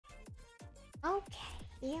Okay,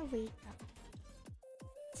 here we go.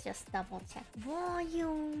 Let's just double check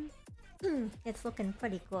volume. It's looking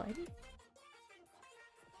pretty good.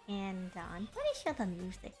 And I'm pretty sure the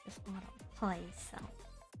music just auto plays, so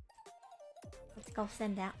let's go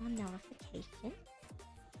send out one notification.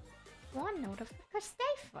 One notification,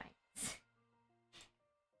 stay friends.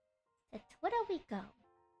 To Twitter we go,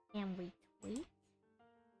 and we tweet.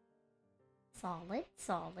 Solid,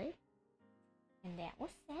 solid. And that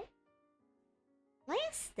was sent.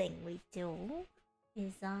 Last thing we do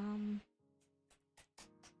is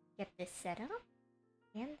get this set up,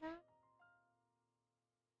 and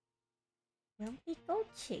we'll be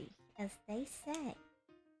Gucci, as they say.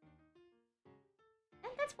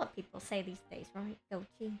 And that's what people say these days, right?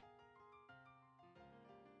 Gucci.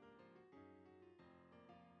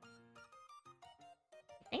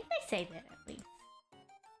 I think they say that at least.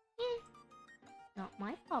 Not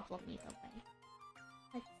my problem either way.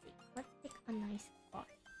 Let's see. Let's pick a nice spot.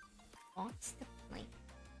 Lobster plate.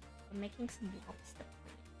 We're making some lobster plate.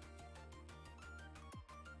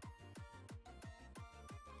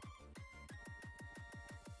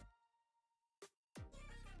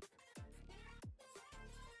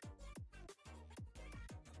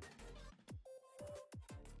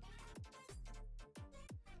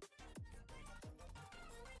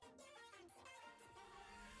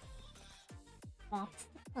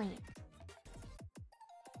 Lobster plant.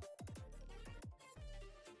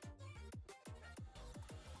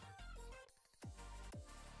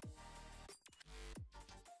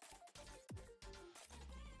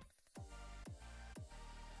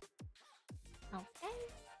 Okay.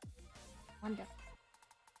 Wonderful.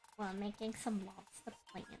 We're making some lobster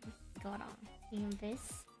plans. Got on. And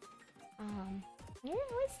this.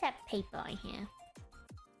 Where's that paper I hear?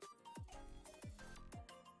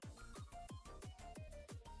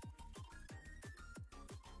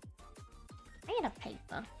 I had a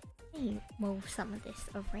paper. Let me move some of this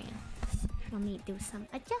around. Let me do some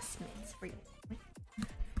adjustments real quick.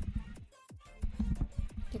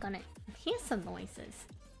 You're gonna hear some noises.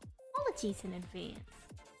 Apologies in advance.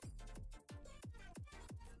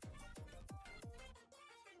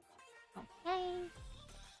 Okay.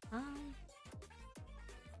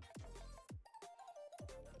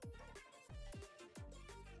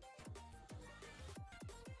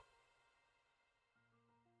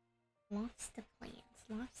 Lobster plants,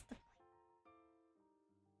 lobster plants.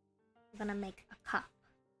 I'm gonna make a cup.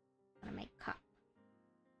 I'm gonna make cup.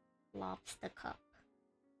 Lobster cup.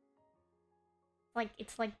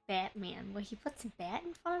 It's like Batman, where he puts a bat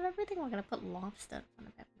in front of everything. We're gonna put lobster in front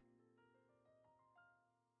of everything.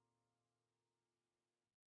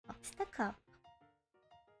 Lobster cup.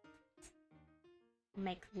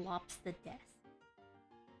 Make lobster death.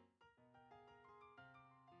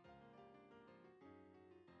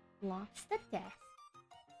 Lobster death.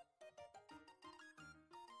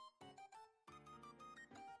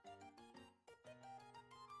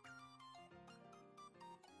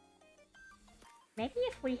 Maybe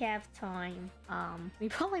if we have time, we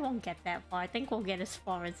probably won't get that far. I think we'll get as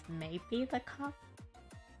far as maybe the cup.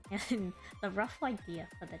 And the rough idea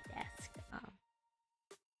for the desk.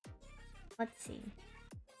 Let's see.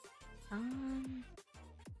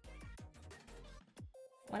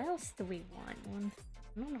 What else do we want?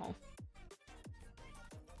 I don't know.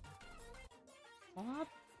 Lob?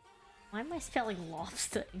 Why am I spelling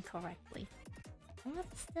lobster incorrectly?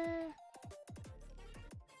 Lobster...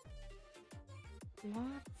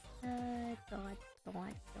 Lobster... dot.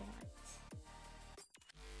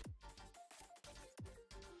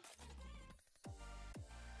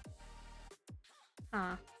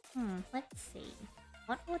 Let's see.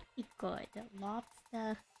 What would be good?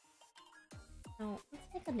 Lobster... No,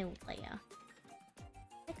 let's make a new layer.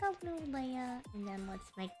 Make a new layer, and then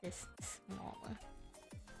let's make this smaller.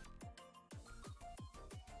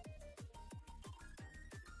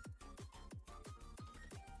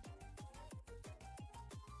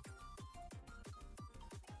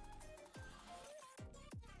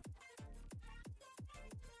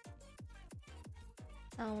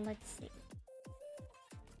 So let's see.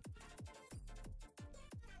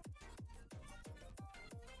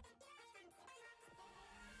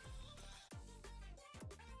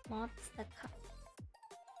 Lobster cup.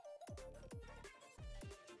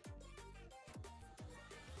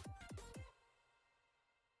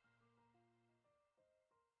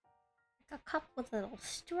 Like a cup with a little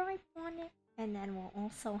stripe on it, and then we'll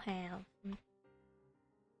also have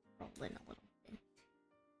roll in a little bit.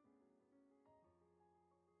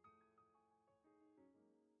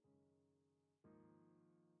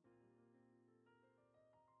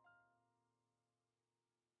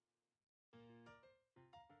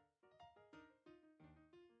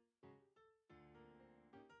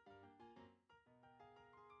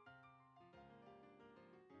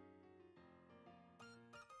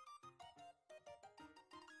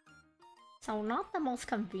 So not the most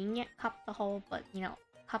convenient cup to hold, but you know,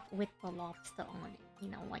 cup with the lobster on it. You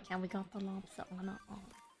know, like how we got the lobster on our arm.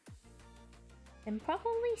 And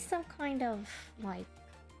probably some kind of like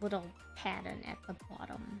little pattern at the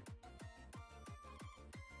bottom.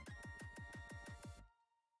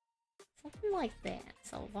 Something like that.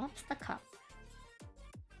 So lobster cup.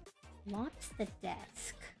 Lobster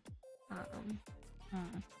desk.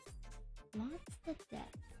 Lobster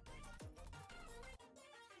desk.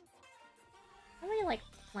 Probably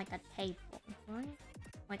like a table, right?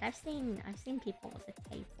 Like I've seen people with a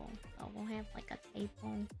table. So we'll have like a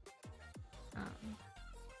table. I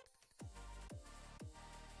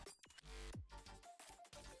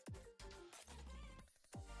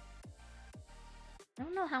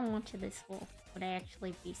don't know how much of this would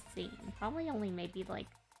actually be seen. Probably only maybe like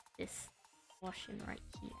this portion right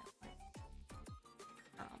here.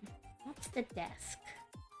 What's the desk?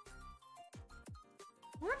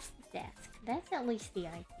 What's the desk? That's at least the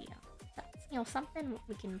idea. That's, you know, something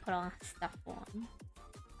we can put our stuff on.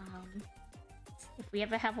 If we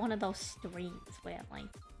ever have one of those streams where like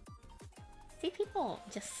see people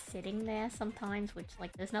just sitting there sometimes, which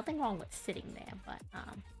like there's nothing wrong with sitting there, but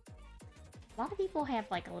a lot of people have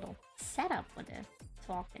like a little setup when they're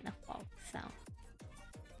talking to folks, so.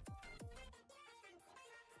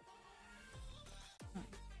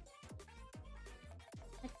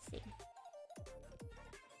 Let's see.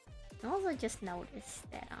 I also just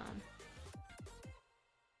noticed that,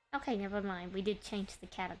 okay, never mind. We did change the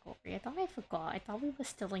category. I thought I forgot. I thought we were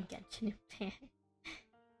still in Genshin Impact.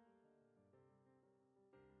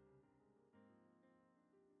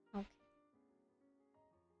 Okay.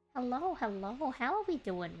 Hello, hello. How are we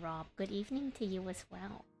doing, Rob? Good evening to you as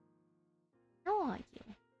well. How are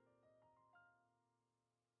you?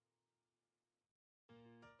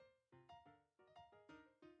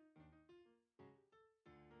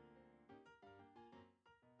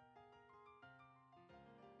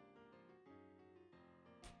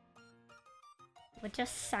 We're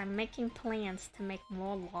just making plans to make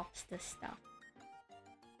more lobster stuff.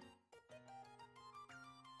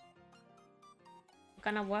 We're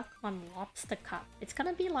gonna work on lobster cup. It's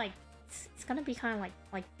gonna be like, it's gonna be kind of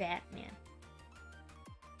like Batman.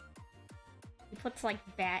 He puts like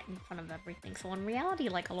bat in front of everything. So in reality,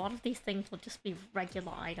 like a lot of these things will just be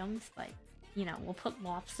regular items, but you know, we'll put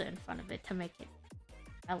lobster in front of it to make it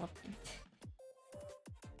relevant.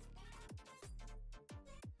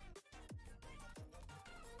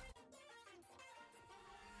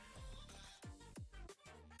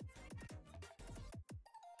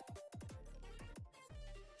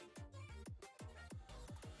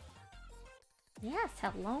 Yes,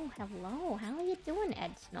 hello, hello. How are you doing,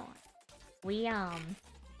 Edgenor? We're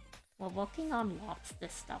working on lobster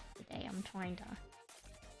stuff today. I'm trying to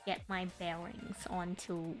get my bearings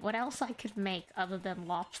onto what else I could make other than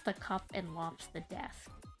lobster cup and lobster desk.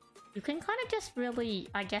 You can kind of just really,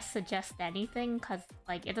 I guess, suggest anything, because,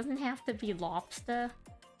 like, it doesn't have to be lobster.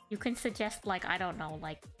 You can suggest, like, I don't know,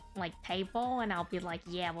 like table, and I'll be like,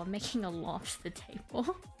 yeah, we're making a lobster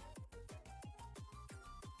table.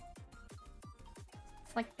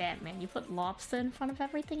 It's like Batman. You put lobster in front of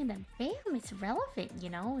everything and then bam, it's relevant, you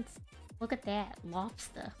know? It's, look at that.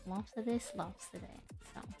 Lobster. Lobster this, lobster that.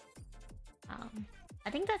 So, I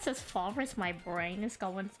think that's as far as my brain is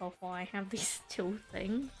going so far. I have these two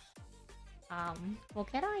things. We'll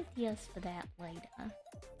get ideas for that later.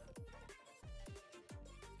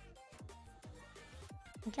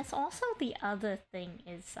 I guess also the other thing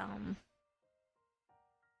is,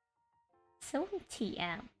 soon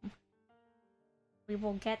TM. We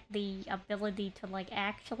will get the ability to, like,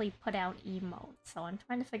 actually put out emotes. So I'm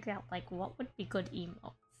trying to figure out, like, what would be good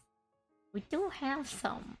emotes. We do have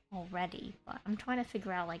some already, but I'm trying to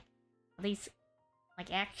figure out, like, are these, like,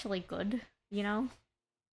 actually good, you know?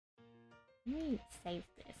 Let me save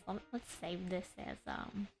this. Let's save this as,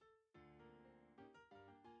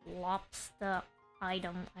 lobster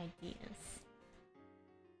item ideas.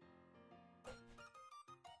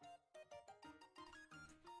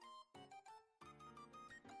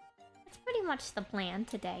 Pretty much the plan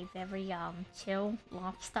today. Very chill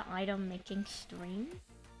lobster item making stream.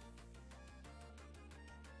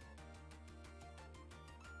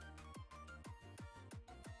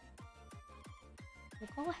 We'll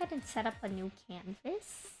go ahead and set up a new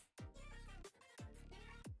canvas.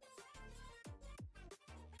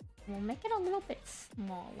 We'll make it a little bit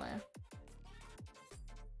smaller.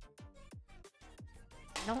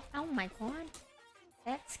 Don't, oh my god,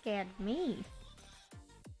 that scared me.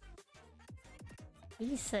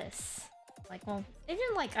 Jesus. Like, well, it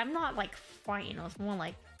didn't, like, I'm not, like, frightened. It was more,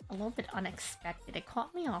 like, a little bit unexpected. It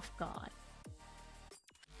caught me off guard.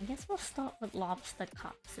 I guess we'll start with lobster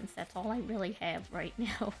cup, since that's all I really have right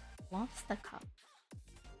now. Lobster cup.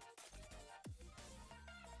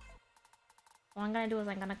 What I'm gonna do is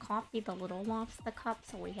I'm gonna copy the little lobster cup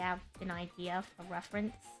so we have an idea for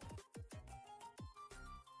reference.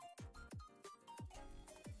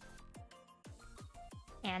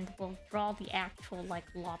 And we'll draw the actual, like,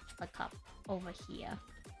 lobster cup over here.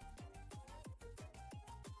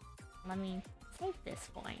 Let me save this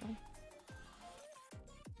file.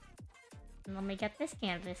 And let me get this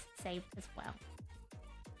canvas saved as well.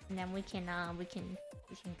 And then we can go. We can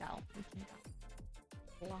go.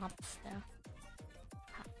 Lobster.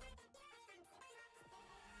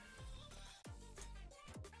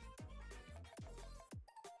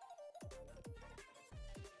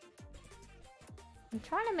 I'm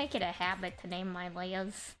trying to make it a habit to name my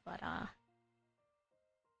layers, but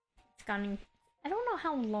it's gonna... I don't know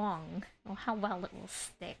how long or how well it will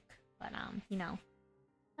stick, but you know,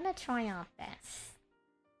 I'm gonna try our best.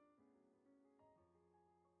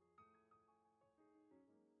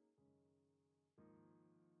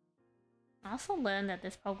 I also learned that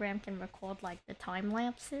this program can record like the time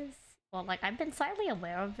lapses. Well, like I've been slightly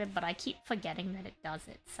aware of it, but I keep forgetting that it does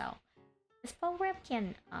it. So this program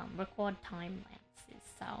can record time lapses.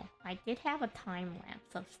 So I did have a time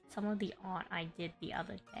lapse of some of the art I did the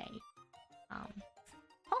other day.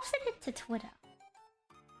 Posted it to Twitter.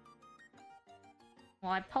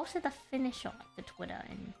 Well, I posted the finish art to Twitter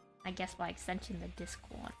and I guess by extension the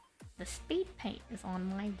Discord. The speed paint is on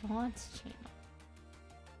my VODs channel.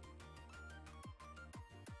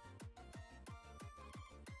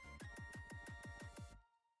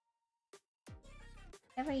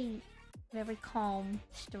 Very calm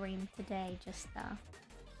stream today, just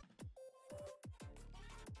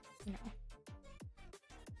you know.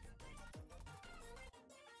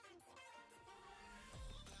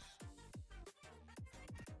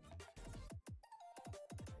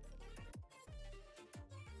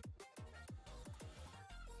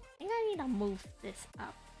 I think I need to move this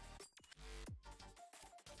up.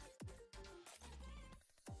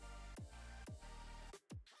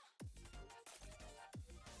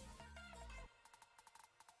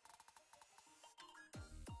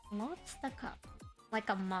 Lobster cup. Like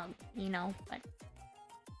a mug, you know, but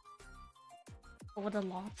with a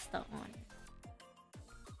lobster on it.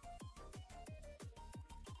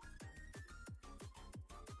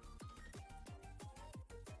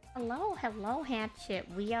 Hello, Hatchet.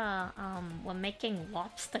 We're making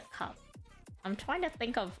lobster cup. I'm trying to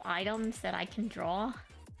think of items that I can draw.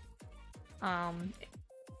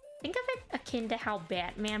 Think of it akin to how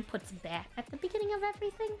Batman puts bat at the beginning of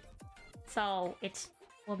everything. So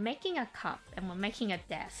we're making a cup and we're making a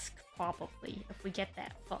desk, probably, if we get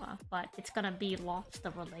that far, but it's gonna be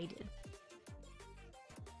lobster related.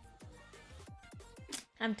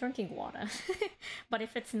 I'm drinking water. But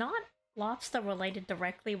if it's not lobster related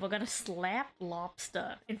directly, we're gonna slap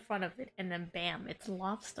lobster in front of it and then bam, it's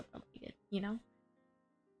lobster related, you know?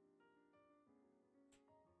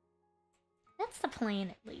 That's the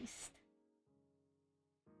plan, at least.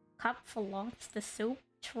 Cup for lobster soup?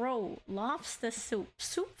 True. Lobster soup.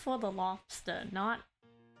 Soup for the lobster, not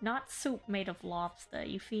soup made of lobster,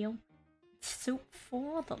 you feel? Soup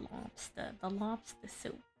for the lobster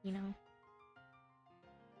soup, you know?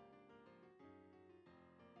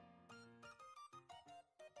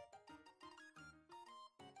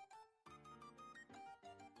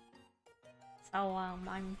 So,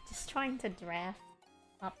 I'm just trying to draft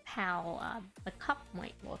up how the cup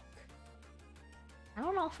might look. I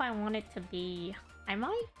don't know if I want it to be... I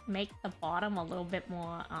might make the bottom a little bit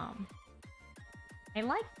more, I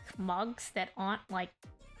like mugs that aren't like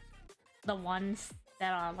the ones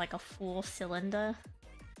that are like a full cylinder.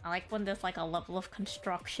 I like when there's like a level of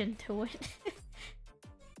construction to it.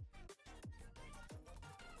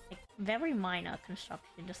 Like very minor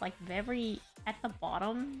construction, just like very at the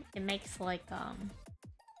bottom. It makes like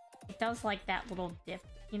it does like that little dip,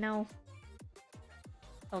 you know,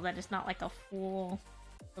 so that it's not like a full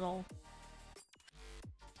little,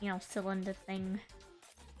 you know, cylinder thing.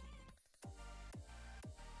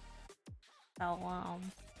 So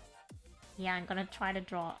yeah, I'm gonna try to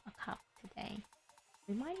draw a cup today.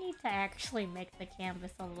 We might need to actually make the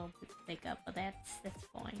canvas a little bit bigger, but that's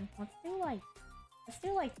fine. Let's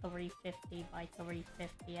do like 350 by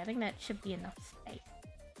 350. I think that should be enough space.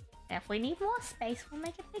 If we need more space, we'll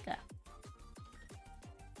make it bigger.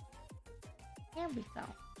 There we go.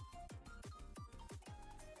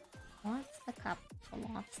 Lobster cup for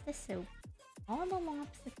lobster soup. All the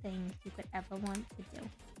lobster things you could ever want to do.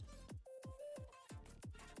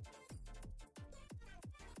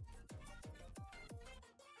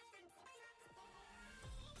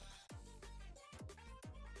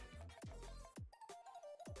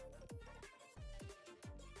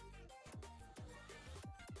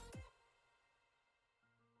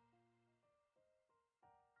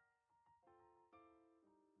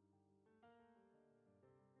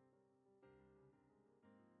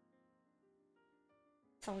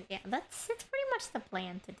 So yeah, it's pretty much the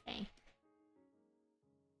plan today.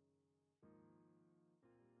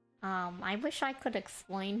 I wish I could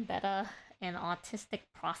explain better an autistic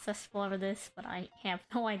process for this, but I have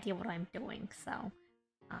no idea what I'm doing, so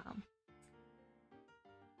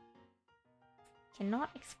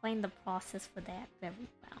cannot explain the process for that very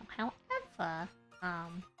well. However, I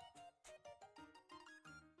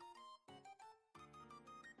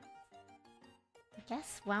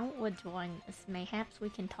guess while we're drawing this, mayhaps we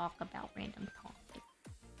can talk about random topics.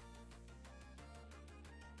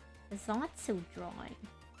 The Zatsu drawing.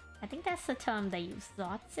 I think that's the term they use,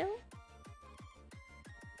 Zatsu?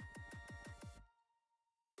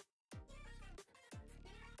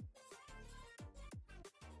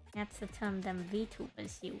 That's the term them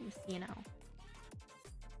VTubers use, you know.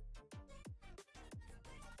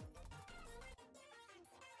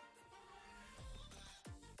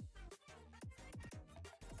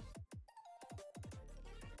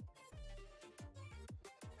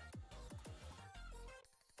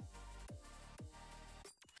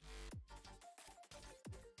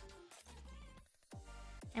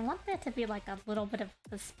 I want there to be like a little bit of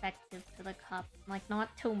perspective to the cup, like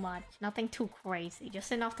not too much, nothing too crazy,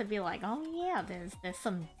 just enough to be like, oh yeah, there's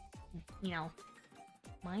some, you know,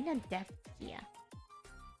 minor depth here.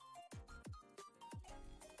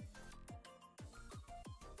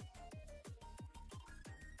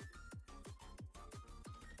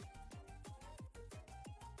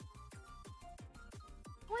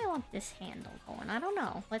 How do I want this handle going? I don't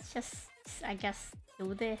know. Let's just, I guess,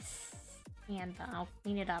 do this. And I'll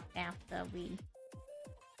clean it up after we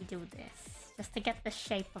do this. Just to get the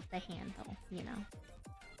shape of the handle, you know.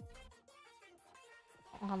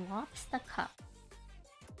 A lobster cup.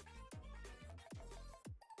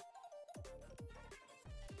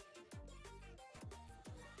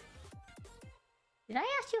 Did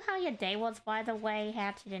I ask you how your day was, by the way,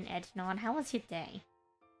 Hatchet and Edgenon? How was your day?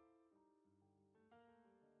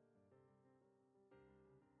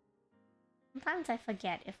 Sometimes I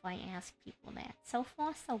forget if I ask people that. So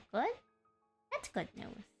far, so good? That's good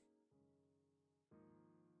news.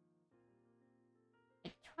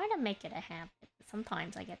 I try to make it a habit, but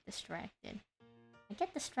sometimes I get distracted. I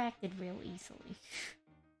get distracted real easily.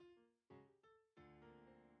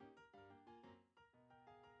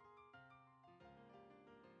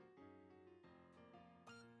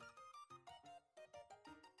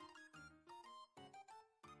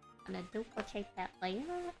 I'm gonna duplicate that layer,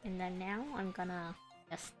 and then now I'm gonna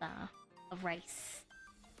just erase.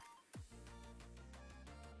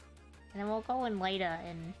 And then we'll go in later,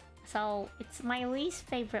 and so it's my least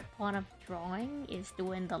favorite part of drawing is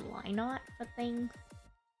doing the line art for things.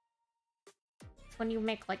 It's when you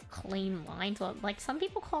make like clean lines, or like some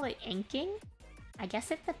people call it inking. I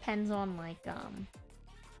guess it depends on like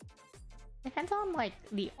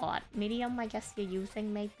the art medium I guess you're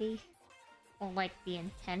using maybe. Or like the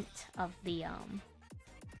intent of the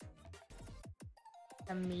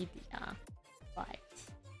media, but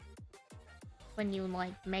when you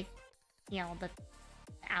like make, you know, the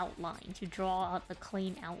outlines, you draw out the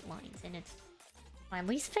clean outlines, and it's my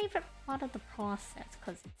least favorite part of the process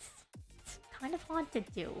because it's kind of hard to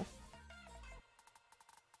do.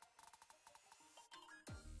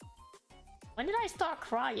 When did I start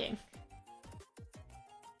crying?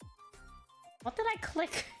 What did I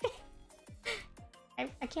click?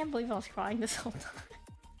 I can't believe I was crying this whole time.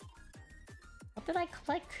 What did I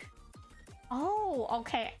click? Oh,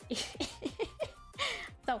 okay.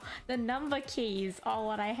 So, the number keys are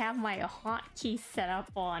what I have my hotkey set up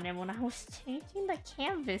on, and when I was changing the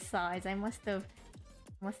canvas size, I must have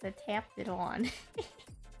tapped it on.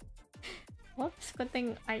 Whoops, good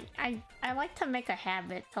thing I like to make a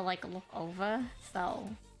habit to like look over, so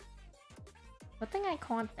good thing I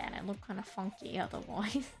caught that. It looked kind of funky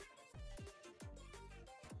otherwise.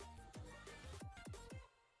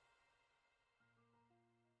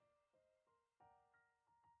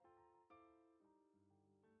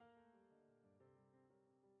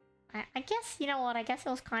 I guess, you know what, I guess it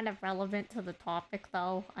was kind of relevant to the topic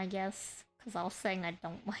though, I guess. Because I was saying I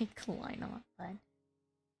don't like line art, but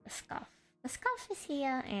the scuff. The scuff is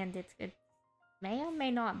here, and it may or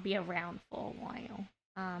may not be around for a while.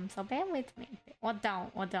 So bear with me. Or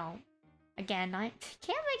don't. Again, I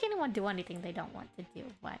can't make anyone do anything they don't want to do,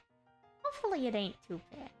 but hopefully it ain't too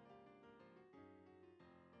bad.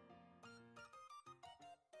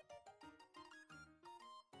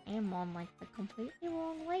 I am on like the completely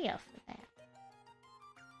wrong layer for that.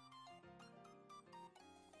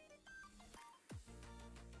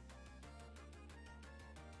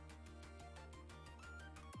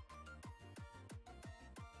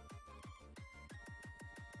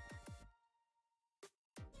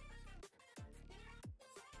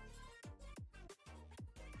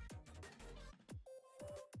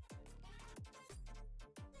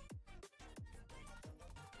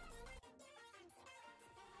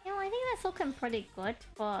 You know, I think that's looking pretty good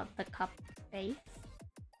for the cup base.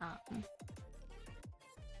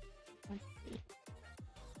 Let's see.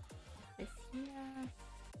 This here.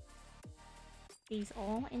 These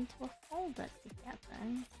all into a folder together.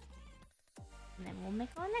 And then we'll make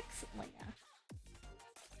our next layer.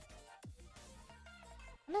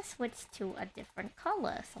 I'm gonna switch to a different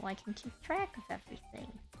color so I can keep track of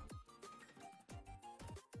everything.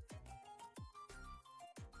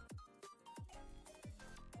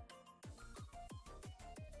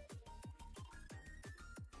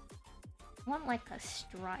 I want like a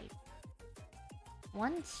stripe.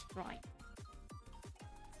 One stripe.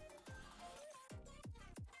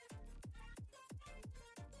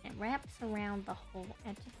 It wraps around the whole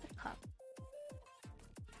edge of the cup.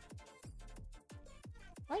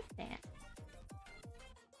 Like that.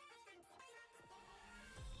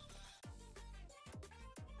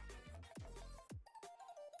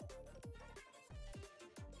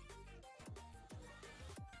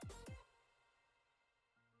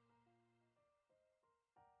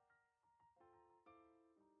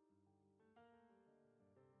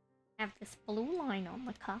 Have this blue line on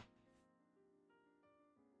the cup.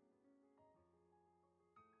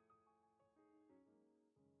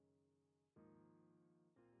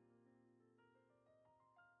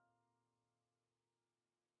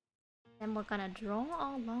 Then we're gonna draw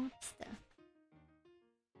our lobster.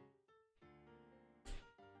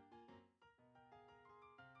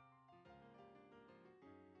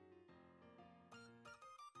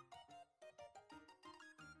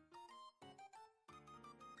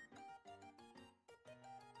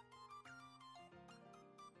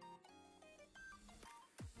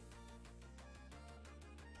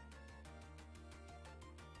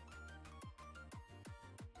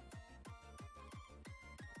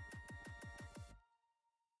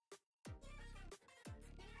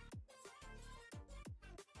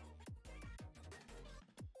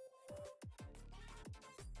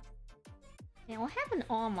 Yeah, we'll have an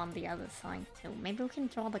arm on the other side too. Maybe we can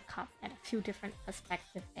draw the cup at a few different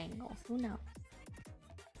perspective angles. Who knows?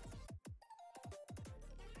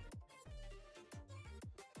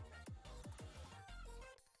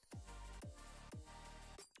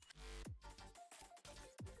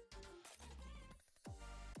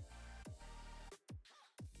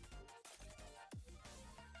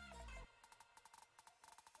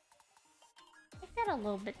 Make that a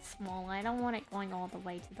little bit smaller. I don't want it going all the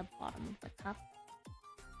way to the bottom of the cup.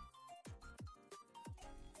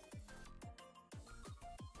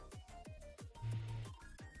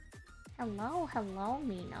 Hello,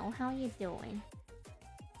 Mino. How you doing?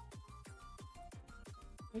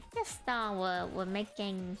 We just we're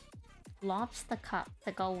making lobster cup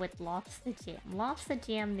to go with lobster jam. Lobster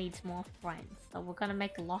jam needs more friends, so we're gonna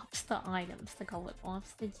make lobster items to go with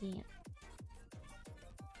lobster jam.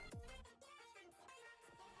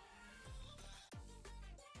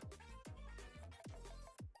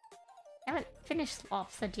 I haven't finished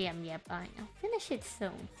lobster jam yet, but I'll finish it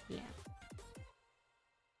soon, yeah.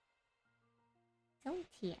 Soon,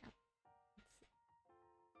 yeah.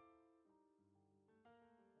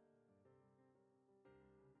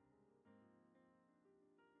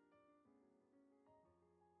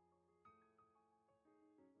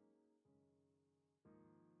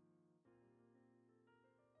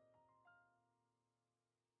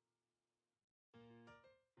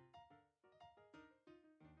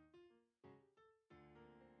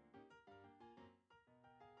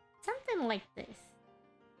 Something like this.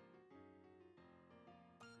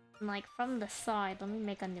 Like from the side, let me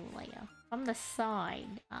make a new layer. From the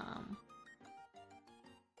side,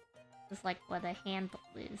 it's like where the handle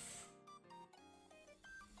is.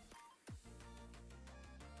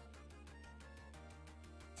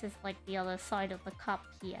 This is like the other side of the cup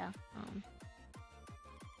here.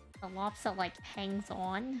 The lobster like hangs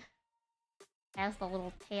on. Has the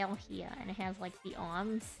little tail here, and it has like the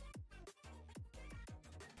arms.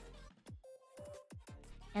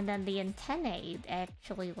 And then the antennae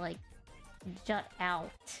actually like jut out,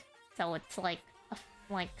 so it's like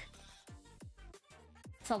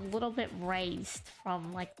it's a little bit raised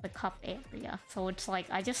from like the cup area. So it's like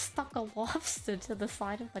I just stuck a lobster to the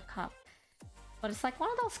side of the cup, but it's like one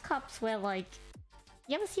of those cups where like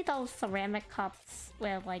you ever see those ceramic cups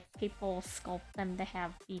where like people sculpt them to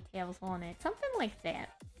have details on it, something like that.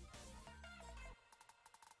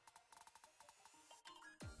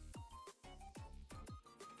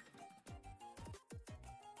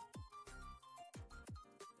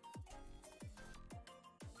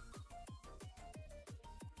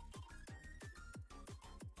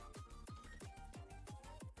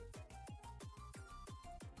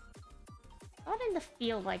 Starting to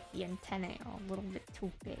feel like the antennae are a little bit too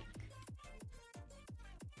big.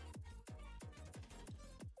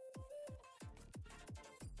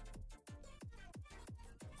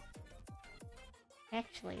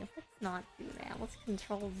 Actually, let's not do that. Let's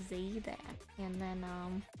Control Z that, and then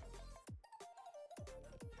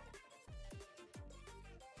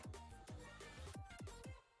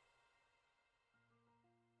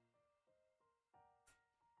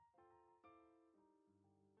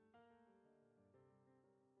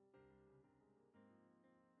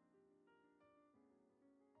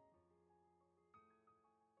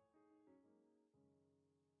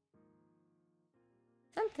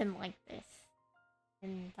something like this.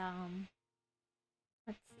 And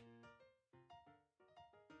let's see.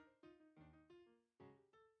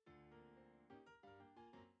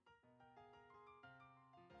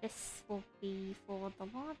 This will be for the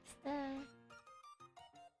lobster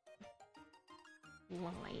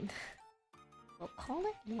line. We'll call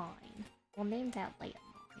it line. We'll name that later.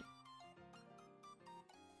 Line.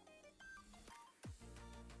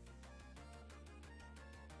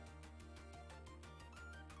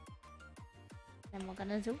 Then we're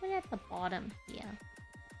gonna zoom it at the bottom here.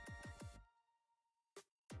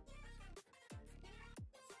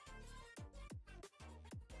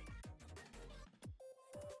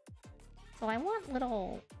 So I want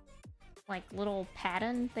little, like, little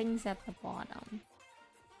pattern things at the bottom.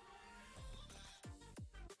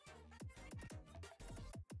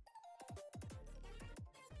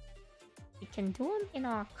 We can do them in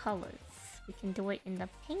our colors. We can do it in the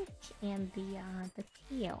pink and the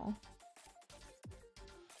teal.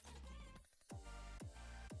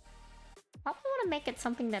 Probably want to make it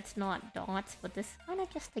something that's not dots, but this is kind of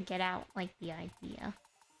just to get out, like, the idea.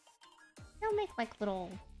 I'll make like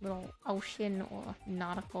little ocean or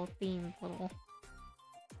nautical themed little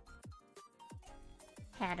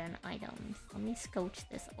pattern items. Let me scotch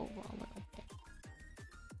this over a little bit.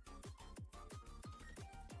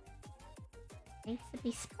 Needs to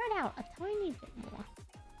be spread out a tiny bit more.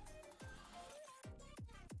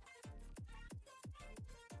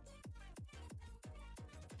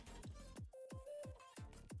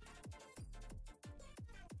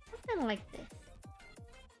 Something like this.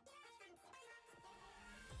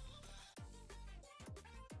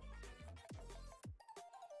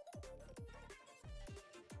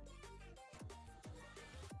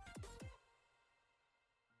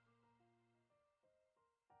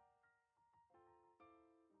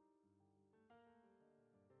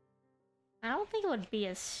 I don't think it would be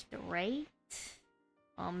as straight.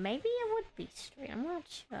 Maybe it would be straight. I'm not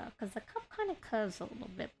sure, because the cup kind of curves a little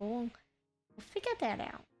bit, but we'll figure that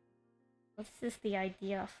out. This is the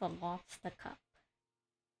idea for lobster cup.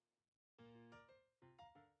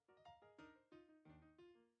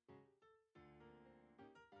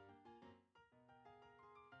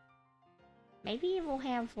 Maybe we'll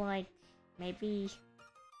have, like, maybe...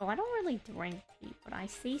 Well, I don't really drink tea, but I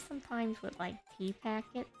see sometimes with, like, tea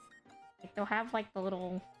packets, like, they'll have, like, the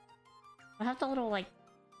little... They'll have the little, like,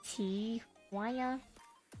 tea wire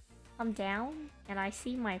come down, and I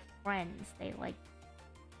see my friends, they, like,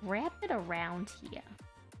 wrap it around here.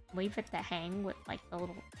 Leave it to hang with, like, the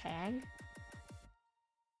little tag.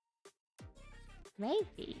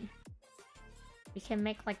 Maybe we can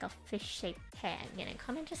make, like, a fish-shaped tag, and it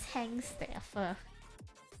kind of just hangs there for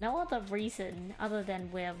no other reason other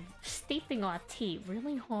than we're steeping our tea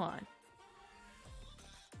really hard.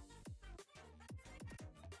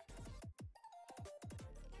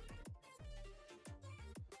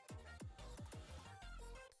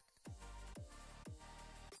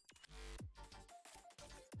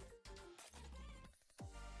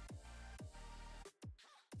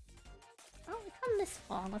 Oh, we come this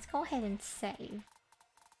far. Let's go ahead and save.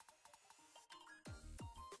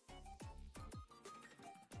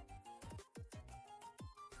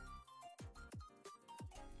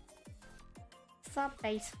 It's our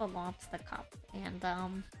base for lobster cup, and I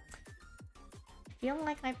feel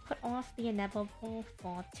like I put off the inevitable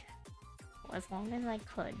for as long as I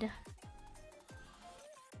could.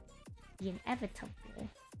 The inevitable.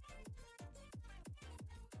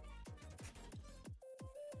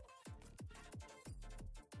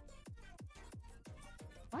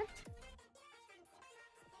 What?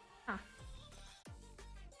 Huh.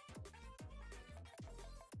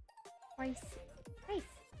 Crazy. Crazy.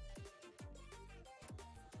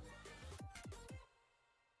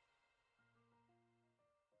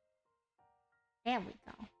 There we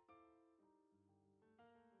go.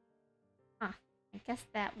 Huh. I guess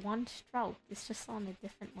that one stroke is just on a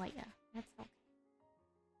different layer. That's okay.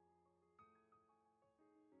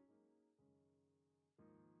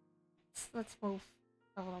 Let's move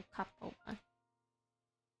the little cup over.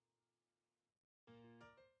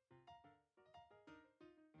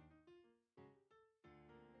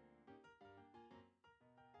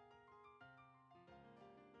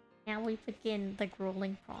 Now we begin the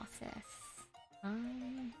grueling process. I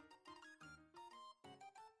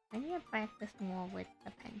need to practice more with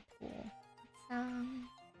the pen tool.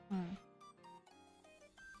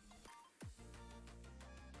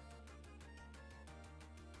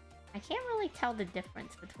 I can't really tell the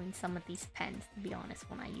difference between some of these pens, to be honest,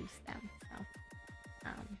 when I use them, so...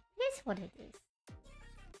 it is what it is.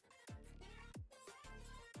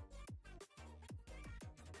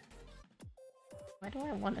 Where do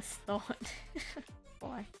I want to start?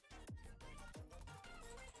 Boy.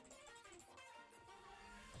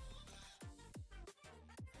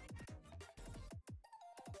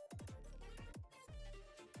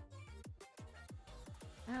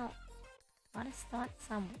 Well, gotta start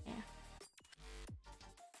somewhere.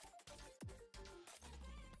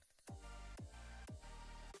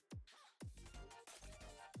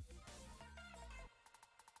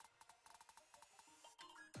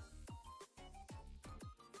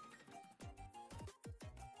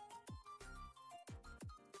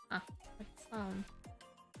 Let's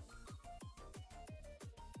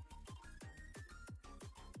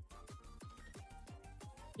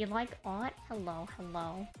You like art? Hello,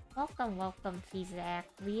 hello. Welcome, welcome, Fizak.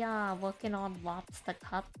 We are working on Lobster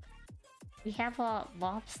Cup. We have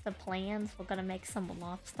lobster plans. We're gonna make some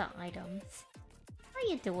lobster items. How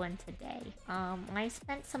you doing today? I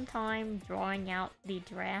spent some time drawing out the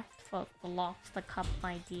draft for the Lobster Cup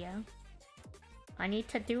idea. I need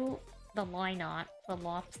to do the line art for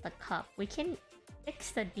Lobster Cup. We can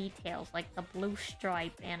fix the details, like the blue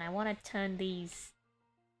stripe, and I want to turn these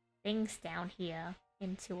things down here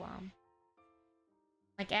into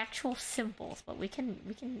like actual symbols, but we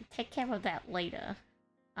can take care of that later,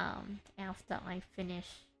 after I finish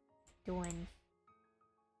doing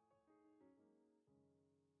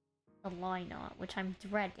the line art, which I'm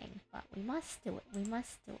dreading, but we must do it, we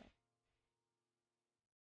must do it.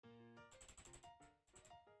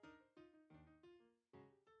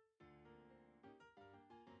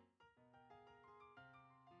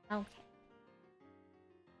 Okay.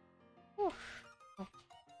 Oof. Okay.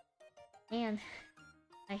 Man,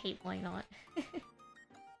 I hate line art.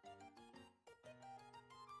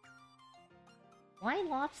 Why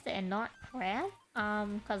lobster and not crab?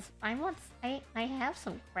 Cause I have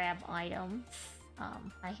some crab items.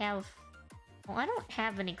 Well, I don't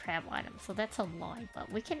have any crab items, so that's a lie,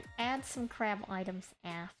 but we can add some crab items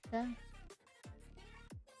after.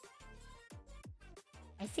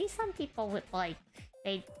 I see some people with, like,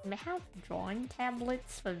 they have drawing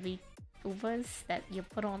tablets for VTubers that you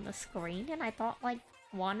put on the screen, and I thought, like,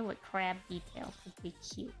 one with crab details would be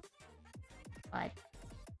cute. But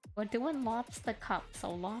we're doing Lobster Cup, so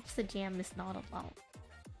lobster jam is not allowed.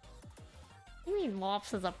 You mean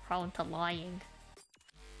lobsters are prone to lying?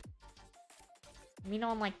 You mean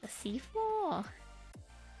on, like, the seafloor?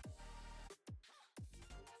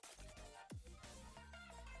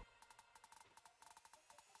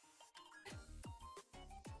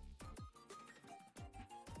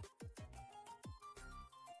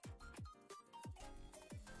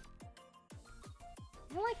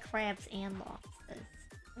 I like crabs and lobsters.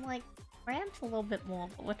 I like crabs a little bit more,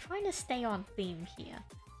 but we're trying to stay on theme here.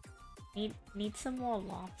 Need some more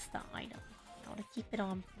lobster items, you know, to keep it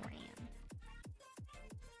on brand.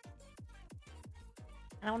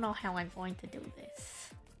 I don't know how I'm going to do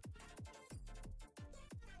this.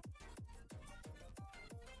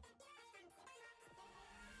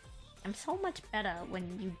 I'm so much better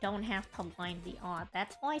when you don't have to line the art.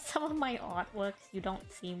 That's why some of my artworks you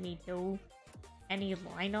don't see me do any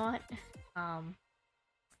line art.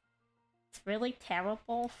 It's really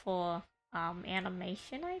terrible for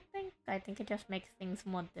animation, I think. I think it just makes things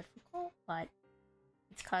more difficult, but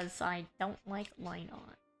it's because I don't like line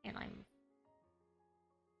art and I'm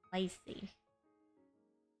lazy.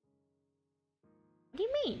 What do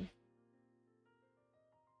you mean?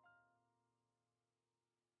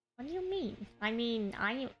 What do you mean? I mean,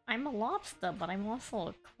 I'm a lobster, but I'm also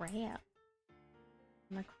a crab.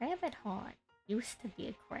 I'm a crab at heart. Used to be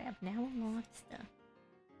a crab, now a lobster.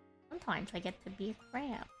 Sometimes I get to be a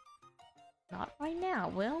crab. Not right now,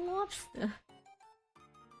 we're a lobster.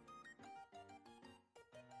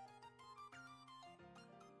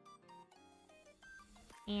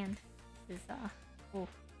 And this is oof.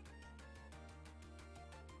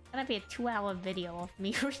 It's gonna be a 2-hour video of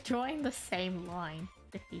me redrawing the same line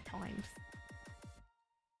 50 times.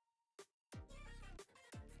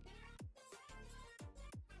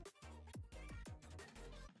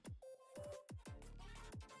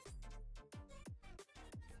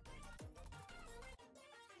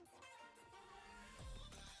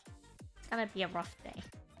 It's gonna be a rough day.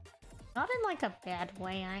 Not in like a bad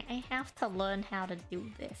way. I have to learn how to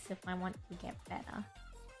do this if I want to get better.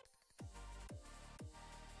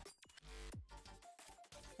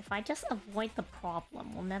 If I just avoid the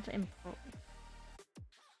problem, we'll never improve.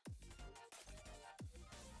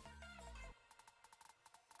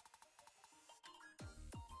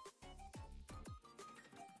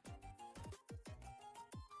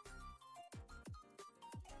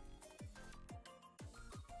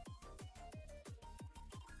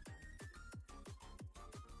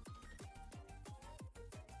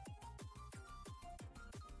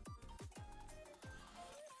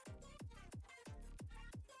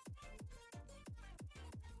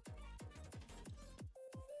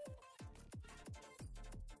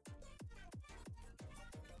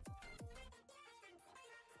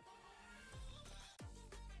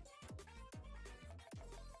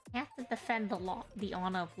 I have to defend the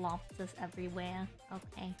honor of lobsters everywhere.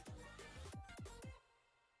 Okay.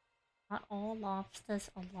 Not all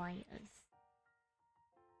lobsters are liars.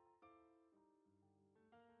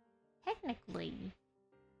 Technically,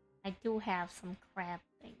 I do have some crab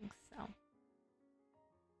things, so...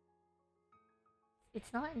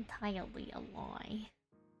 It's not entirely a lie.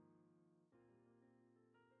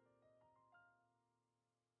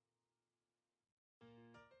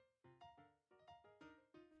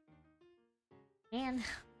 Man,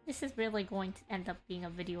 this is really going to end up being a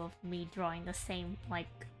video of me drawing the same,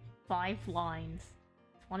 like, 5 lines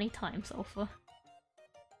 20 times over.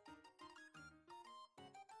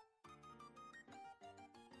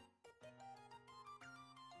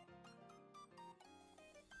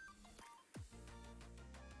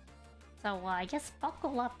 So, I guess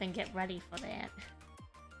buckle up and get ready for that.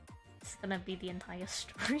 It's gonna be the entire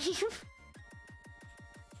stream.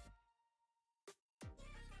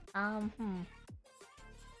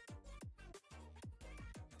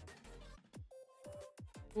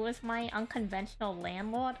 Who is my unconventional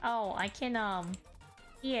landlord? Oh, I can,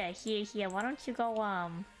 here. Why don't you go,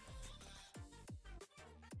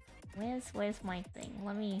 Where's my thing?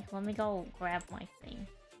 Let me go grab my thing.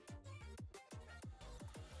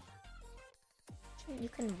 You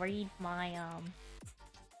can read my,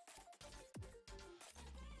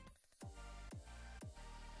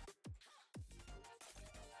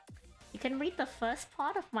 You can read the first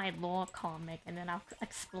part of my lore comic, and then I'll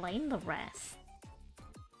explain the rest.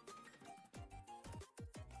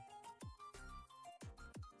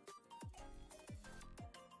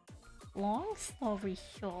 Long story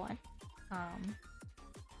short,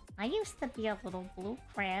 I used to be a little blue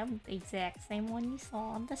crab, the exact same one you saw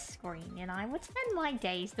on the screen, and I would spend my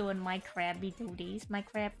days doing my crabby duties, my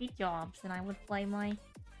crabby jobs, and I would play my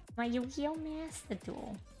Yu-Gi-Oh! Master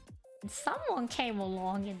Duel. And someone came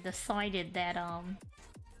along and decided that,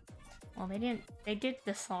 well, they did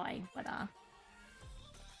decide, but, that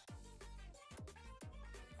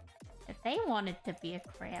they wanted to be a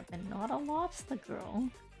crab and not a lobster girl.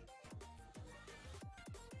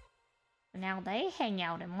 Now they hang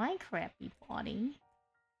out in my crappy body.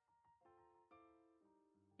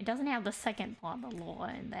 It doesn't have the second part of the lore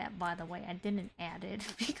in that, by the way. I didn't add it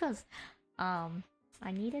because,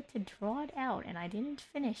 I needed to draw it out and I didn't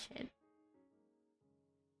finish it.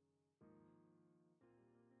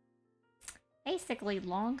 Basically,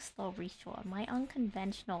 long story short, my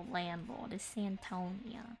unconventional landlord is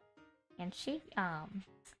Santonia. And she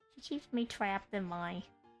keeps me trapped in my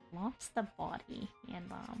lobster body,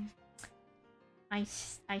 and,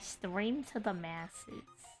 I stream to the masses.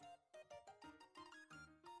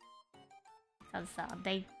 Because,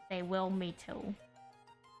 they will me to.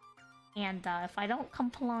 And, if I don't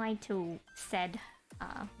comply to said,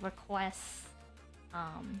 requests,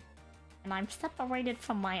 and I'm separated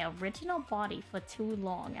from my original body for too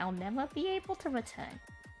long, I'll never be able to return.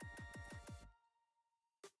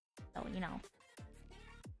 So, you know.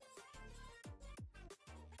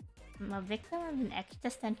 I'm a victim of an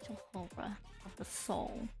existential horror of the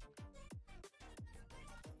soul.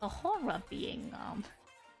 The horror being,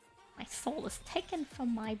 my soul is taken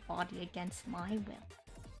from my body against my will.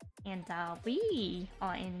 And,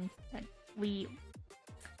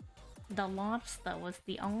 the lobster was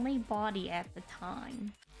the only body at the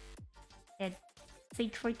time. It's a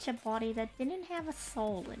creature body that didn't have a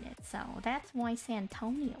soul in it, so that's why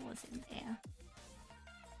Santonia was in there.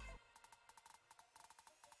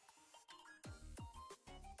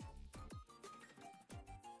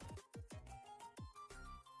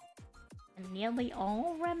 And nearly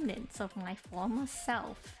all remnants of my former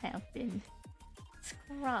self have been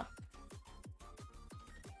scrubbed.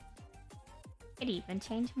 It even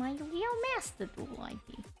changed my Yu-Gi-Oh! Master Duel ID.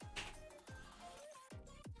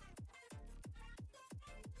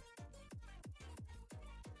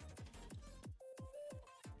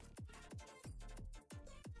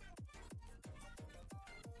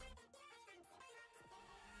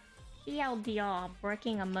 TLDR,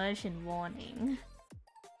 breaking immersion warning.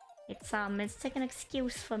 It's an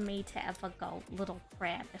excuse for me to ever go Little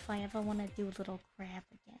Crab if I ever want to do Little Crab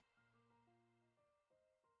again.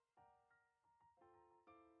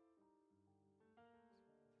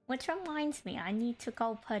 Which reminds me, I need to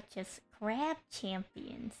go purchase Crab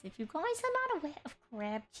Champions. If you guys are not aware of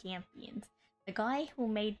Crab Champions, the guy who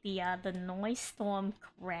made the Noise Storm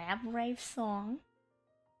Crab Rave song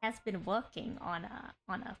has been working on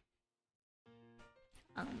a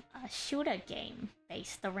shooter game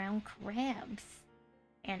based around crabs,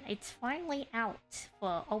 and it's finally out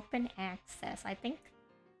for open access. I think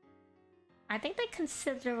they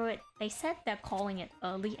consider it. They said they're calling it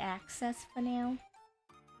early access for now.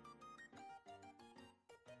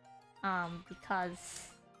 Because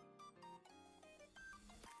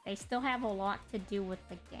they still have a lot to do with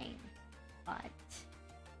the game, but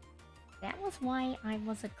that was why I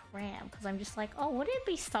was a crab, because I'm just like, oh, wouldn't it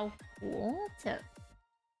be so cool to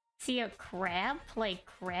see a crab play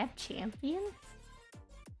Crab Champions?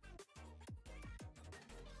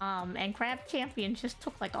 And Crab Champions just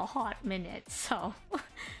took like a hot minute, so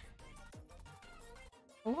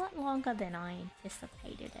a lot longer than I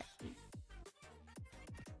anticipated at least.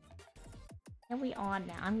 Here we are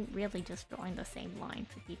now. I'm really just drawing the same line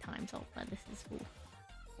 50 times over. This is oof.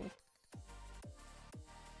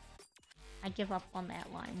 I give up on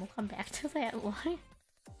that line. We'll come back to that line.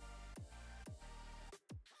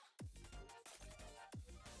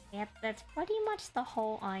 Yep, that's pretty much the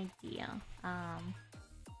whole idea.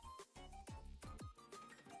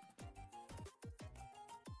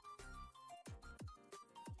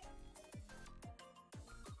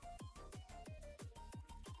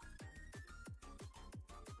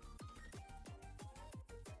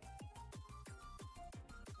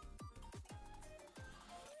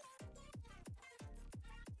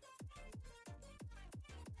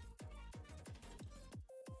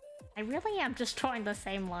 I really am just drawing the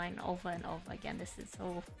same line over and over again. This is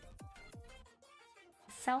so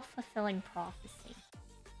self-fulfilling prophecy.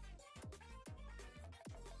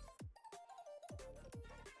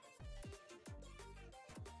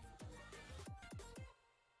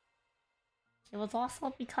 It was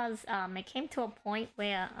also because it came to a point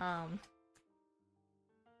where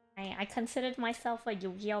I considered myself a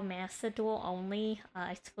Yu-Gi-Oh! Master Duel only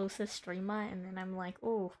exclusive streamer, and then I'm like,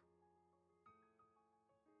 ooh,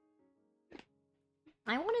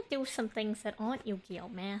 I want to do some things that aren't Yu-Gi-Oh!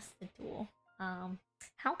 Master Duel.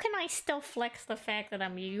 How can I still flex the fact that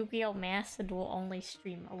I'm a Yu-Gi-Oh! Master Duel only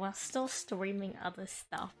streamer while still streaming other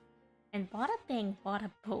stuff? And bada bing, bada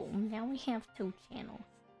boom, now we have 2 channels.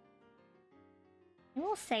 I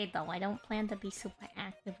will say though, I don't plan to be super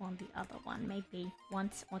active on the other one, maybe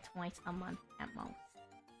once or twice a month at most.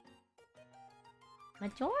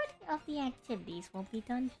 Majority of the activities will be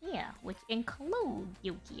done here, which include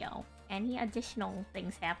Yu-Gi-Oh! Any additional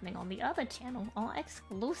things happening on the other channel are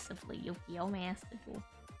exclusively Yu-Gi-Oh! Master Duel.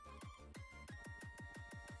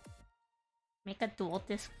 Make a dual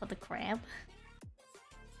disc for the crab.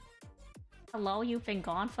 Hello, you've been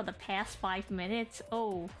gone for the past 5 minutes?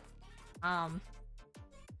 Oh,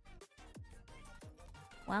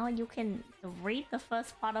 well, you can read the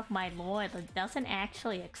first part of my lore that doesn't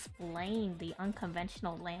actually explain the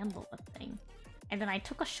unconventional landlord thing. And then I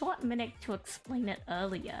took a short minute to explain it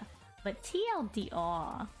earlier. But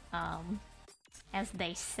TLDR, as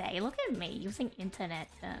they say, look at me using internet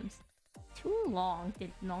terms. Too long,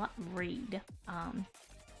 did not read.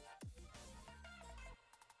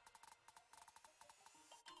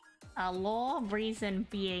 A lore reason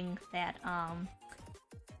being that,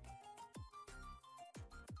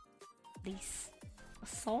 the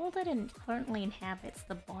soul that currently inhabits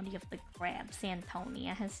the body of the crab,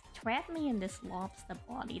 Santonia, has trapped me in this lobster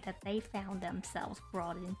body that they found themselves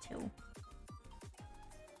brought into.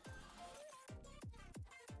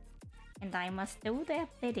 And I must do their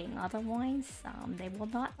bidding, otherwise, they will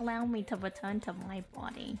not allow me to return to my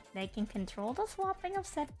body. They can control the swapping of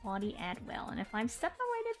said body at will, and if I'm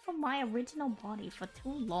separated from my original body for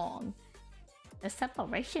too long, the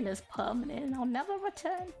separation is permanent and I'll never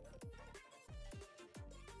return.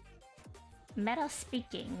 Meta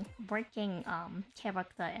speaking, breaking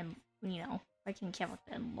character and, you know, breaking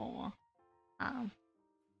character and lore.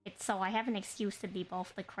 It's so I have an excuse to be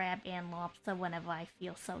both the crab and lobster whenever I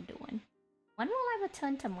feel so doing. When will I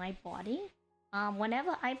return to my body?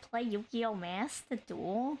 Whenever I play Yu-Gi-Oh! Master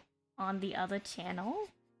Duel on the other channel,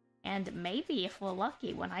 and maybe if we're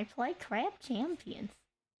lucky when I play Crab Champions.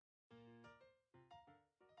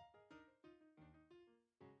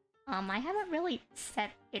 I haven't really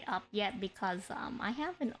set it up yet because I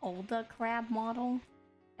have an older crab model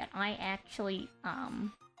that I actually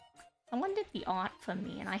someone did the art for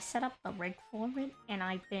me, and I set up the rig for it, and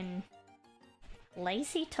I've been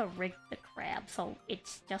lazy to rig the crab, so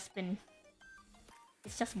it's just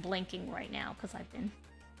blinking right now because I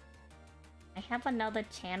have another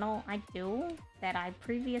channel I do that I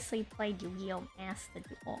previously played Yu-Gi-Oh! Master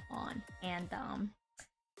Duel on, and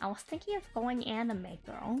I was thinking of going anime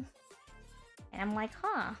girl, and I'm like,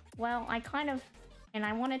 huh, well, and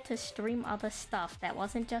I wanted to stream other stuff that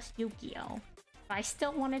wasn't just Yu-Gi-Oh! But I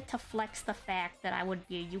still wanted to flex the fact that I would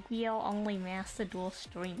be a Yu-Gi-Oh! Only Master Duel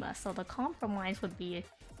streamer, so the compromise would be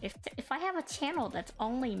if I have a channel that's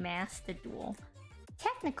only Master Duel,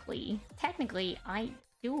 technically, I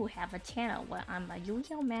do have a channel where I'm a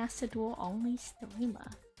Yu-Gi-Oh! Master Duel only streamer.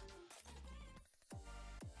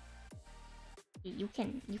 You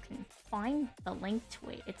can find the link to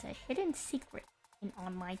it. It's a hidden secret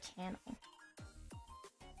on my channel.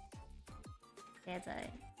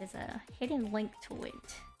 There's a hidden link to it.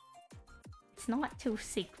 It's not too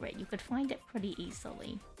secret. You could find it pretty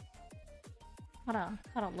easily.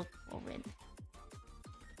 Gotta look for it.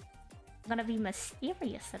 I'm gonna be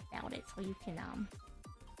mysterious about it so you can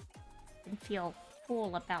feel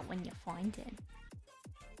cool about when you find it.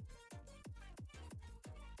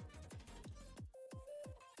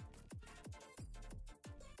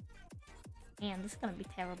 Man, this is gonna be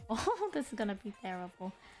terrible. This is gonna be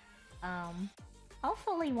terrible.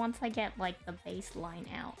 Hopefully once I get, like, the baseline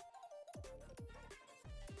out.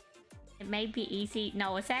 It may be easy.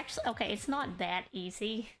 No, it's actually... Okay, it's not that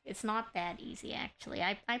easy. It's not that easy, actually.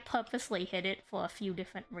 I purposely hid it for a few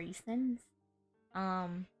different reasons. I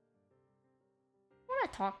don't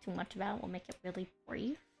want to talk too much about it. We'll make it really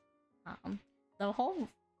brief. The whole...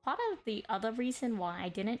 Part of the other reason why I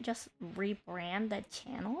didn't just rebrand the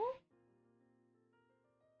channel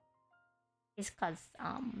is because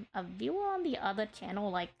a viewer on the other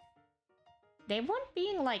channel, like, they weren't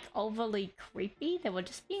being, like, overly creepy. They were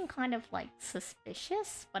just being kind of, like,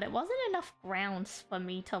 suspicious, but it wasn't enough grounds for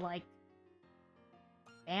me to, like,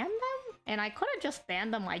 ban them. And I could have just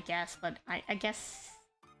banned them, I guess, but I guess,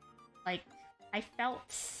 like, I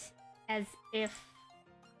felt as if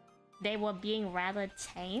they were being rather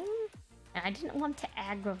tame, and I didn't want to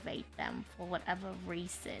aggravate them for whatever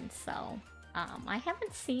reason, so... I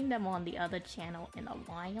haven't seen them on the other channel in a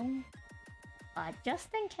while, but just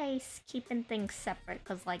in case, keeping things separate,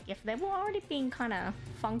 because, like, if they were already being kind of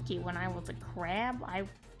funky when I was a crab, I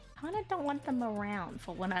kind of don't want them around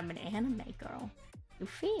for when I'm an anime girl. You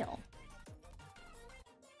feel?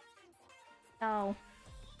 So,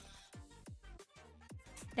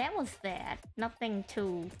 that was that. Nothing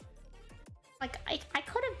too... Like, I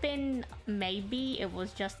could have been... Maybe it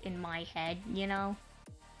was just in my head, you know?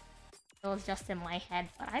 It was just in my head,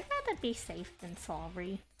 but I'd rather be safe than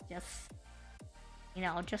sorry. Just, you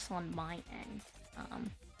know, just on my end.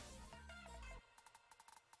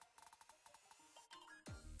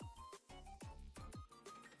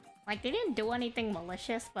 Like, they didn't do anything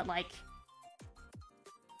malicious, but, like,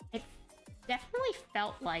 it definitely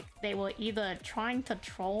felt like they were either trying to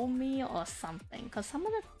troll me or something, because some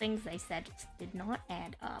of the things they said just did not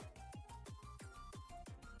add up.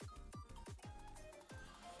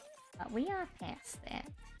 But we are past that.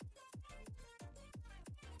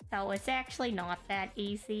 So it's actually not that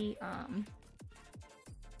easy.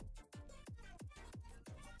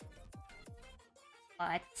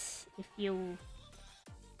 But if you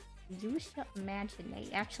use your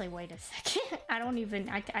imagination... Actually, wait a second. I don't even...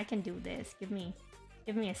 I can do this. Give me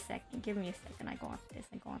a second. Give me a second. I got this.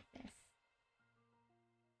 I got this.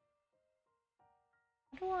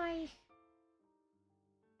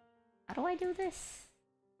 How do I do this?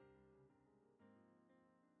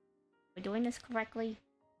 Am I doing this correctly?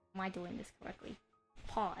 Am I doing this correctly?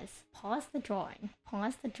 Pause. Pause the drawing.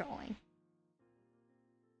 Pause the drawing.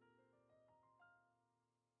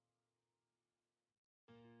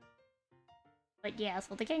 But yeah,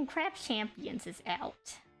 so the game Crab Champions is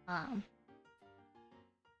out.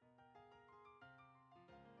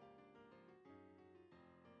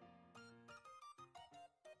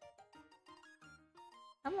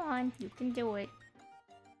 Come on, you can do it.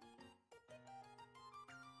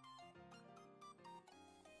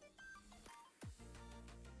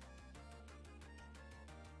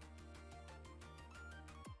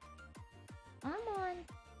 Come on.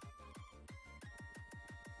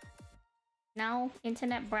 Now,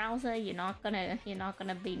 internet browser, you're not gonna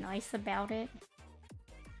be nice about it.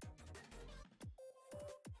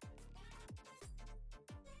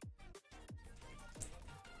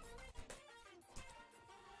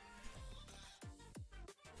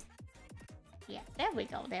 Yeah, there we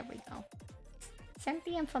go, there we go. Send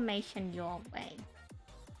the information your way.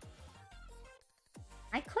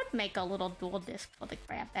 I could make a little dual disc for the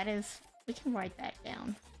crab. That is... We can write that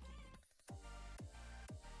down.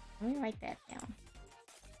 Let me write that down.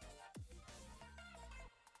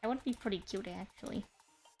 That would be pretty cute, actually.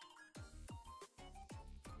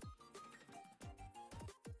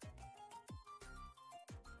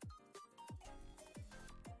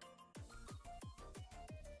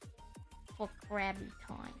 For crabby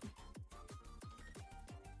time.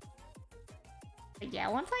 But yeah,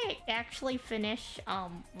 once I actually finish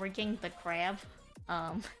rigging the crab,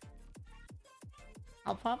 I'll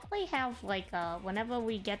probably have like whenever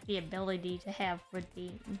we get the ability to have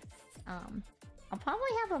redeems, I'll probably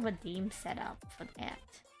have a redeem set up for that.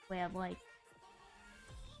 Where like,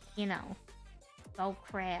 you know, go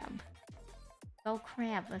crab. Go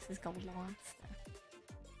crab versus go lobster.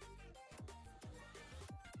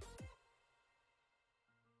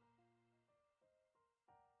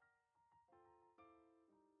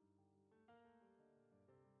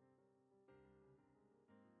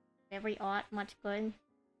 Very odd, much good.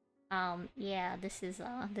 Yeah, this is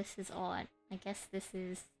odd. I guess this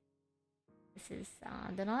is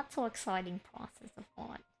the not so exciting process of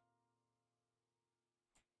odd.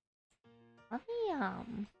 Let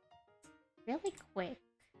me, really quick.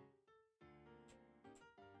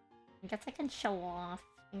 I guess I can show off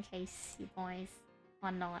in case you boys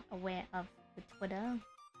are not aware of the Twitter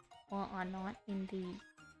or are not in the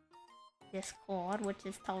Discord, which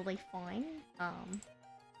is totally fine.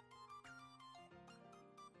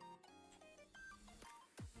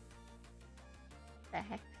 The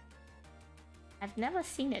heck? I've never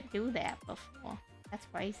seen it do that before. That's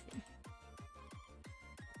crazy.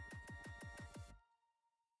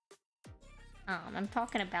 I'm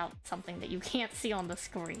talking about something that you can't see on the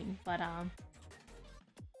screen, but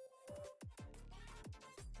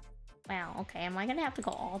wow, okay, am I gonna have to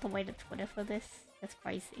go all the way to Twitter for this? That's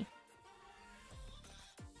crazy.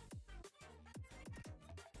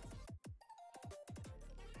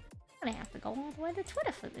 I'm gonna have to go all the way to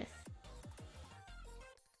Twitter for this.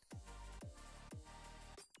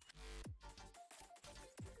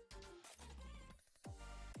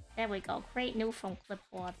 There we go. Create new from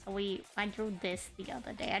clipboard. So I drew this the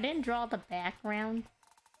other day. I didn't draw the background.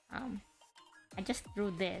 I just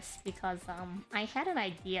drew this because I had an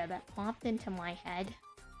idea that popped into my head.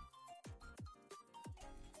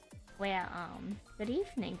 Where good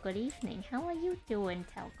evening, good evening. How are you doing,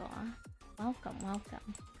 Telgar? Welcome,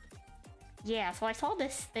 welcome. Yeah, so I saw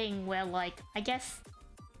this thing where like I guess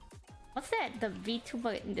what's that? The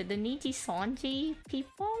VTuber, the Niji Sanji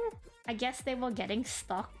people? I guess they were getting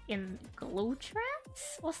stuck in glue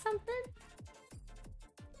traps or something?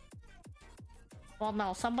 Well,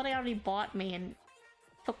 no, somebody already bought me and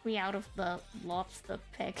took me out of the lobster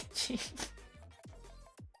packaging.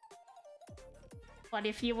 But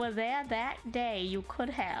if you were there that day, you could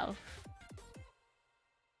have.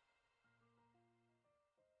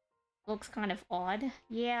 Looks kind of odd.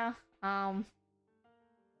 Yeah,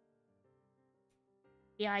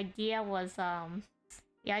 the idea was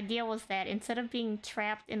that instead of being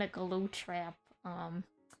trapped in a glue trap, I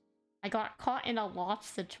got caught in a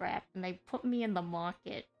lobster trap and they put me in the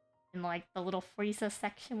market in like the little freezer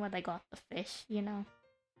section where they got the fish, you know?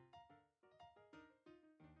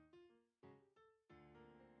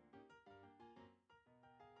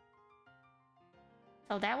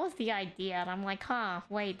 So that was the idea and I'm like, huh,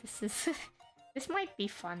 wait, this is this might be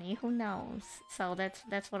funny, who knows? So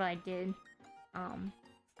that's what I did. I'm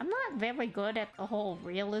not very good at the whole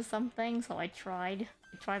realism thing, so I tried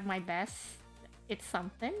my best. It's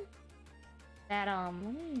something that let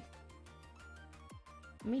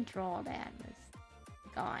me draw that. This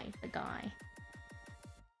guy, the guy.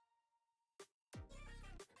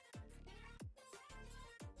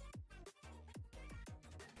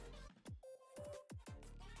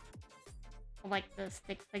 Like the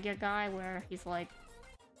stick figure guy where he's like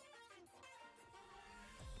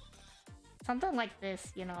something like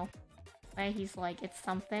this, you know, where he's like, it's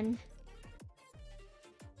something.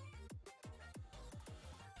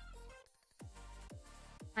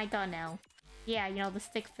 I don't know. Yeah, you know, the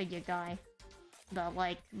stick figure guy.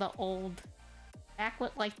 The old... Back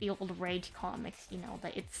with, like, the old Rage comics, you know,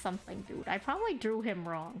 the It's Something dude. I probably drew him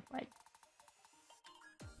wrong, but...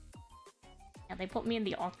 Yeah, they put me in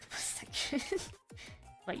the octopus section.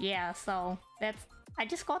 But yeah, so, that's... I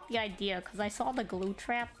just got the idea because I saw the glue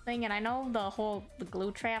trap thing, and I know the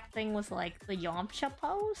glue trap thing was like the Yamcha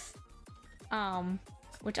pose.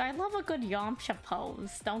 Which I love a good Yamcha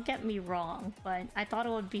pose, don't get me wrong, but I thought it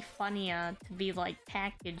would be funnier to be like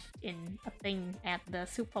packaged in a thing at the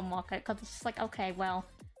supermarket because it's just like, okay, well,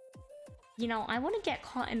 you know, I wouldn't get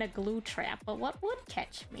caught in a glue trap, but what would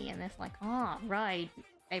catch me? And it's like, oh, right,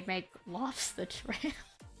 they make lobster trap. And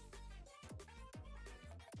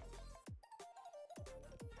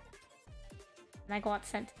I got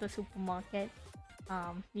sent to the supermarket.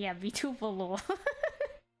 Yeah, VTuber lore.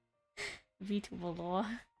 VTuber lore.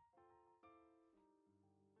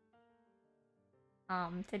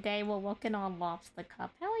 Today we're working on Lobster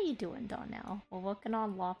Cup. How are you doing, Donnell? We're working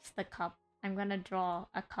on Lobster Cup. I'm gonna draw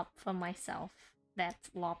a cup for myself that's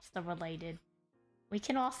lobster related. We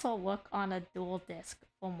can also work on a dual disc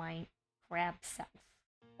for my crab self.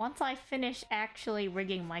 Once I finish actually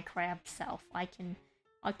rigging my crab self, I can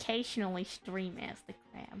occasionally stream as the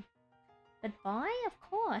crab. Goodbye, of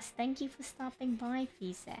course. Thank you for stopping by,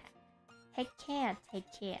 Fizak. Take care,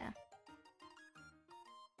 take care.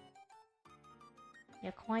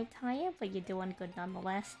 You're quite tired, but you're doing good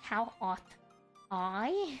nonetheless. How ought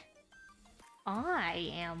I?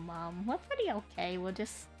 I am, we're pretty okay. We're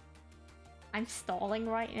just... I'm stalling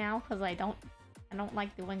right now because I don't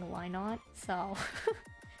like doing line art, so...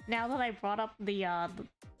 now that I brought up the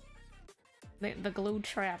glue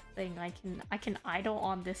trap thing, I can idle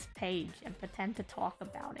on this page and pretend to talk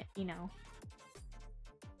about it, you know?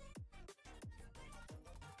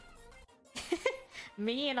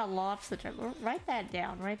 Me and a lobster trap. Write that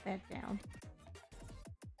down, write that down.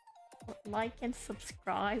 Like and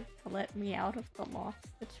subscribe to let me out of the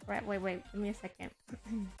lobster trap. Wait, give me a second.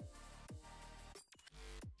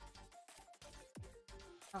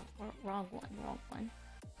 Oh, wrong one.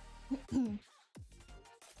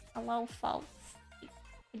 Hello, folks.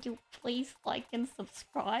 Could you please like and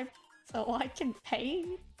subscribe so I can pay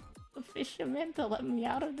the fisherman to let me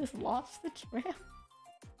out of this lobster trap?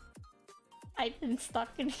 I've been stuck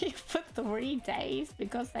in here for 3 days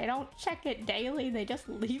because they don't check it daily, they just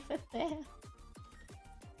leave it there.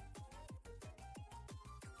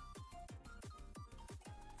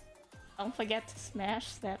 Don't forget to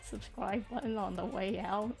smash that subscribe button on the way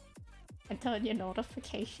out and turn your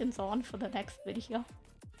notifications on for the next video.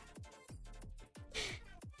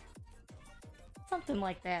 Something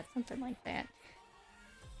like that, something like that.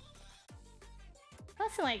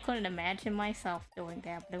 Personally, I couldn't imagine myself doing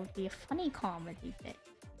that, but it would be a funny comedy bit.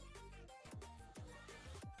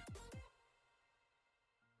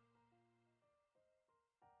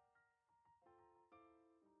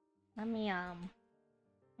 Let me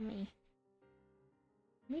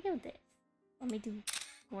do this. Let me do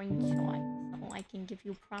screenshot so I can give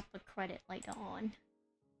you proper credit later on.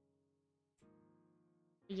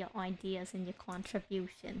 Your ideas and your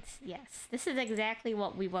contributions. Yes, this is exactly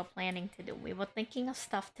what we were planning to do. We were thinking of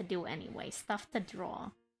stuff to do anyway, stuff to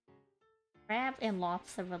draw. Crab and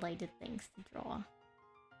lobster related things to draw.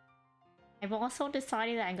 I've also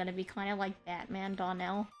decided that I'm gonna be kind of like Batman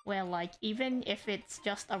Donnell, where like even if it's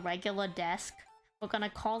just a regular desk, we're gonna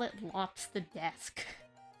call it Lobster Desk.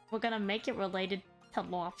 We're gonna make it related to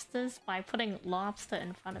lobsters by putting lobster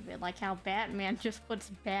in front of it, like how Batman just puts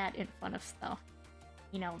bat in front of stuff.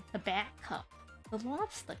 You know, the bat cup, the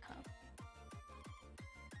lobster cup.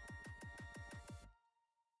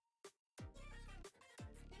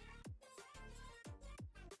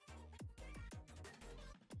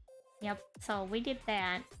 Yep, so we did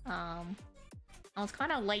that. I was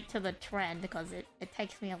kind of late to the trend because it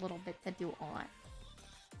takes me a little bit to do art.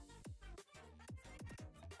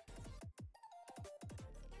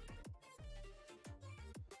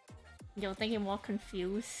 You're thinking more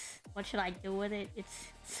confused? What should I do with it?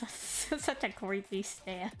 It's such a creepy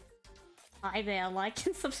stare. Hi there, like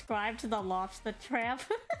and subscribe to the lobster trap.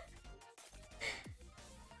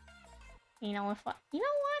 You know, you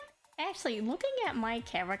know what? Actually, looking at my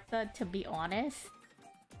character, to be honest,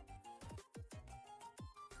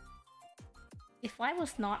 if I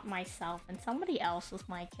was not myself and somebody else was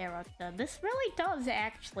my character, this really does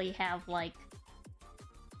actually have like...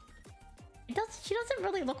 She doesn't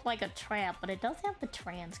really look like a trap, but it does have the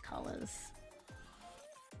trans colors.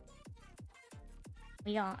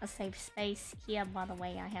 We are a safe space here, by the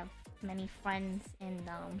way. I have many friends in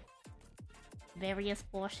various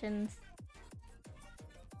portions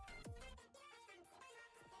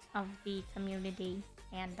of the community,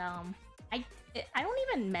 and I don't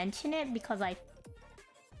even mention it because I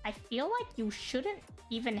feel like you shouldn't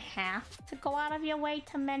even have to go out of your way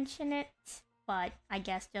to mention it. But I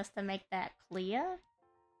guess just to make that clear,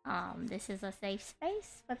 this is a safe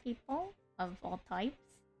space for people of all types,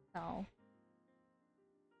 so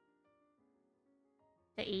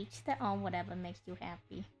to each their own, whatever makes you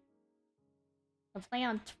happy. The play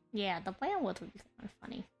on words would be kind of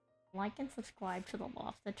funny. Like and subscribe to the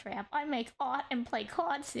Lobster Trap. I make art and play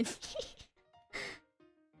cards in here.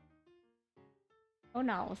 Who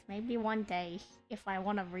knows? Maybe one day, if I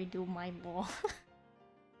want to redo my lore,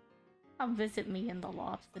 I'll visit me in the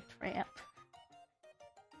lobster trap.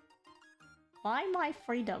 Buy my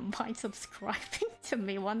freedom by subscribing to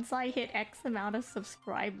me. Once I hit X amount of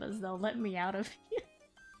subscribers, they'll let me out of here.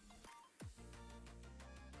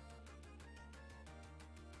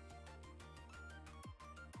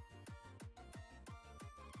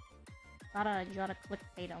 You gotta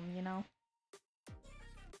clickbait them, you know?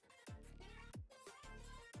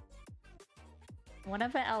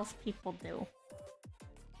 Whatever else people do.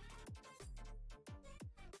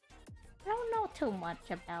 I don't know too much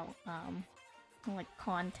about, like,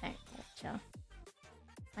 content culture.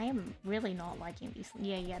 I am really not liking these.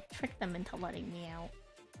 Yeah, trick them into letting me out.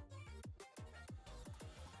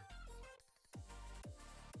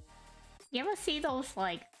 You ever see those,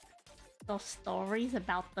 like, those stories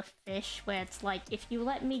about the fish where it's like, if you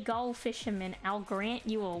let me go, fisherman, I'll grant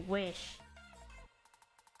you a wish.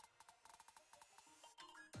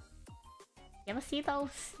 You ever see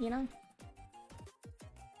those, you know?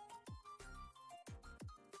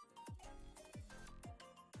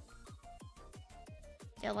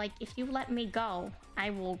 They're like, if you let me go,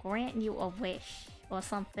 I will grant you a wish, or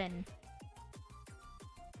something.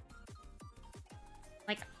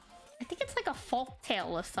 Like, I think it's like a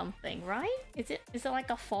folktale or something, right? Is it like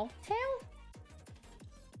a folktale?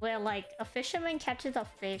 Where like a fisherman catches a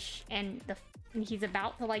fish and he's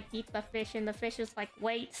about to like eat the fish and the fish is like,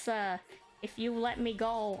 wait, sir, if you let me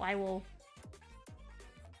go, I will...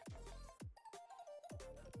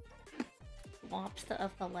 Lobster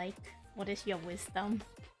of the lake, what is your wisdom?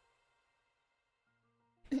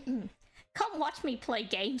 Come watch me play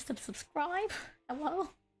games to subscribe. Hello?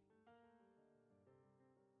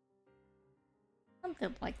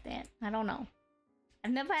 Something like that. I don't know.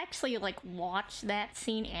 I've never actually like watched that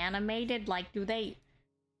scene animated. Like, do they...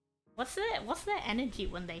 What's the energy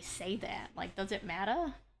when they say that? Like, does it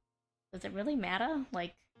matter? Does it really matter?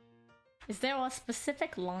 Like, is there a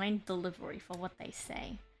specific line delivery for what they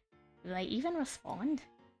say? Do they even respond?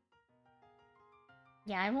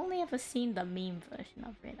 Yeah, I've only ever seen the meme version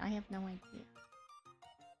of it. I have no idea.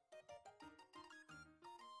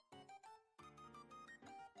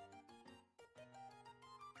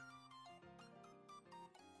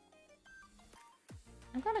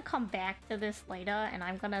 I'm gonna come back to this later and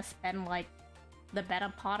I'm gonna spend like the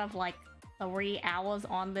better part of like 3 hours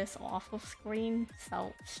on this off of stream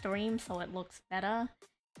so it looks better.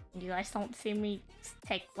 And you guys don't see me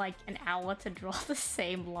take like an hour to draw the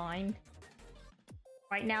same line.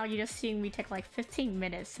 Right now you're just seeing me take like 15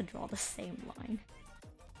 minutes to draw the same line.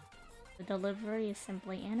 The delivery is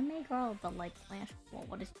simply anime girl, but like slash well,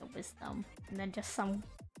 what is the wisdom? And then just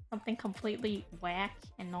something completely whack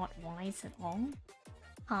and not wise at all.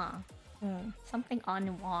 Huh. Something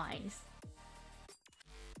unwise.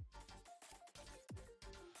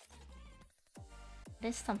 It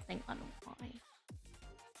is something unwise.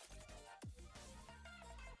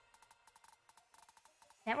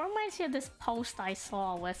 That reminds me of this post I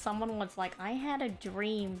saw where someone was like, I had a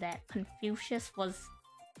dream that Confucius was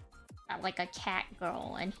like a cat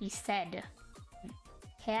girl, and he said,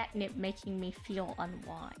 catnip making me feel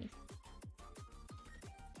unwise.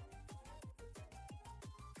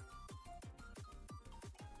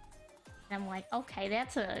 And I'm like, okay,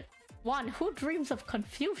 that's a... 1, who dreams of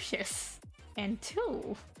Confucius? And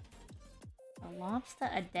 2, a lobster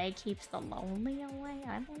a day keeps the lonely away?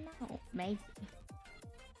 I don't know, maybe.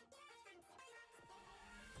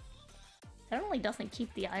 Certainly doesn't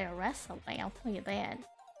keep the IRS away, I'll tell you that.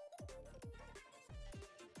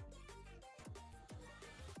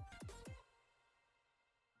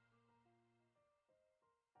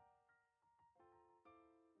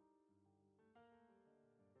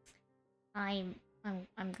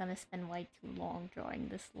 I'm gonna spend way too long drawing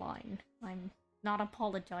this line. I'm not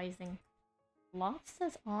apologizing.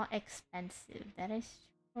 Lobsters are expensive, that is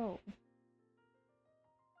true.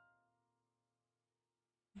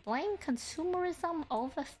 Blame consumerism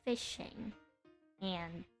over fishing.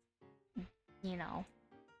 And, you know,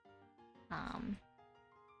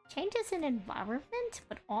 changes in environment,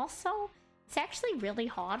 but also it's actually really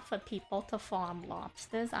hard for people to farm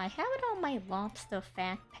lobsters. I have it on my lobster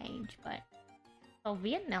fact page, but so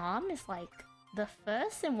Vietnam is like the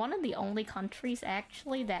first and one of the only countries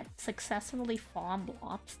actually that successfully farm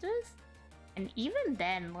lobsters. And even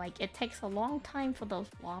then, like, it takes a long time for those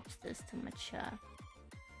lobsters to mature.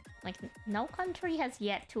 Like, no country has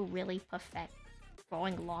yet to really perfect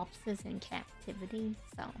growing lobsters in captivity,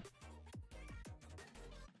 so...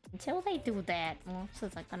 Until they do that,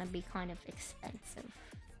 lobsters are gonna be kind of expensive.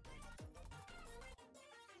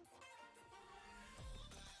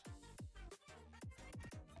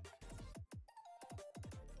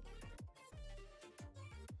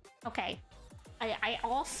 Okay. I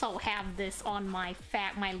also have this on my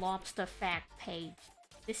lobster fact page.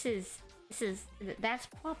 That's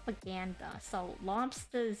propaganda. So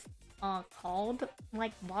lobsters are called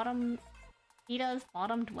like bottom eaters,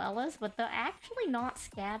 bottom dwellers, but they're actually not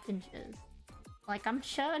scavengers. Like, I'm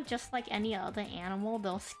sure just like any other animal,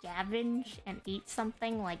 they'll scavenge and eat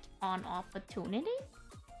something like on opportunity.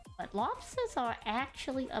 But lobsters are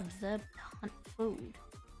actually observed to hunt food.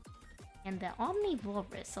 And they're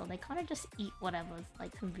omnivorous, so they kind of just eat whatever's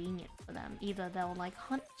like convenient for them. Either they'll like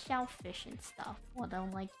hunt shellfish and stuff, or they'll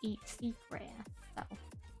like eat seagrass. So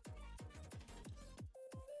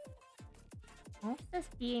lobsters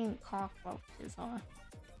being cockroaches are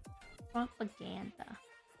propaganda.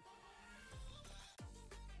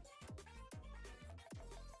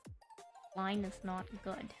 Line is not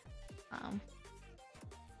good. How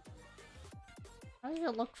does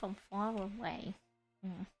it look from far away?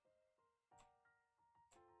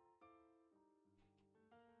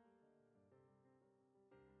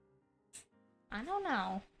 I don't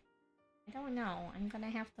know. I don't know. I'm gonna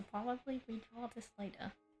have to probably redraw this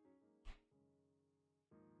later.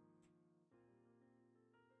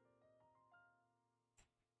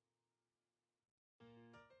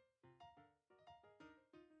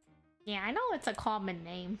 Yeah, I know it's a common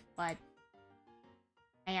name, but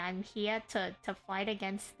I'm here to fight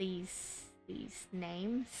against these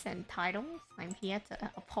names and titles. I'm here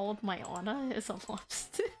to uphold my honor as a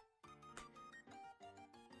lobster.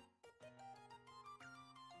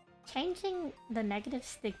 Changing the negative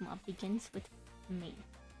stigma begins with me.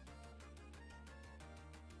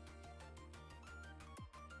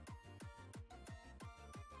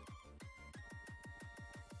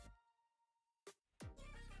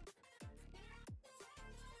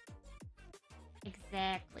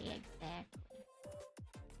 Exactly, exactly.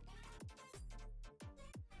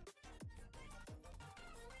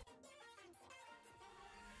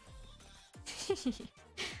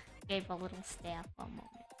 Gave a little staff a moment.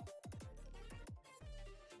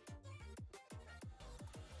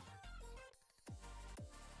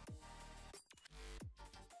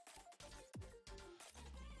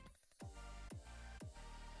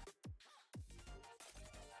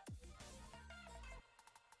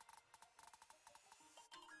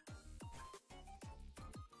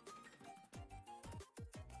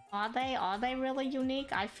 Are they really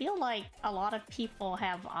unique? I feel like a lot of people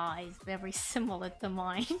have eyes very similar to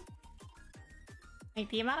mine. Like,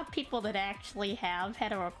 the amount of people that actually have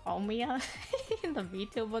heterochromia in the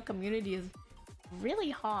VTuber community is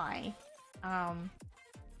really high. I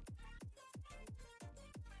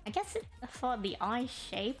guess for the eye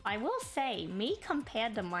shape, I will say, me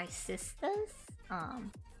compared to my sisters, I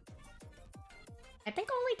think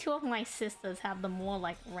only two of my sisters have the more,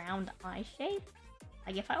 like, round eye shape.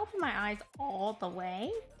 Like, if I open my eyes all the way,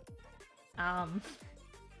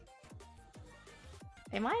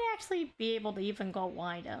 they might actually be able to even go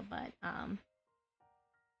wider, but,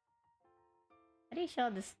 pretty sure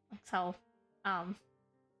this, so,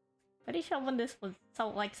 pretty sure when this was, so,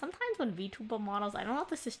 like, sometimes when VTuber models, I don't know if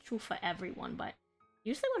this is true for everyone, but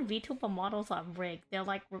usually when VTuber models are rigged, they're,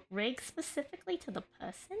 like, rigged specifically to the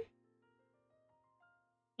person.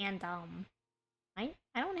 And, I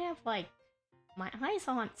don't have, like, my eyes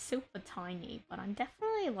aren't super tiny, but I'm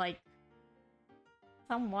definitely, like,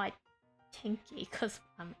 somewhat kinky because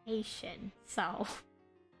I'm Asian, so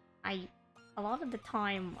a lot of the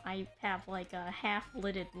time I have, like, a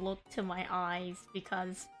half-lidded look to my eyes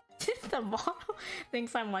because the model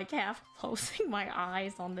thinks I'm, like, half closing my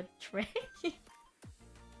eyes on the trick. Like,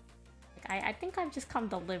 I think I've just come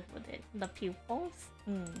to live with it. The pupils?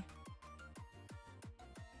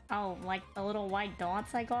 Oh, like the little white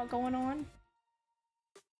dots I got going on?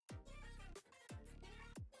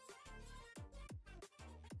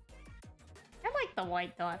 I like the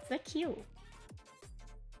white dots, they're cute.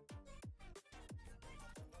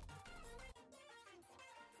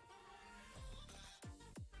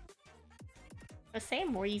 For the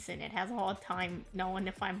same reason, it has a hard time knowing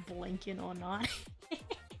if I'm blinking or not.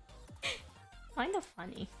 Kind of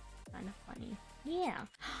funny. Kind of funny. Yeah.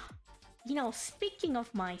 You know, speaking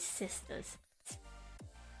of my sisters,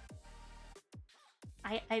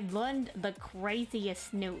 I learned the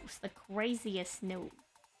craziest news. The craziest news.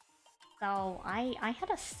 So, I had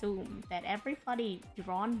assumed that everybody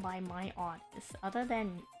drawn by my artist, other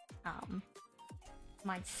than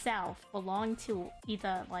myself, belonged to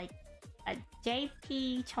either, like, a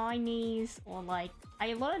JP, Chinese, or, like,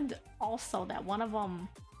 I learned also that one of them,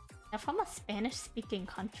 they're from a Spanish-speaking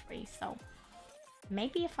country, so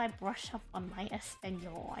maybe if I brush up on my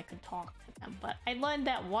Espanol, I could talk to them. But I learned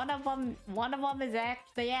that one of them is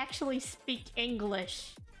they actually speak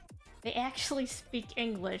English. They actually speak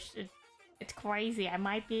English. It's crazy. I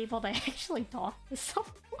might be able to actually talk to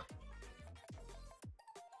someone.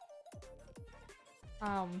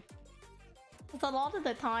 Cause a lot of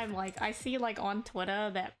the time, like, I see, like, on Twitter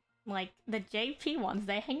that, like, the JP ones,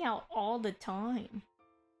 they hang out all the time.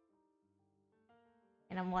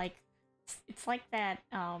 And I'm like, it's like that,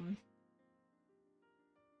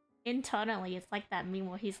 internally, it's like that meme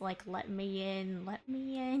where he's like, let me in, let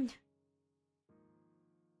me in.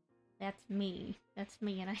 That's me. That's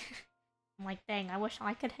me, and I'm like, dang, I wish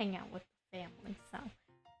I could hang out with the family, so...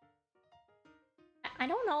 I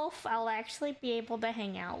don't know if I'll actually be able to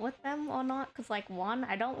hang out with them or not, because, like, one,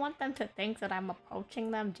 I don't want them to think that I'm approaching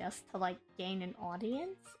them just to, like, gain an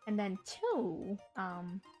audience, and then two,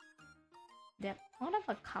 they're part of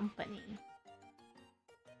a company.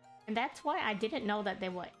 And that's why I didn't know that they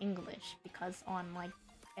were English, because on, like,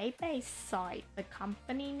 Bebe's site, the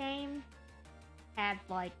company name had,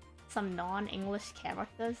 like, some non-English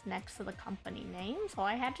characters next to the company name, so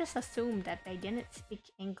I had just assumed that they didn't speak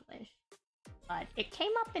English. But it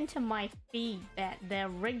came up into my feed that their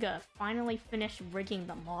rigger finally finished rigging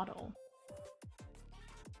the model.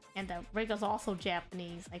 And the rigger's also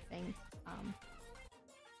Japanese, I think.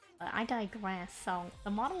 But I digress, so the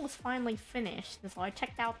model was finally finished, and so I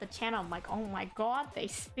checked out the channel, I'm like, oh my god, they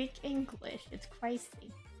speak English, it's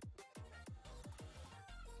crazy.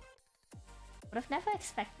 Would have never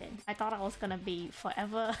expected. I thought I was gonna be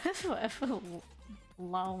forever, forever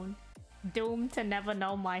alone. Doomed to never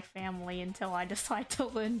know my family until I decide to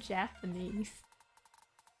learn Japanese.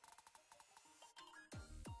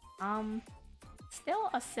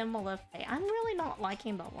 Still a similar fate. I'm really not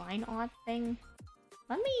liking the line art thing.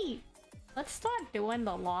 Let's start doing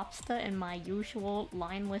the lobster in my usual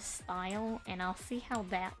lineless style, and I'll see how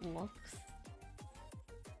that looks.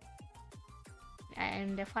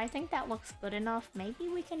 And if I think that looks good enough, maybe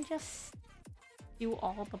we can just do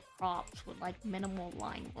all the props with, like, minimal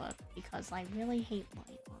line work, because I really hate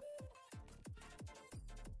line work.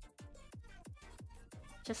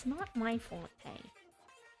 Just not my forte.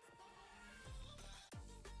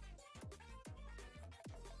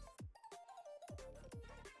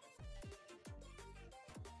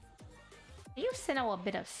 I used to know a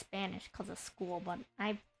bit of Spanish because of school, but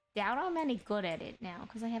I doubt I'm any good at it now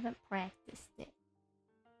because I haven't practiced it.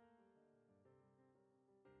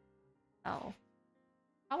 So,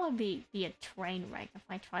 probably be a train wreck if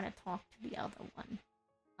I try to talk to the other one.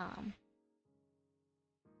 I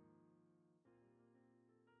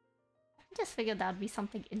just figured that would be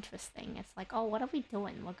something interesting. It's like, oh, what are we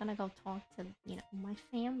doing? We're gonna go talk to, you know, my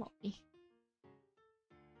family.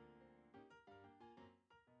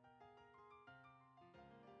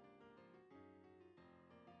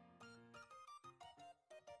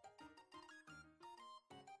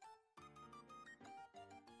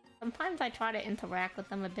 Sometimes I try to interact with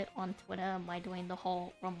them a bit on Twitter by doing the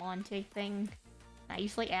whole romantic thing. I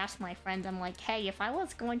usually ask my friends, I'm like, hey, if I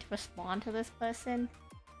was going to respond to this person,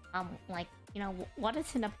 like, you know, what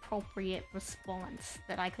is an appropriate response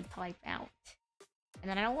that I could type out? And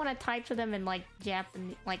then I don't want to type to them in, like,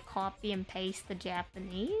 Japanese, like, copy and paste the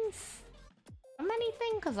Japanese from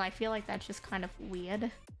anything, because I feel like that's just kind of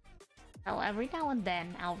weird. So every now and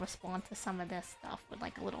then, I'll respond to some of their stuff with,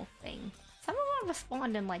 like, a little thing. Some of them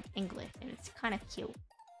respond in, like, English, and it's kind of cute.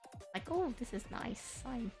 Like, oh, this is nice.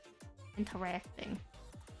 I'm interacting.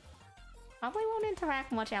 Probably won't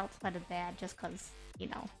interact much outside of that, just because, you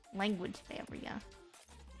know, language barrier.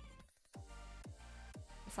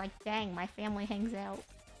 It's like, dang, my family hangs out.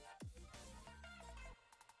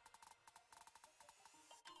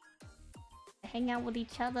 They hang out with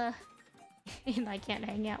each other, and I can't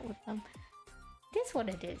hang out with them. It is what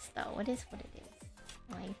it is, though. It is what it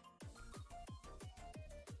is. Like,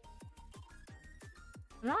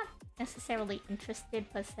 I'm not necessarily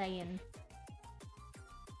interested per se in...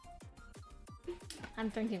 I'm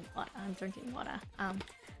drinking water. I'm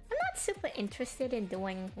not super interested in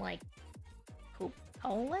doing, like,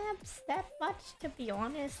 collabs that much, to be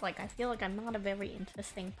honest. Like, I feel like I'm not a very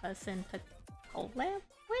interesting person to collab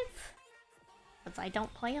with, because I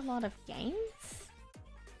don't play a lot of games.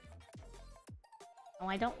 So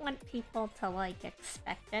I don't want people to, like,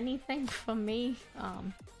 expect anything from me.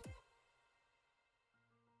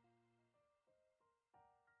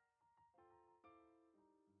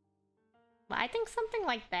 But I think something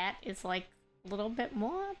like that is, like, a little bit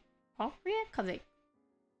more appropriate, because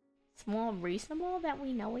it's more reasonable that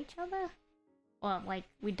we know each other. Well, like,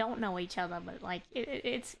 we don't know each other, but, like,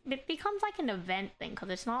 it becomes like an event thing, because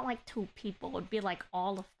it's not like 2 people, it would be like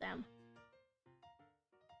all of them.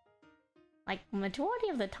 Like, majority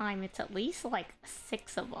of the time, it's at least like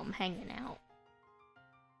 6 of them hanging out.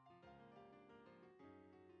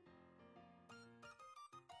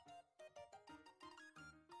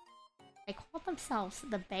 call themselves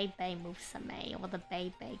the Bebe Musume or the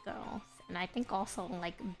Bebe Girls. And I think also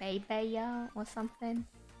like Bebeya or something.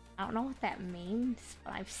 I don't know what that means,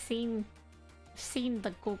 but I've seen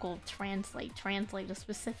the Google translate a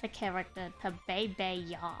specific character to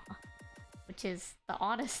Bebeya, which is the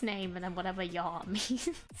artist name and then whatever ya means.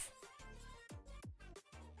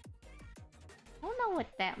 I don't know what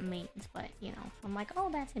that means, but you know, I'm like, oh,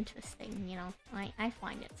 that's interesting, you know, I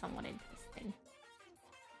find it somewhat interesting.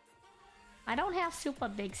 I don't have super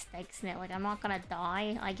big stakes in it, like I'm not gonna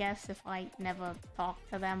die, I guess, if I never talk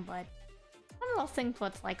to them, but one of those things where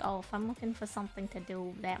it's like, oh, if I'm looking for something to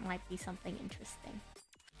do, that might be something interesting.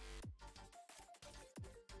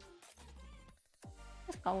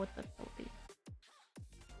 Let's go with the Toby.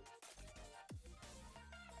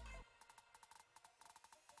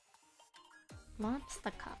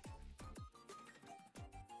 Lobster cup.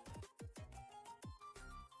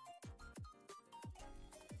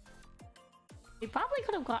 We probably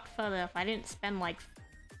could have got further if I didn't spend like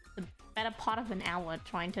the better part of an hour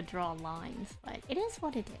trying to draw lines, but it is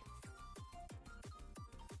what it is.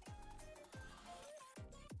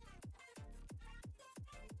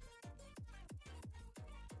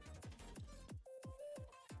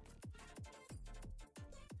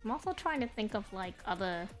 I'm also trying to think of like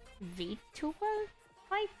other VTuber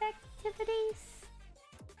type activities.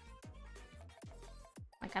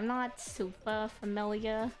 Like I'm not super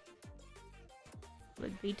familiar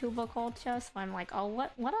with VTuber culture, so I'm like, oh,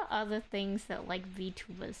 what are other things that like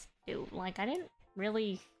VTubers do? Like I didn't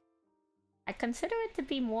really... I consider it to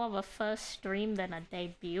be more of a first stream than a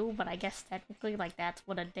debut, but I guess technically like that's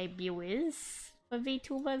what a debut is for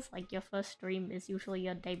VTubers. Like your first stream is usually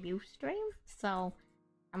your debut stream, so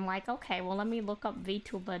I'm like, okay, well let me look up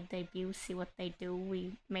VTuber debut, see what they do.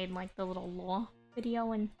 We made like the little lore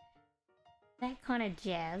video and that kind of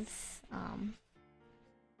jazz.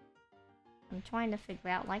 I'm trying to figure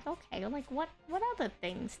out, like, okay, like, what other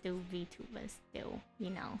things do VTubers do, you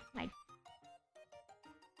know? I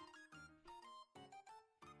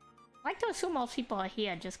like to assume most people are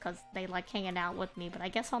here just because they like hanging out with me, but I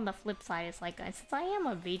guess on the flip side, it's like, since I am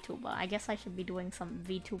a VTuber, I guess I should be doing some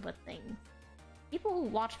VTuber things. People who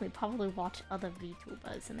watch me probably watch other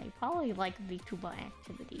VTubers, and they probably like VTuber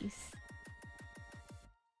activities.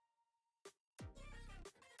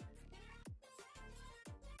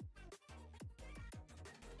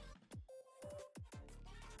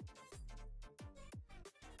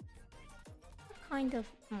 Kind of,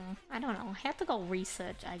 I don't know. I have to go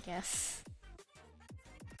research, I guess.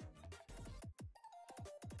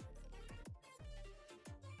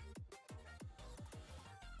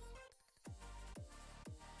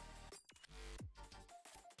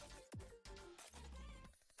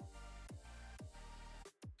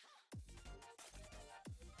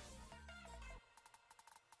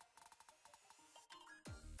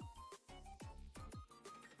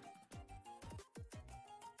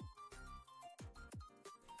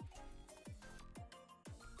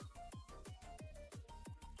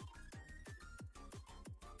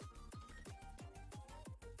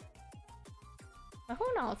 But who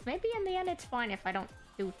knows? Maybe in the end it's fine if I don't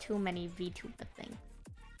do too many VTuber things.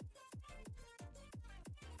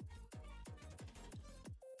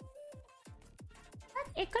 But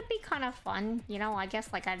it could be kind of fun, you know? I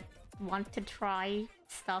guess like I'd want to try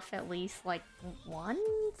stuff at least like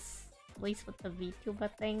once? At least with the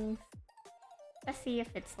VTuber things. Let's see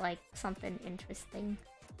if it's like something interesting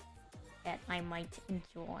that I might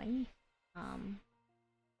enjoy.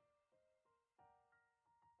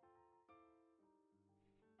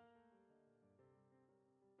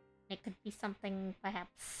 It could be something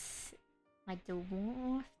perhaps I do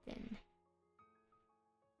more often.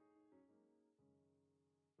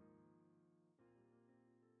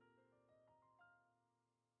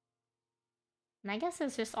 And I guess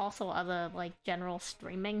there's just also other like general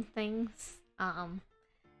streaming things. I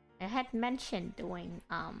had mentioned doing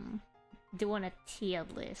a tier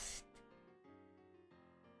list.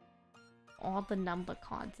 All the number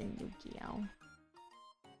cards in Yu-Gi-Oh!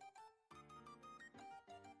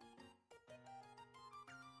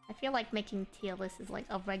 I feel like making tier lists is like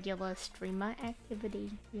a regular streamer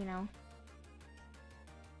activity, you know?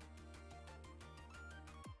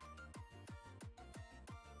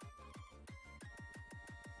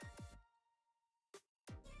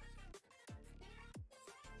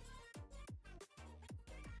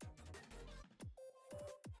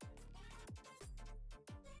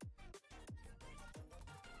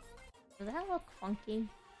 Does that look funky?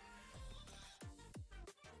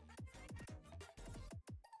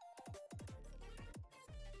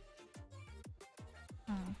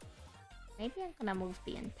 Maybe I'm gonna move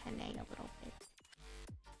the antennae a little bit.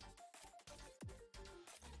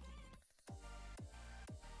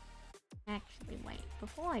 Actually, wait,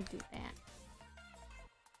 before I do that.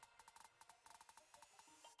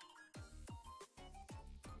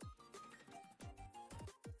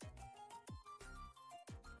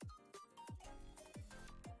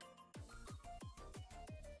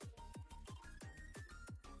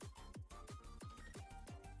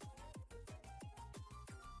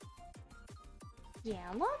 Yeah,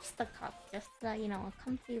 Lobster Cup. Just, you know, a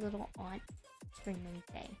comfy little art streaming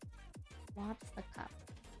day. Lobster Cup.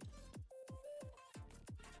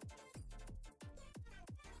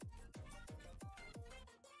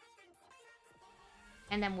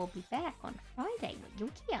 And then we'll be back on Friday with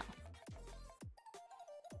Yu-Gi-Oh!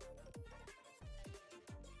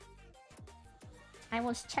 I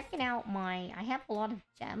was checking out I have a lot of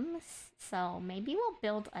gems, so maybe we'll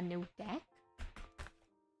build a new deck.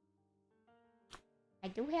 I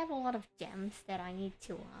do have a lot of gems that I need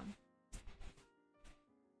to,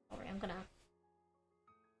 Sorry, I'm gonna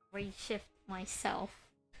reshift myself.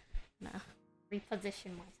 I'm gonna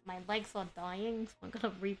reposition myself. My legs are dying, so I'm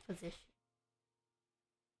gonna reposition.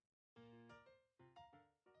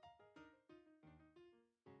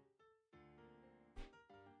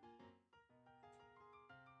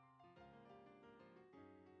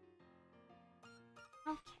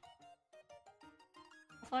 Okay.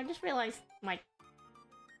 So I just realized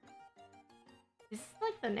is this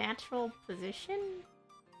like the natural position?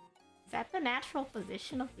 Is that the natural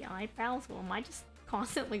position of the eyebrows, or am I just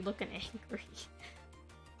constantly looking angry? You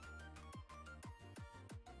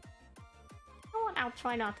know what? I'll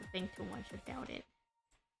try not to think too much about it.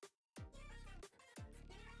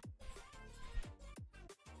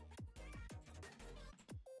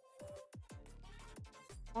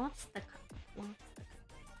 What's the cup?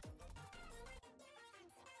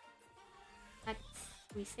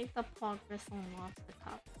 We save the progress on Lobster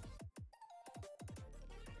Cup.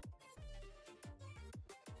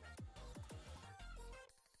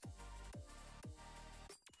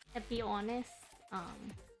 To be honest,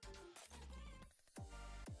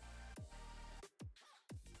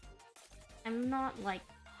 I'm not like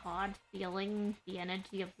hard feeling the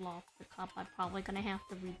energy of Lobster Cup. I'm probably gonna have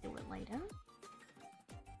to redo it later.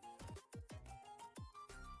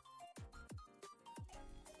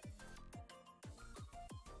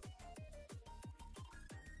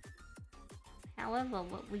 However,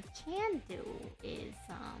 what we can do is,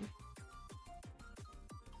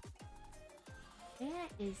 where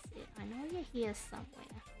is it? I know you're here somewhere.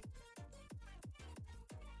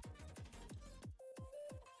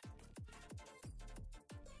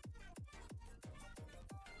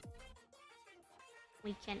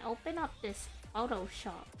 We can open up this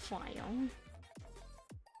Photoshop file.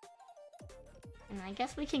 And I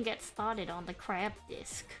guess we can get started on the crab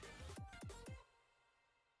disc.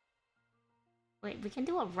 Wait, we can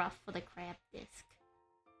do a rough for the crab disc.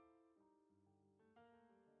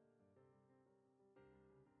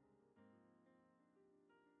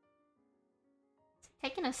 It's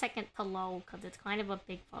taking a second to load because it's kind of a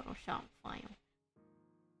big Photoshop file.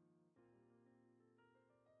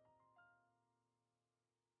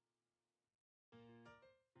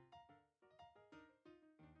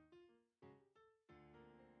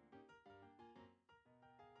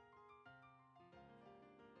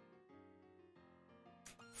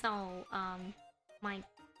 So, my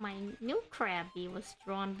new Krabby was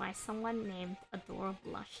drawn by someone named Adora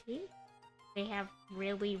Blushy. They have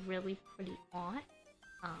really, really pretty art.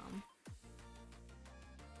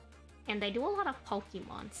 And they do a lot of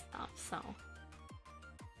Pokemon stuff, so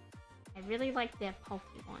I really like their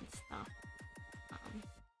Pokemon stuff.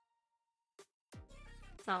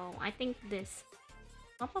 So I think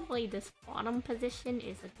probably this bottom position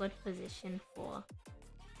is a good position for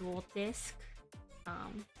Dual Disc.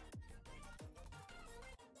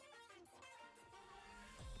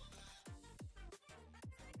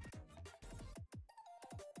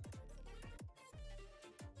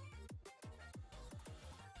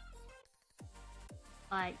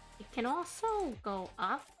 But it can also go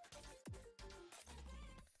up.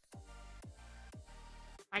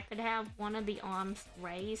 I could have one of the arms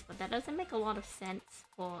raised, but that doesn't make a lot of sense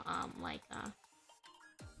for,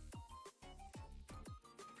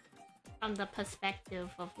 from the perspective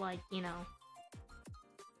of, like, you know,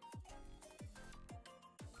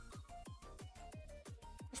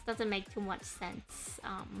 this doesn't make too much sense.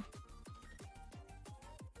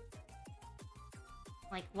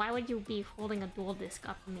 Like, why would you be holding a dual disc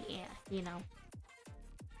up in the air, you know?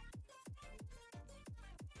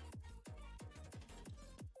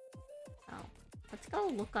 So, let's go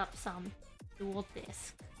look up some dual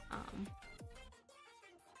disc.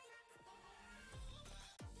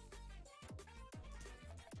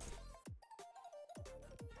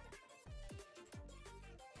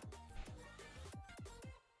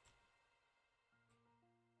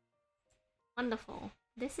 Wonderful.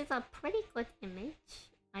 This is a pretty good image.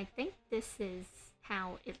 I think this is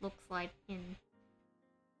how it looks like in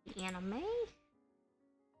the anime.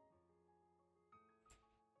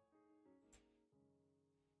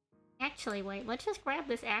 Actually, wait, let's just grab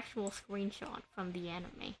this actual screenshot from the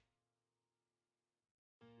anime.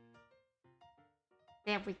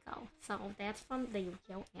 There we go. So that's from the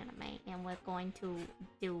Yu-Gi-Oh anime, and we're going to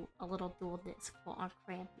do a little dual disc for our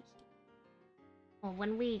crab here. Well,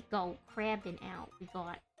 when we go crabbing out, we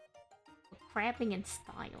got crabbing in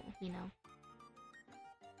style, you know?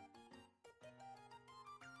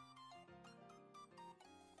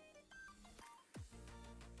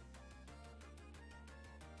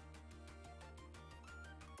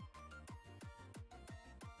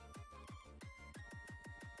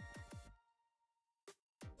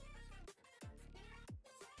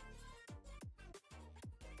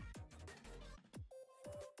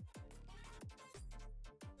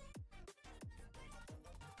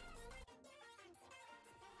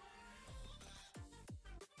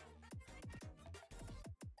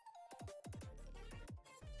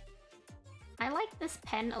 I like this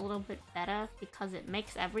pen a little bit better because it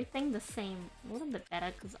makes everything the same, a little bit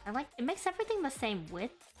better because it makes everything the same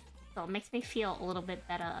width, so it makes me feel a little bit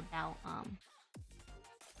better about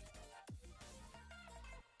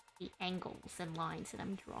the angles and lines that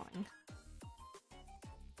I'm drawing.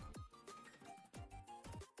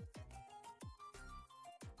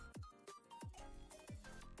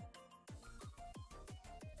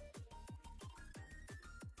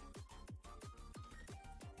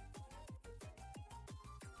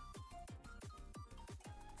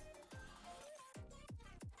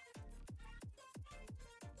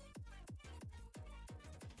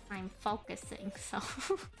 I'm focusing, so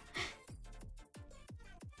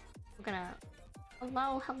we're gonna.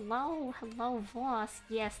 Hello, boss.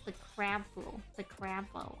 Yes, the crabbo.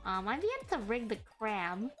 I've yet to rig the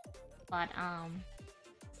crab, but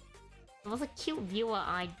it was a cute viewer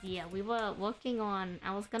idea. We were working on.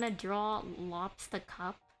 I was gonna draw Lobster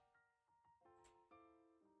cup.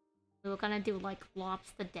 We were gonna do like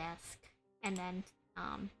Lobster desk, and then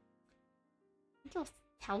I think it was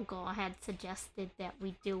Telgar had suggested that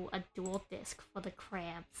we do a dual disc for the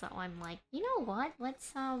crab, so I'm like, you know what?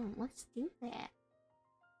 Let's do that.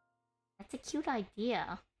 That's a cute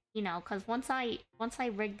idea, you know, because once I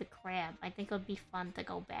rig the crab, I think it would be fun to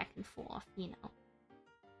go back and forth, you know.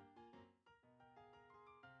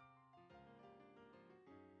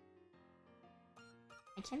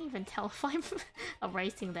 I can't even tell if I'm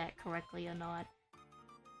erasing that correctly or not.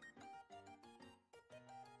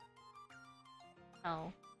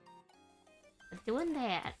 So, doing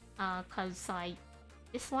that, cause I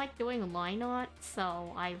dislike doing line art,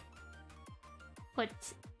 so I put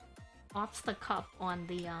Lobster cup on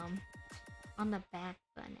the back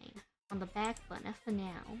burner for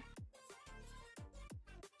now.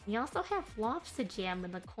 We also have Lobster Jam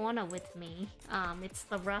in the corner with me. It's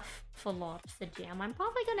the rough for Lobster Jam. I'm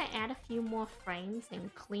probably gonna add a few more frames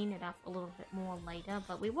and clean it up a little bit more later,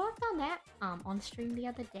 but we worked on that on stream the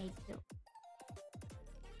other day too.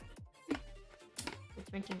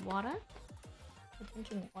 Drinking water.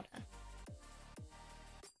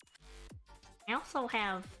 I also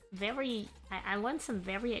have I learned some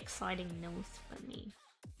very exciting news for me.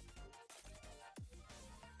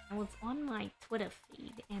 I was on my Twitter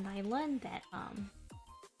feed and I learned that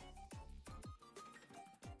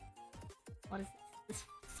what is this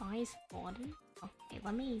size 40? Okay,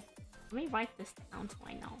 let me write this down so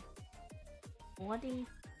I know. 40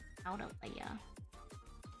 outer layer.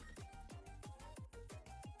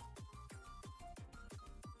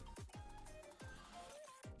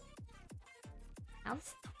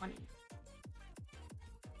 How's 20?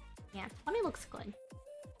 Yeah, 20 looks good.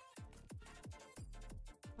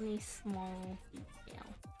 20 small detail.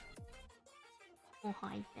 We'll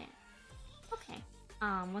hide that. Okay.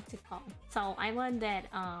 What's it called? So I learned that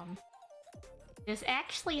there's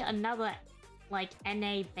actually another like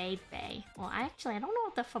NA Bebe. Well, I don't know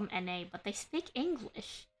if they're from NA, but they speak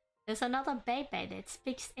English. There's another Bebe that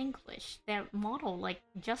speaks English. Their model like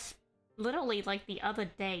just literally like the other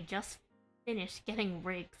day just finished getting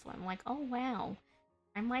rigged, so I'm like, oh wow,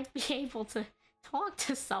 I might be able to talk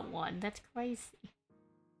to someone. That's crazy.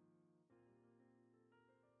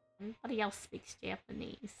 Everybody else speaks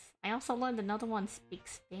Japanese. I also learned another one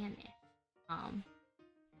speaks Spanish.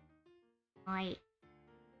 I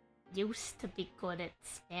used to be good at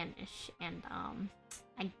Spanish, and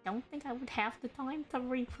I don't think I would have the time to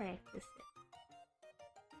re-practice it.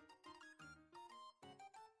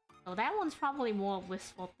 So that one's probably more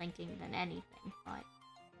wistful thinking than anything, but...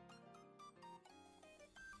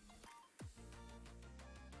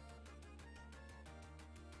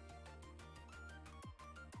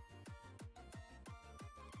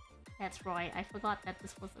 That's right, I forgot that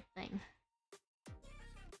this was a thing.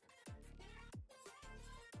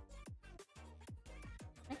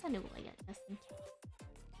 I think I knew like it, just in case.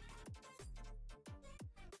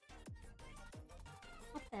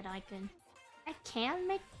 Hope that I can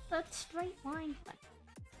make the straight line, but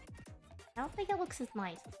I don't think it looks as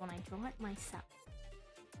nice as when I draw it myself.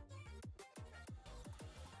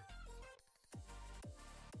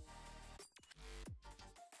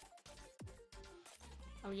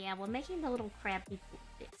 Oh yeah, we're making the little crabby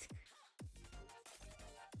disc.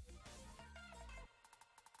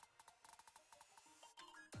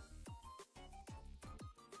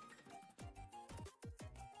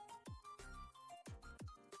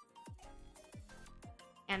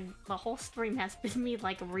 And the whole stream has been me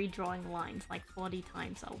like redrawing lines like 40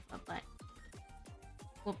 times over, but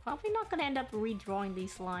we're probably not gonna end up redrawing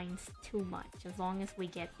these lines too much as long as we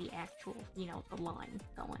get the actual, you know, the line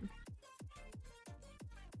going.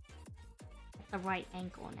 At the right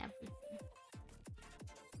angle and everything.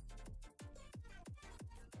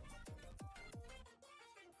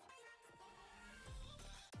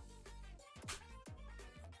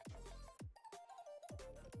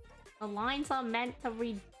 The lines are meant to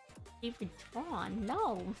be redrawn.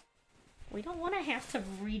 No! We don't want to have to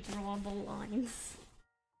redraw the lines.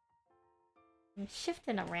 I'm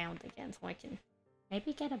shifting around again so I can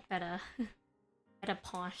maybe get a better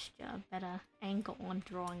posture, better angle on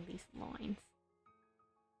drawing these lines.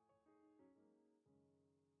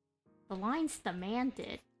 The lines demand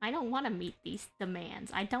it. I don't want to meet these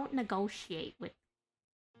demands. I don't negotiate with,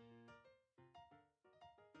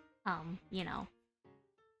 you know,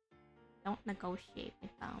 don't negotiate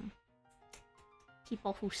with,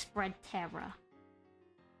 people who spread terror.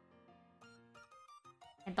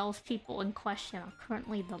 And those people in question are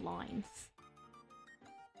currently the lines.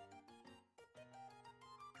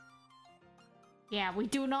 Yeah, we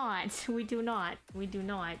do not. We do not. We do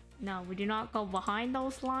not. No, we do not go behind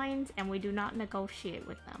those lines, and we do not negotiate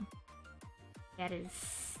with them. That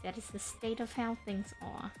is the state of how things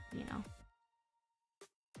are, you know.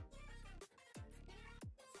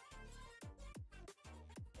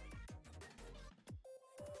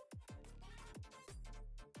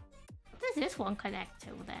 What does this one connect to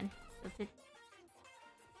then? Does it?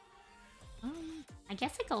 I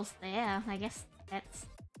guess it goes there. I guess that's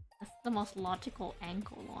the most logical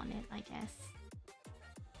angle on it, I guess.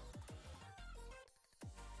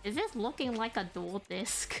 Is this looking like a dual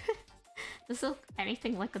disc? Does it look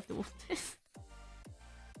anything like a dual disc?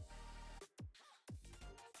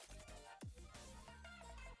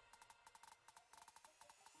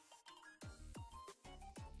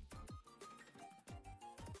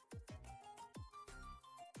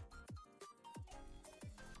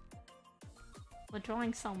 We're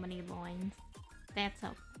drawing so many lines. That's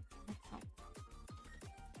okay. That's okay.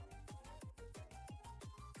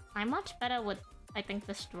 I'm much better with, I think,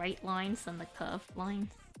 the straight lines than the curved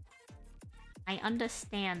lines. I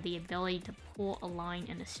understand the ability to pull a line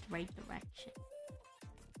in a straight direction.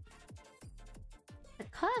 To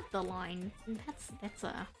curve the line, that's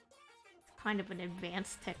a kind of an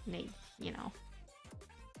advanced technique, you know.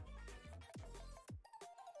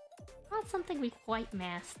 Not something we quite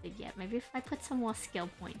mastered yet. Maybe if I put some more skill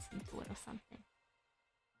points into it or something.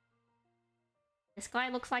 This guy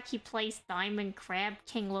looks like he plays Diamond Crab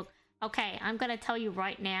King. Look, okay, I'm gonna tell you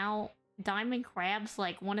right now, Diamond Crab's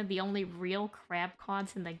like one of the only real crab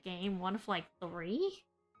cards in the game, one of like 3.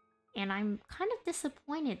 And I'm kind of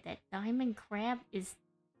disappointed that Diamond Crab is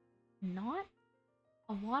not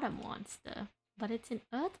a water monster, but it's an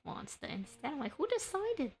earth monster instead. I'm like, who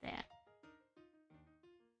decided that?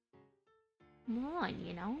 Come on,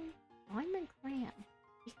 you know? Diamond Crab.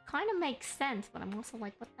 It kind of makes sense, but I'm also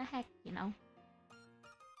like, what the heck, you know?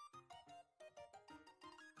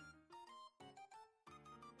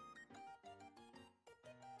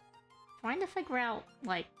 Trying to figure out,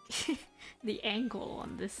 like, the angle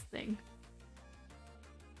on this thing.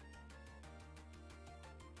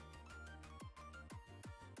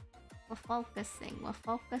 We're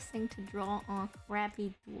focusing to draw our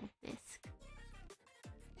crabby dual disc.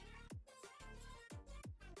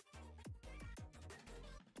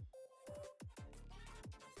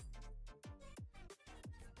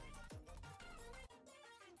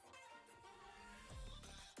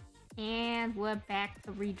 And we're back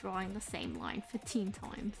to redrawing the same line 15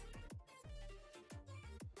 times.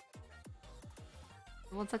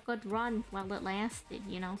 It was a good run while it lasted,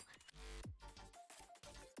 you know.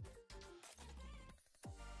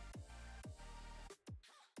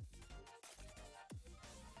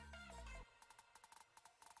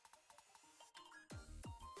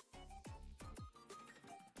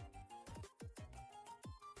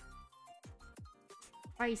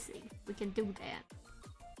 crazy. We can do that.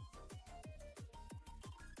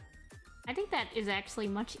 I think that is actually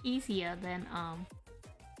much easier than,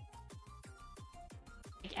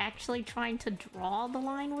 like actually trying to draw the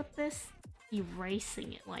line with this.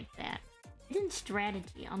 Erasing it like that. Hidden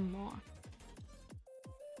strategy unlocked.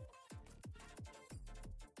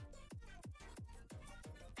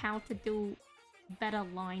 How to do better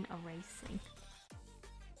line erasing.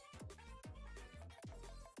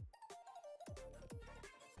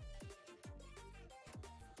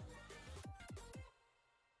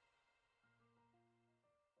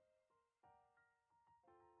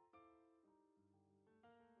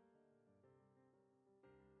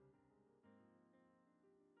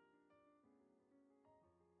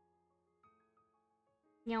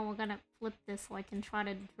 Yeah, we're gonna flip this so I can try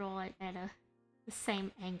to draw it at the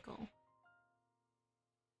same angle.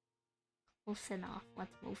 Close enough.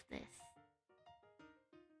 Let's move this.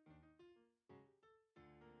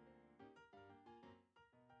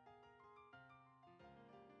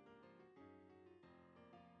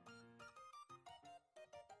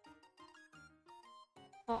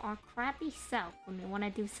 For our crabby self, when we want to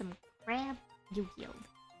do some crab Yu-Gi-Oh!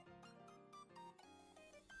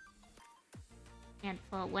 And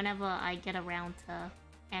for whenever I get around to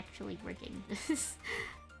actually rigging this.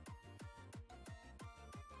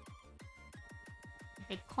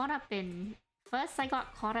 I caught up in... First I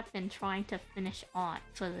got caught up in trying to finish art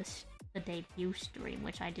for the debut stream,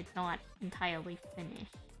 which I did not entirely finish.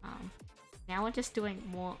 Now we're just doing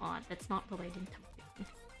more art that's not related to rigging.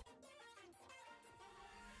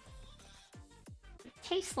 It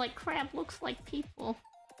tastes like crab, looks like people.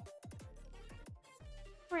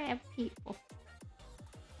 Crab people.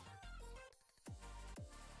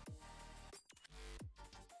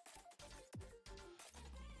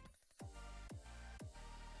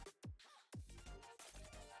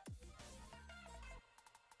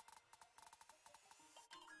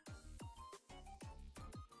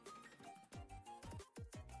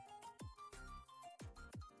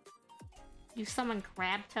 You summon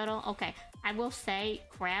Crab Turtle? Okay, I will say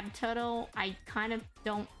Crab Turtle, I kind of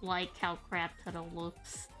don't like how Crab Turtle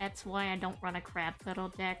looks. That's why I don't run a Crab Turtle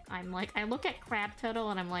deck. I'm like, I look at Crab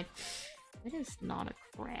Turtle and I'm like, it is not a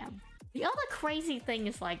crab. The other crazy thing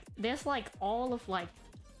is like, there's like all of like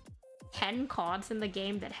 10 cards in the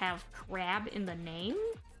game that have crab in the name,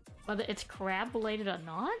 whether it's crab related or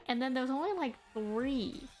not, and then there's only like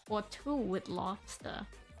 3 or 2 with lobster.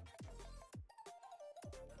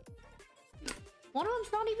 One of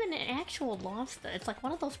them's not even an actual lobster. It's like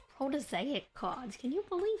one of those protozaic cards. Can you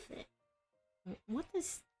believe it? What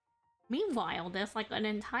is... Meanwhile, there's like an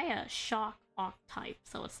entire shock archetype.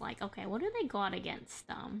 So it's like, okay, what do they got against,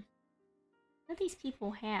 what do these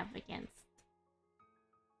people have against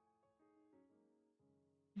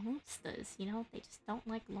lobsters? You know, they just don't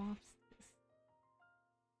like lobsters.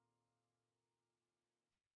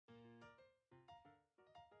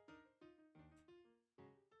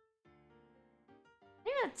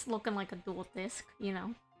 Yeah, it's looking like a dual disc, you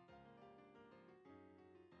know.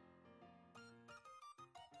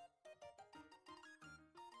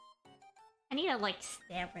 I need to like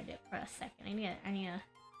stare at it for a second. I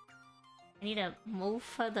need to move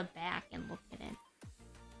further back and look at it.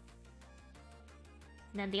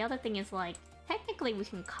 And then the other thing is like, technically we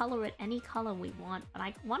can color it any color we want, but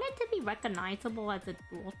I want it to be recognizable as a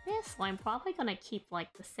dual disc, so I'm probably gonna keep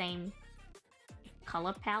like the same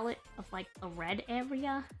color palette of like the red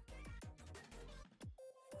area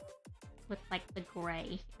with like the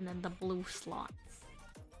gray and then the blue slots.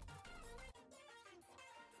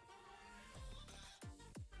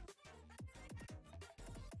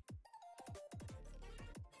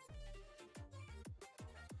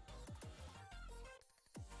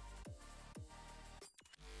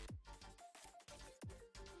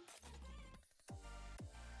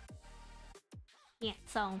 Yeah,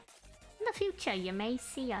 so in the future, you may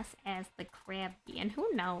see us as the Crabby, and who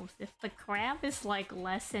knows, if the crab is like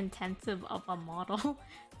less intensive of a model,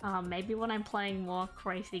 maybe when I'm playing more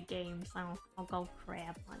crazy games, I'll go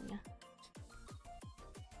crab on you.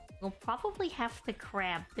 We'll probably have to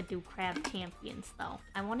crab to do crab champions though.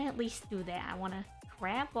 I want to at least do that. I want to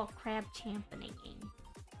crab or crab championing.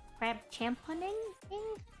 Crab championing?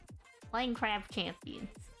 Playing crab champions.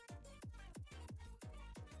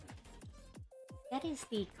 That is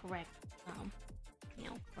the correct,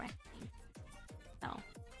 correct thing. So,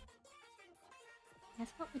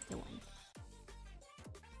 that's what we're doing.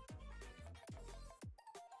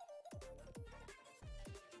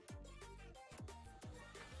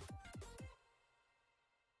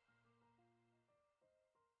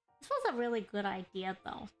 This was a really good idea,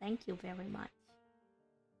 though. Thank you very much.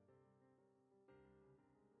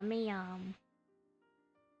 Let me,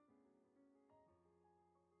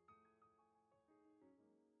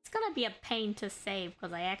 It's gonna be a pain to save,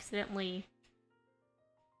 because I accidentally...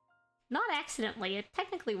 Not accidentally, it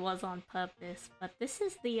technically was on purpose, but this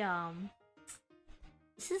is the,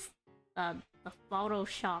 This is the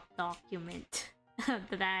Photoshop document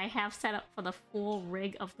that I have set up for the full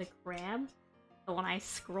rig of the crab. So when I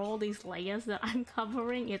scroll these layers that I'm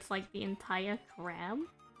covering, it's like the entire crab.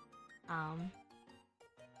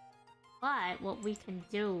 But what we can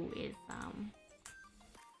do is,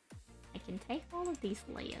 I can take all of these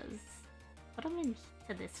layers, put them into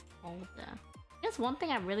this folder. There's one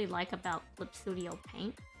thing I really like about Clip Studio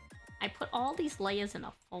Paint. I put all these layers in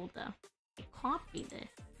a folder. I copy this.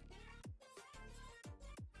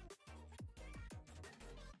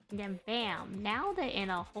 And then bam, now they're in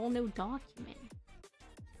a whole new document.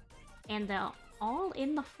 And they're all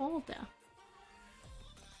in the folder.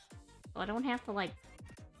 So I don't have to like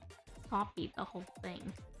copy the whole thing.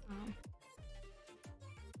 I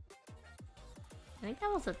think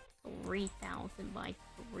that was a 3000 by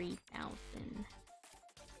 3000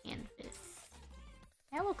 canvas.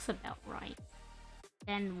 That looks about right.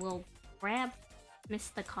 Then we'll grab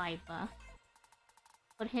Mr. Kaiba,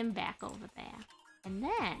 put him back over there. And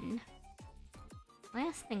then,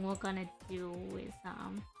 last thing we're gonna do is,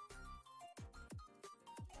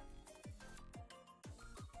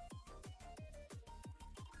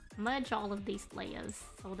 merge all of these layers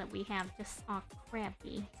so that we have just our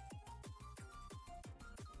Krabby.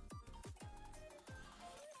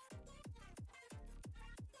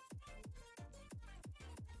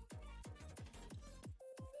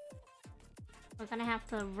 We're gonna have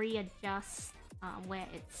to readjust where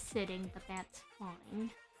it's sitting, but that's fine.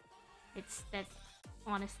 That's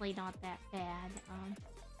honestly not that bad.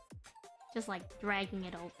 Just like dragging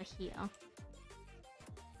it over here.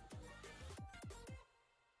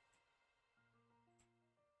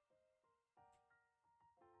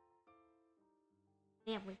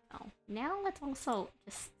 There we go. Now let's also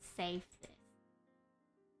just save this.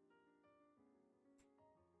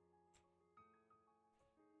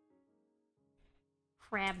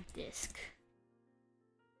 Crab disk.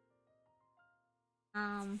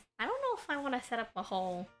 I don't know if I want to set up a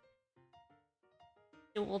whole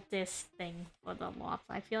dual disc thing for the loft.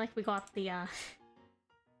 I feel like we got the,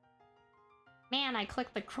 Man, I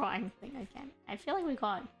clicked the crime thing again. I feel like we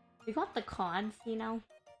got the cards, you know?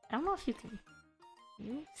 I don't know if you can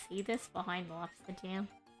you see this behind Lobster Jam?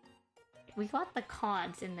 We got the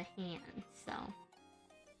cards in the hand, so...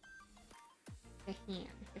 The hand.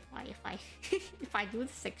 If I do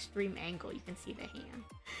this extreme angle, you can see the hand.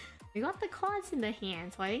 We got the cards in the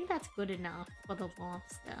hand, so I think that's good enough for the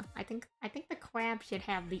lobster. I think the crab should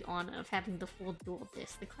have the honor of having the full dual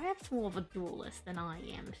disc. The crab's more of a duelist than I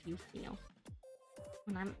am, if you feel.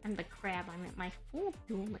 When I'm the crab, I'm at my full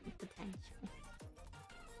dueling potential.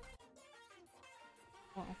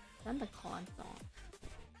 Well, turn the cards off.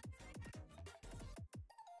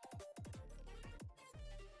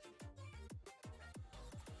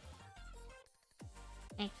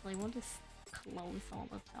 Actually, we'll just close all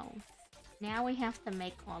of those. Now we have to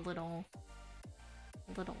make our little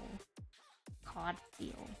card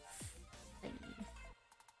fields thingies.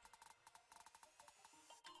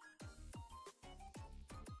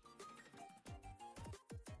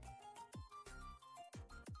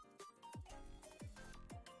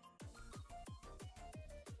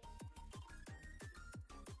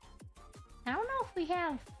 I don't know if we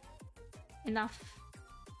have enough.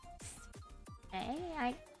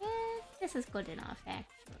 Okay, this is good enough,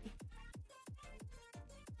 actually.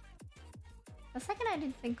 For a second I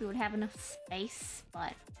didn't think we would have enough space,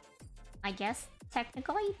 but I guess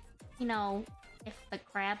technically, you know, if the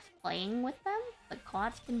crab's playing with them, the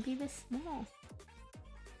cards can be this small.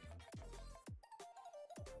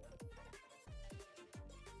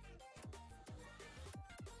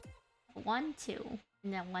 One, two,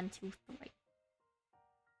 and then 1, 2, 3.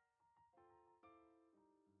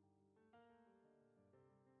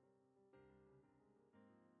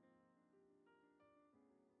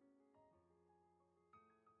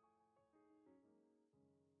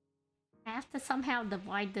 I have to somehow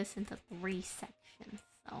divide this into 3 sections,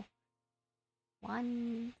 so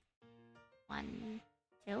 1, 1,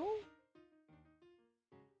 2,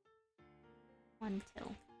 1,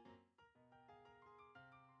 2.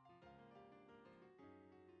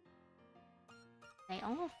 They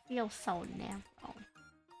all feel so narrow.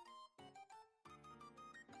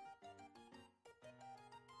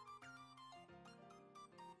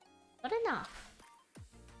 Good enough.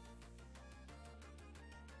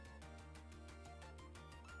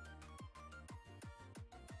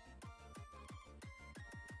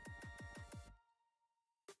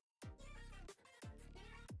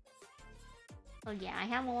 So yeah, I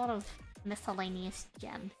have a lot of miscellaneous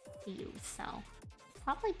gems to use, so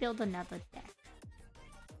probably build another deck.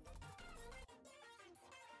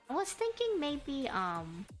 I was thinking maybe,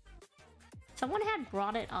 someone had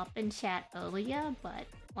brought it up in chat earlier, but,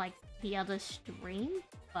 like, the other stream,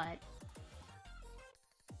 but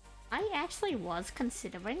I actually was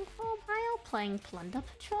considering for a while playing Plunder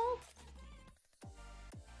Patrol.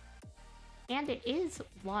 And it is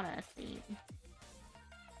water themed.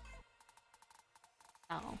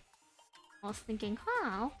 So, I was thinking,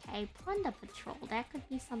 huh, okay, Plunder Patrol, that could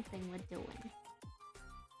be something we're doing.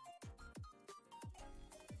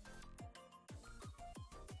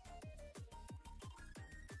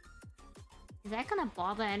 Is that gonna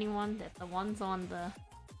bother anyone that the ones on the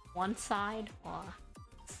one side are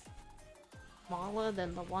smaller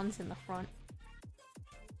than the ones in the front?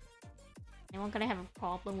 Anyone gonna have a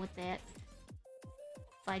problem with that?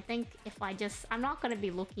 So I think if I'm not gonna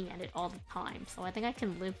be looking at it all the time, so I think I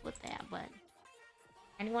can live with that, but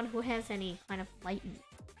anyone who has any kind of latent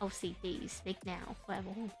OCD, speak now, forever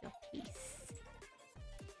hold your peace.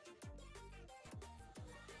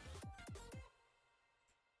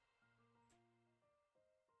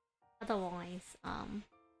 Otherwise,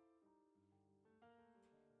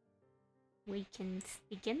 we can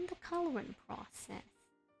begin the coloring process.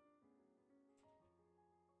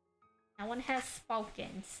 No one has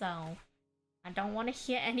spoken, so I don't want to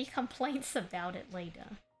hear any complaints about it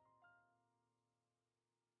later.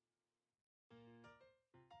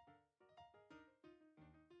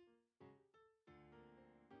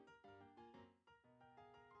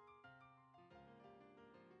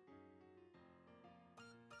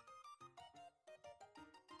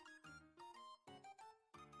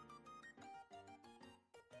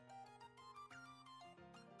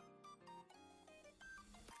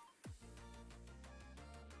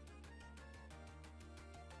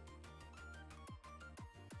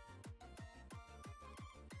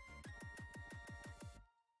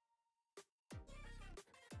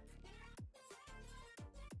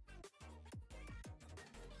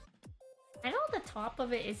 I know the top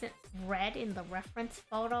of it isn't red in the reference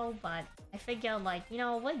photo, but I figure, like, you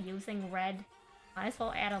know, we're using red. Might as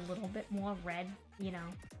well add a little bit more red, you know.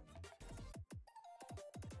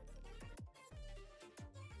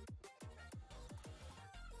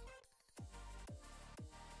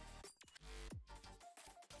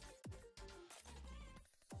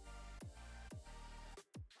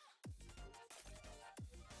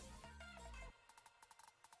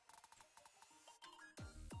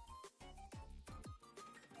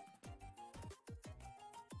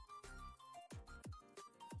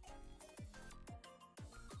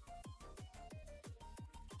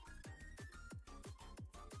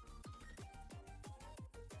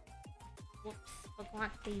 Whoops, forgot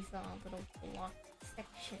these little block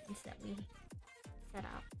sections that we set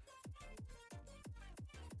up.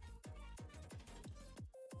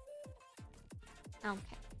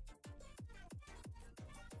 Okay.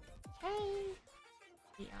 Okay.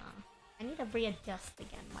 Yeah. I need to readjust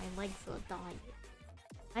again. My legs are dying.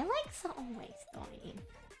 My legs are always dying.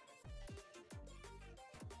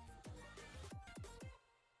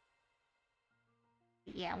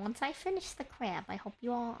 Yeah, once I finish the crab, I hope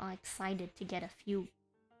you all are excited to get a few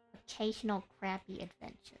occasional crabby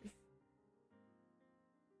adventures.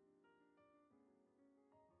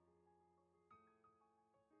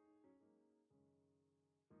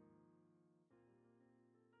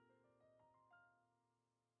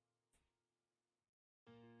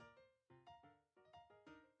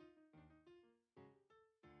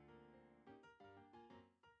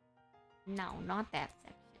 No, not that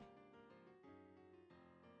section.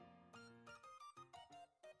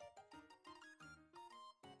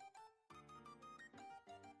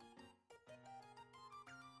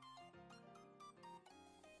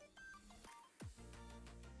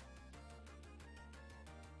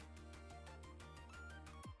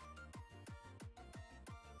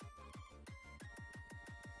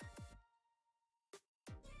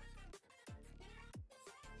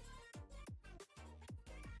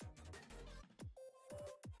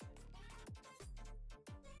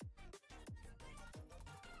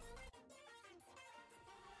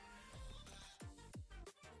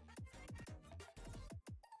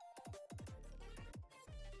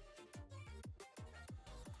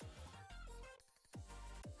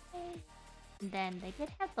 And then they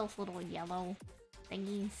did have those little yellow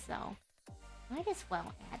thingies, so might as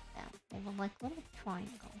well add them. They were like little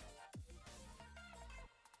triangles.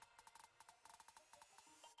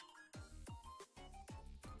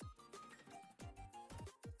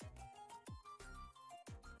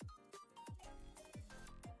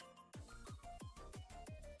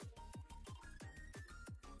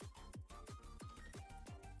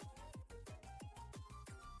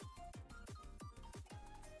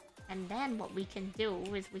 And then what we can do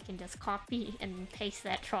is we can just copy and paste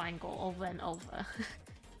that triangle over and over.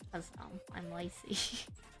 Because I'm lazy.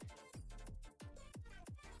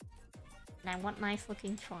 And I want nice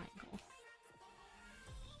looking triangles.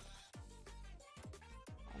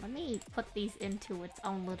 Well, let me put these into its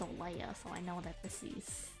own little layer so I know that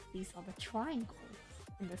these are the triangles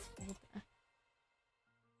in this folder.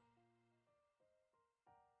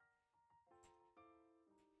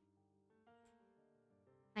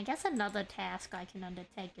 I guess another task I can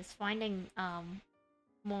undertake is finding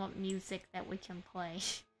more music that we can play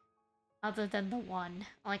other than the one.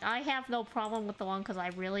 Like, I have no problem with the one because I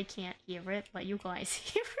really can't hear it, but you guys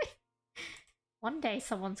hear it. One day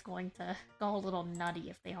someone's going to go a little nutty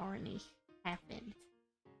if they already happened.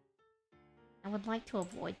 I would like to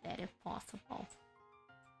avoid that if possible.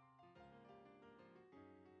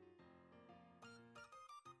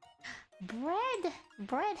 Bread!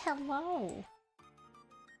 Bread, hello!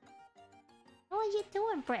 How are you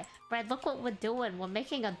doing, Bread? Bread, look what we're doing. We're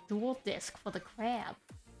making a dual disc for the crab.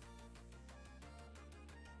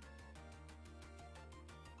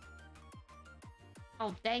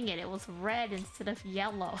 Oh, dang it. It was red instead of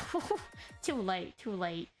yellow. Too late, too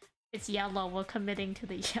late. It's yellow. We're committing to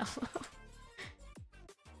the yellow.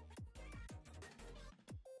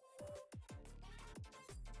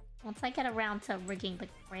 Once I get around to rigging the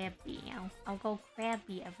crabby, I'll go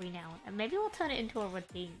crabby every now and then. Maybe we'll turn it into a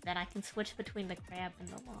routine that I can switch between the crab and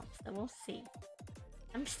the lobster. We'll see.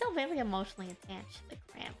 I'm still very emotionally attached to the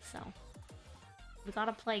crab, so we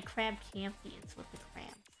gotta play crab champions with the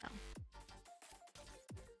crab, so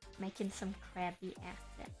making some crabby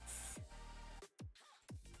assets.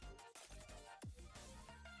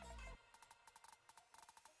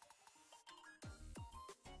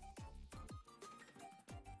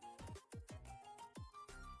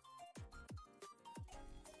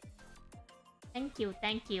 Thank you,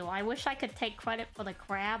 thank you. I wish I could take credit for the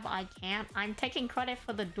crab. I can't. I'm taking credit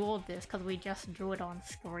for the dual disc because we just drew it on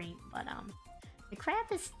screen. But the crab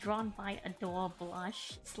is drawn by Adore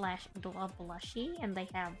Blush / Adore Blushy, and they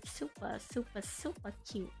have super, super, super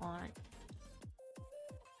cute art.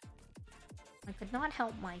 I could not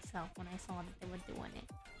help myself when I saw that they were doing it.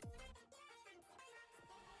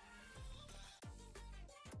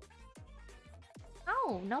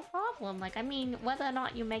 Oh, no problem. Like, I mean, whether or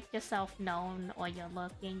not you make yourself known or you're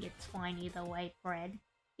looking, it's fine either way, Bread.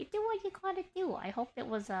 You do what you gotta do. I hope it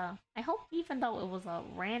was a... I hope even though it was a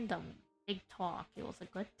random big talk, it was a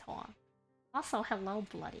good talk. Also, hello,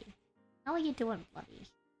 Bloody. How are you doing, Bloody?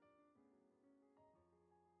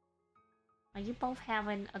 Are you both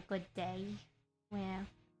having a good day? Where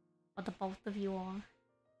the both of you are?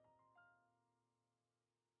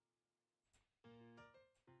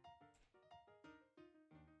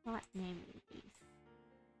 What name these?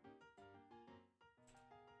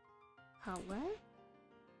 Color?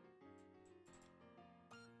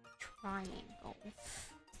 Triangles.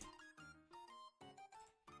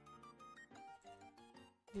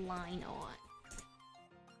 Line art.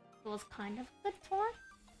 It was kind of good talk.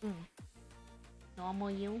 Normal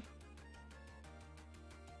you.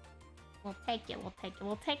 We'll take it, we'll take it.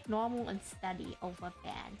 We'll take normal and steady over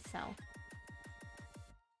bad, so.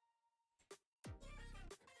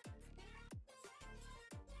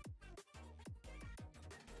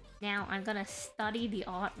 Now I'm gonna study the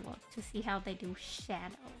artwork to see how they do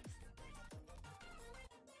shadows.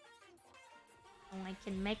 And I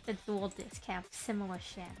can make the dual disc have similar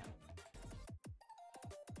shadows.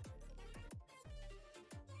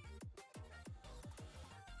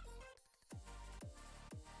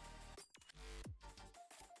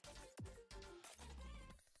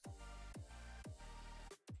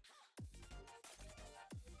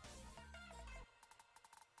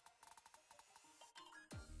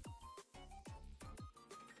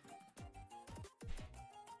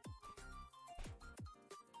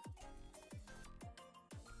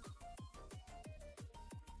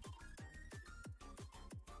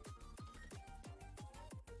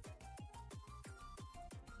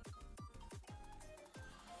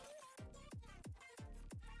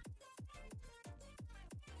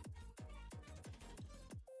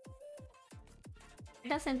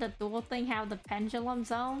 Doesn't the dual thing have the pendulum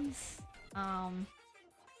zones?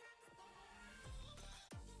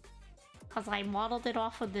 Cause I modeled it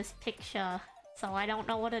off of this picture, so I don't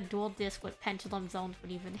know what a dual disc with pendulum zones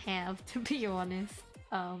would even have, to be honest.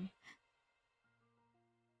 I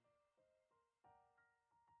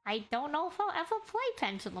don't know if I'll ever play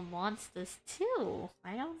Pendulum Monsters 2.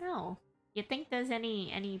 I don't know. You think there's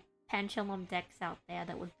any pendulum decks out there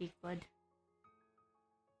that would be good?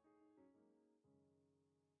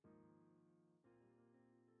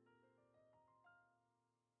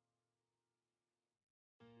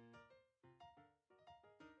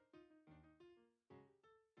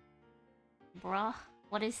 Bruh?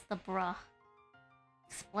 What is the bruh?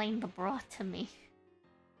 Explain the bruh to me.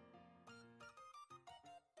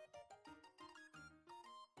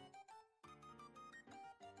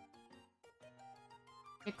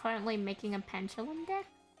 You're currently making a pendulum deck?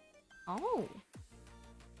 Oh.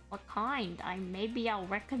 What kind? Maybe I'll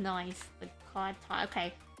recognize the card type.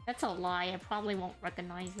 Okay, that's a lie. I probably won't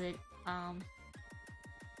recognize it.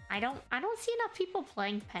 I don't see enough people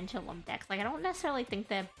playing pendulum decks. Like, I don't necessarily think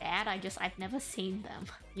they're bad. I've never seen them,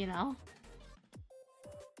 you know?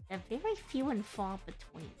 They're very few and far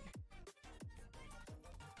between.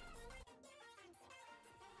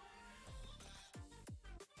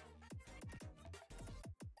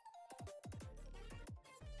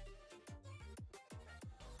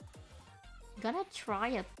 Gonna try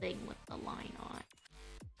a thing with the line art.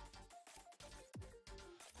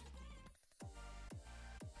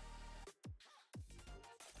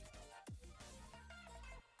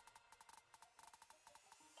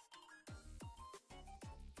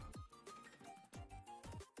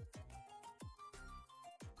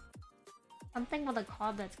 Something with a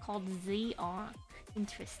card that's called Z Arc.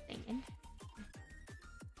 Interesting.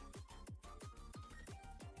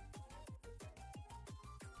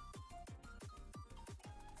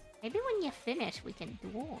 Maybe when you finish, we can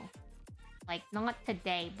duel. Like, not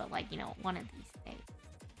today, but like, you know, one of these days.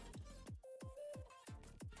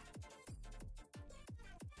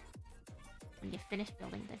 When you finish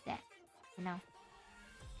building the deck, you know.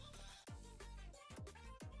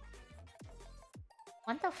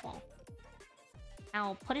 Wonderful.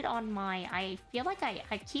 I'll put it on my... I feel like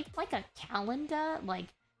I keep like a calendar, like...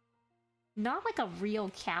 Not like a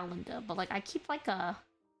real calendar, but like I keep like a...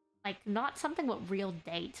 Like, not something with real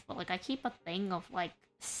dates, but like I keep a thing of like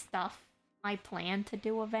stuff I plan to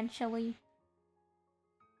do eventually.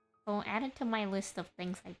 So I'll add it to my list of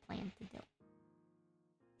things I plan to do.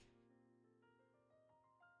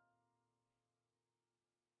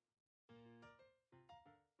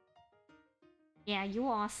 Yeah,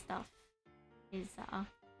 UR stuff is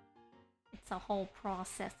it's a whole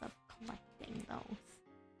process of collecting those.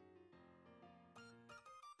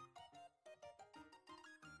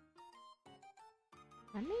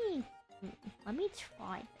 Let me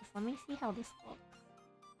try this. Let me see how this looks.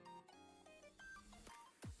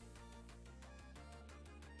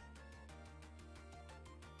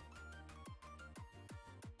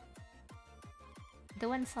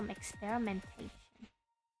 Doing some experimentation.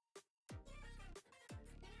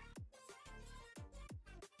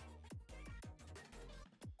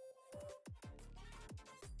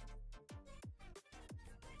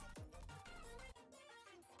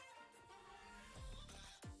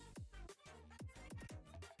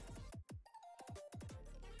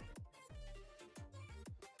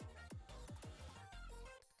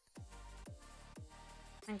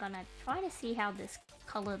 I'm gonna try to see how this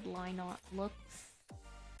colored line art looks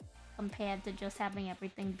compared to just having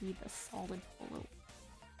everything be the solid blue.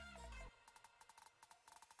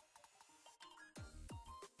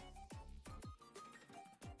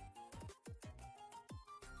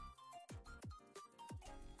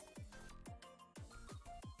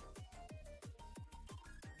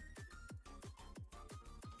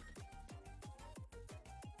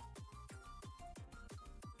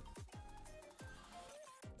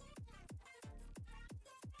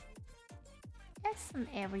 There's some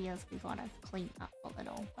areas we gotta clean up a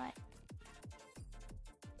little, but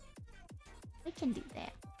we can do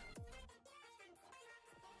that.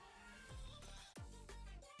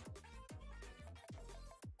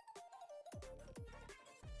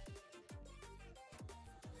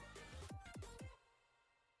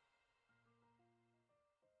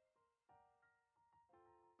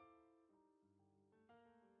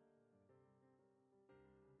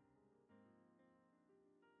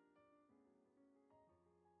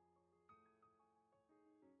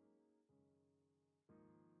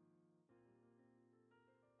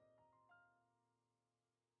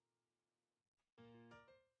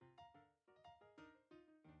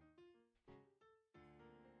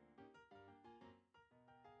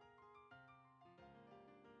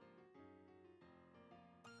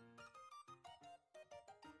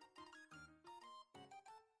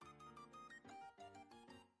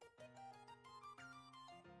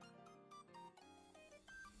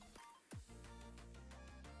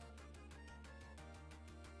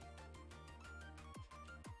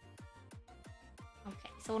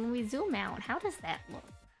 Okay, so when we zoom out, how does that look?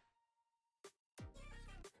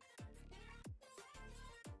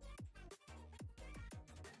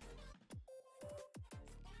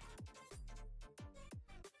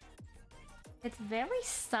 It's very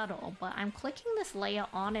subtle, but I'm clicking this layer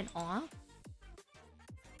on and off.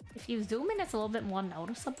 If you zoom in, it's a little bit more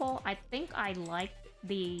noticeable. I think I like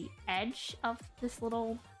the edge of this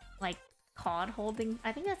little, like, card holding.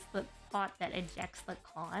 I think that's the part that ejects the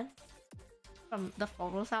card from the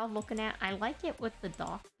photos I was looking at. I like it with the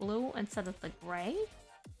dark blue instead of the gray.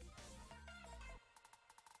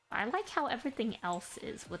 I like how everything else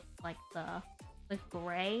is with, like, the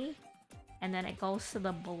gray, and then it goes to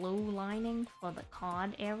the blue lining for the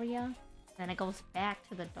card area, then it goes back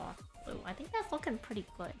to the dark blue. I think that's looking pretty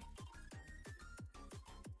good.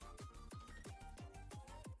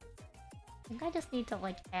 I think I just need to,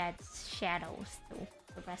 like, add shadows to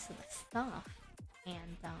the rest of the stuff,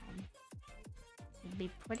 and it'd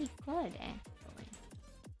be pretty good, actually.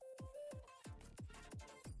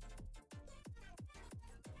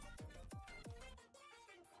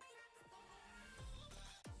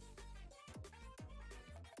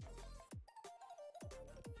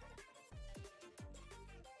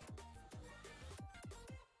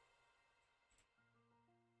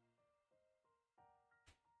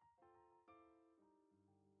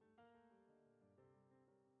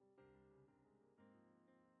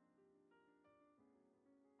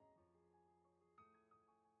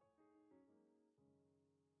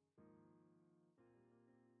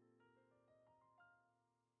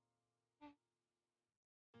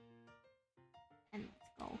 And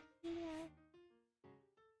let's go here.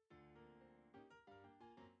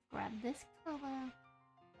 Grab this color.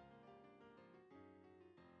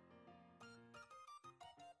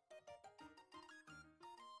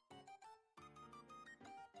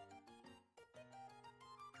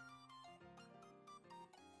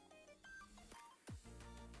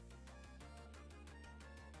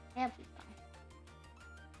 There we go.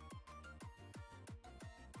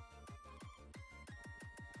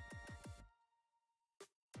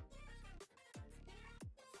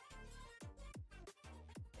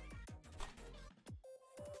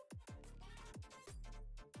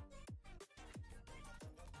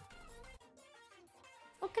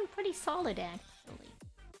 Looking pretty solid, actually.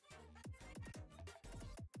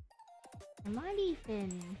 I might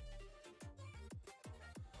even...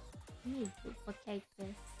 Let me duplicate this.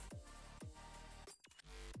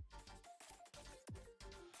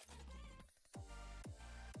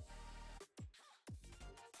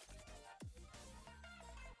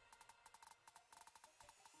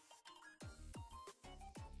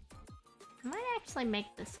 I might actually make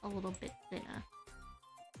this a little bit thinner.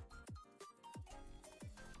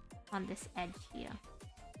 On this edge here.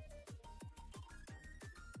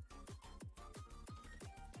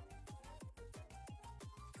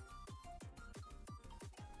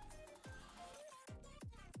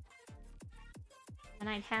 And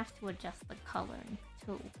I'd have to adjust the coloring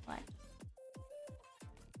too, but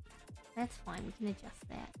that's fine, we can adjust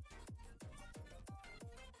that.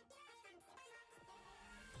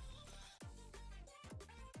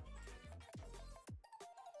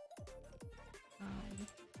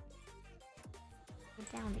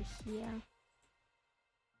 Down to here.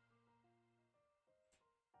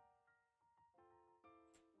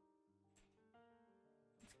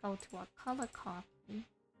 Let's go to our color copy.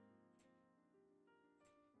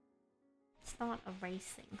 Start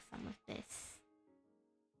erasing some of this.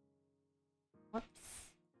 Whoops.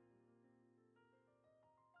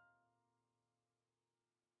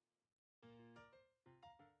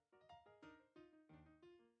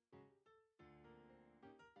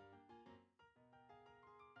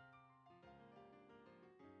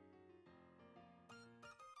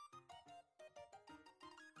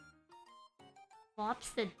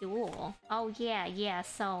 Lobster Duel. Oh yeah,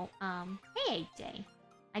 so, hey AJ.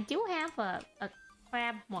 I do have a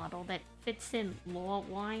crab model that fits in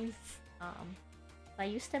lore-wise. I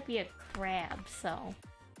used to be a crab, so...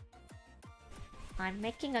 I'm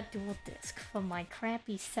making a dual disc for my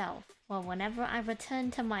crabby self. Well, whenever I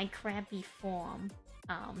return to my crabby form.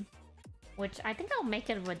 Which I think I'll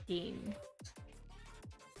make it redeemed.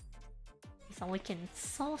 So we can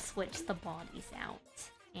soul switch the bodies out.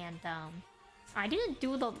 And, I didn't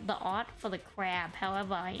do the art for the crab,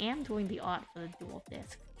 however, I am doing the art for the dual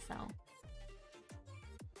disc, so...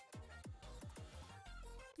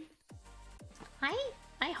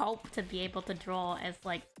 I hope to be able to draw as,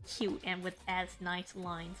 like, cute and with as nice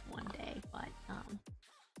lines one day, but,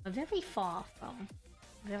 we're very far from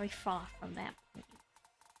that point.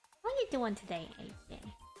 How are you doing today, AJ?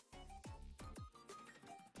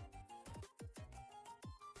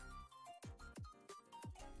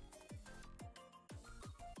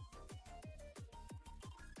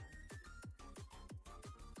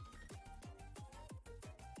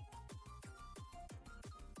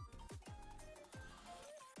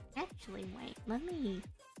 Actually, wait, let me...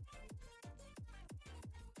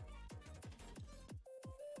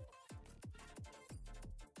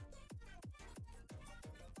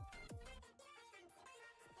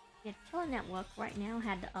 chilling at work right now,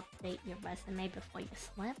 had to update your resume before you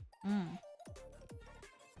slept.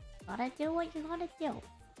 Gotta do what you gotta do.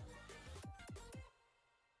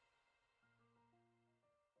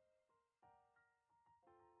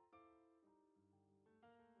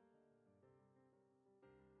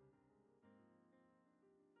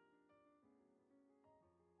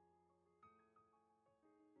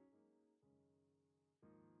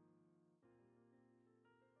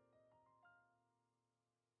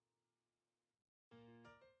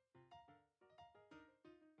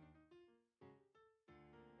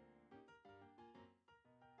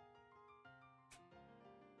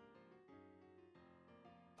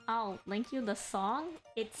 Oh, link you the song?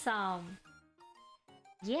 It's, yeah,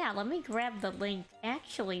 let me grab the link.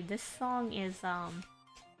 Actually, this song is, I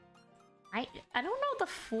don't know the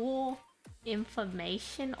full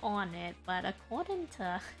information on it, but according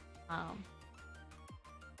to,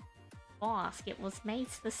 Bosk, it was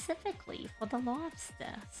made specifically for the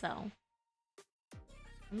Lobster, so...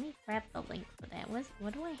 Let me grab the link for that.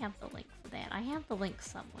 Where do I have the link for that? I have the link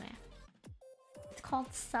somewhere. It's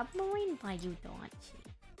called Submarine by Udachi.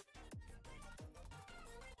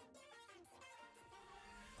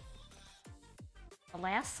 The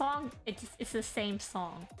last song, it's the same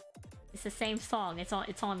song. It's the same song. It's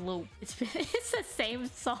on loop. It's the same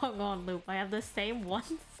song on loop. I have the same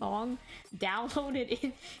one song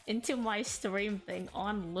downloaded into my stream thing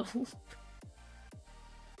on loop.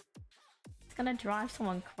 It's gonna drive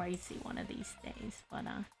someone crazy one of these days, but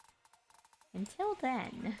until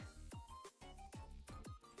then,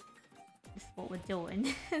 this is what we're doing.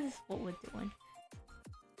 This is what we're doing.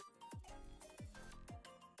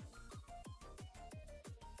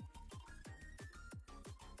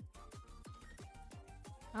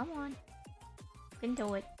 Come on. You can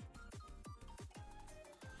do it.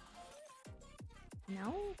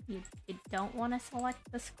 No? You don't want to select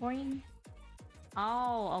the screen?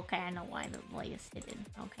 Oh, okay, I know why the light is hidden.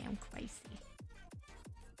 Okay, I'm crazy.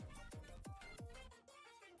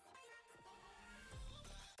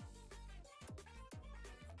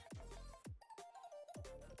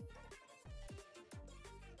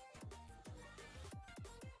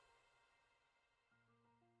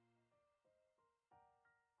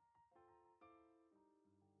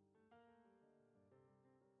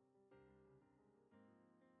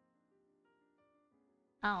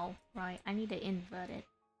 Oh, right. I need to invert it.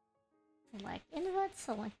 Select. Invert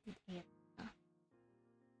selected area.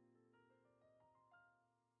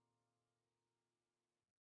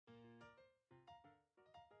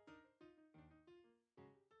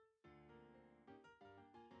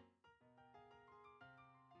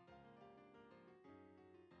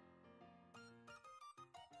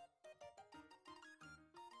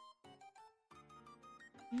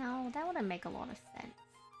 No, that wouldn't make a lot of sense.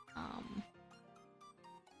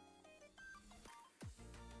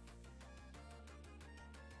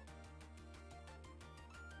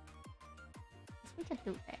 We could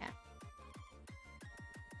do that.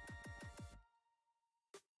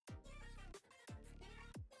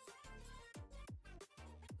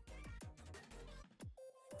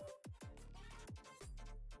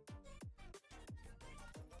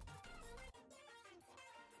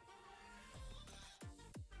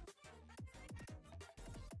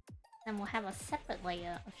 Then we'll have a separate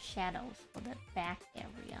layer of shadows for the back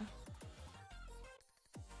area.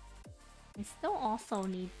 We still also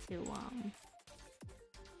need to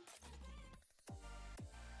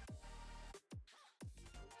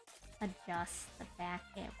adjust the back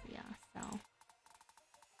area, so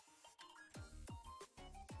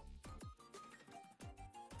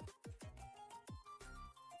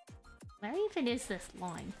where even is this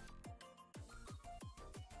line?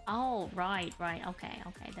 Oh, right, okay,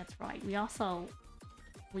 that's right. We also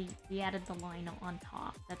we added the line on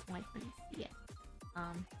top. That's why I couldn't see it.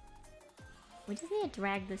 We just need to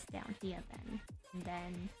drag this down here then, and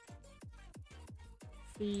then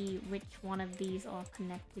see which one of these are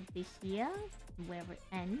connected to here, where it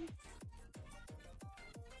ends.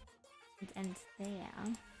 It ends there.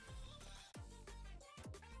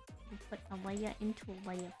 We put a layer into a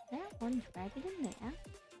layer for that one, drag it in there.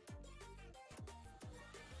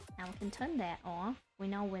 Now we can turn that off. We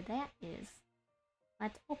know where that is.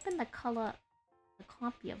 Let's open the color, the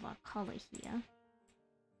copy of our color here.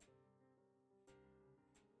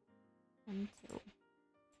 1, 2,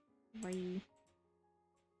 3.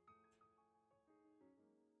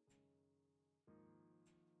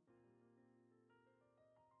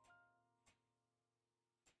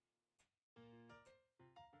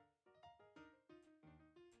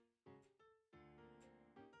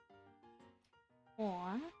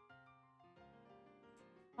 Four,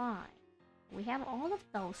 5. We have all of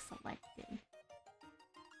those selected.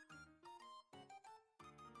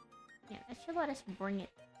 Yeah, that should let us bring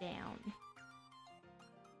it down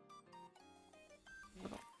a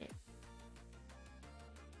little bit.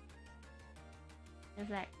 There's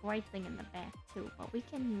that gray thing in the back too, but we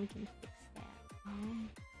can fix that.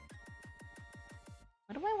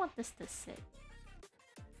 Where do I want this to sit?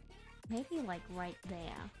 Maybe like right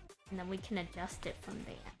there, and then we can adjust it from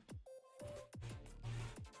there.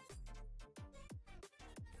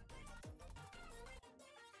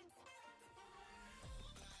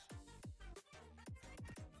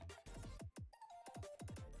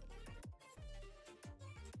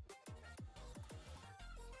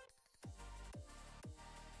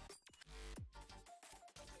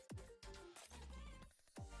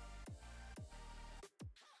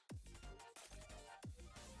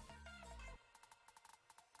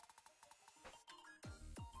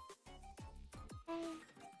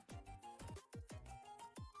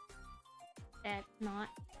 That's not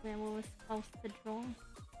where we were supposed to draw.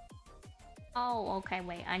 Oh, okay,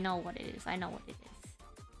 wait, I know what it is. I know what it is.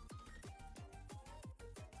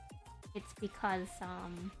 It's because,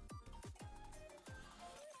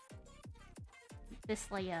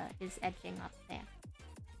 this layer is edging up there.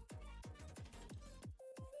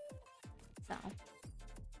 So,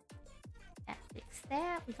 that fixed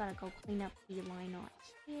that. We gotta go clean up the line art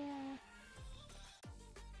here.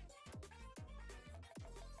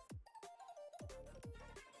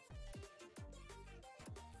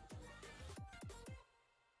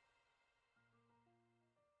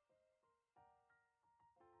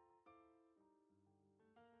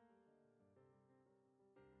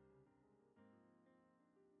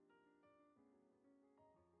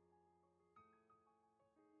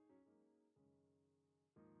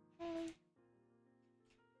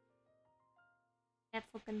 That's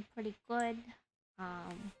looking pretty good.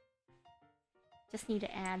 Just need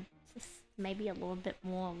to add just maybe a little bit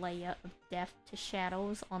more layer of depth to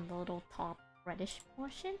shadows on the little top reddish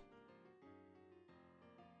portion.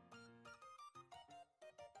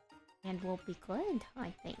 And we'll be good,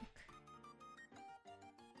 I think.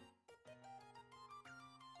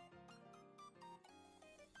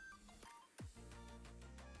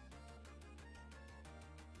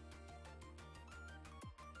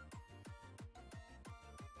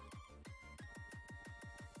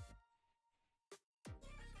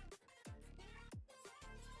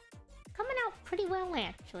 Coming out pretty well,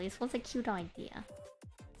 actually. This was a cute idea.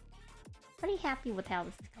 Pretty happy with how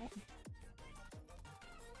this is going.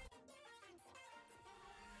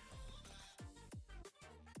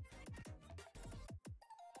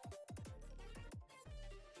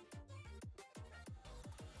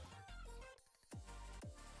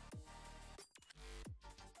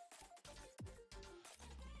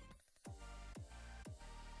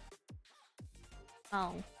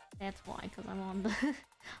 Oh, that's why, because I'm on the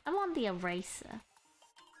I'm on the eraser.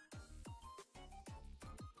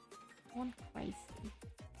 One crazy.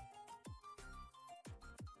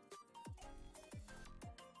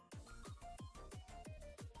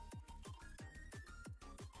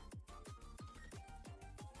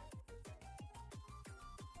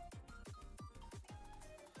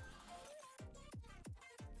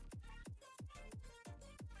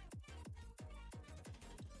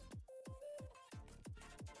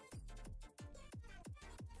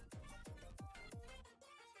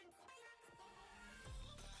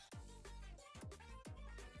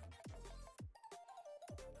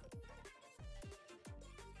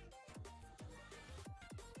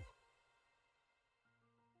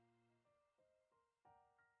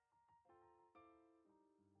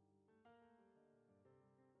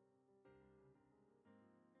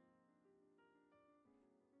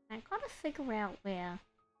 I gotta figure out where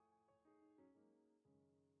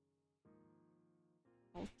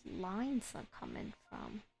those lines are coming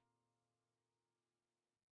from.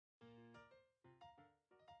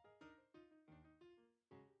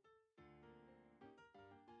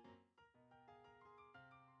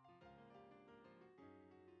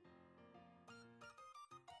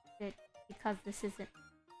 Is it because this isn't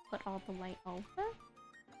put all the way over?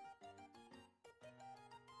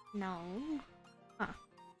 No. Huh.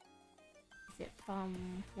 Is it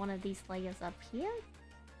from one of these layers up here?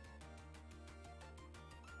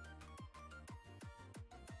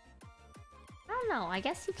 I don't know. I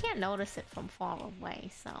guess you can't notice it from far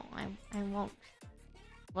away, so I won't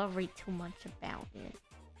worry too much about it.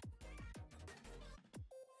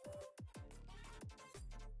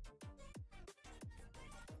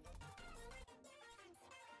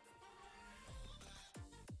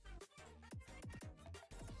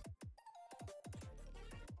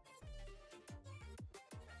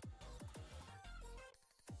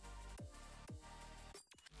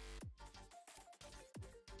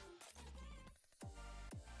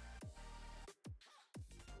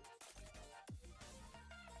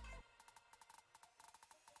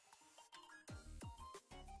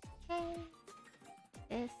 Okay.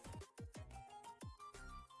 This.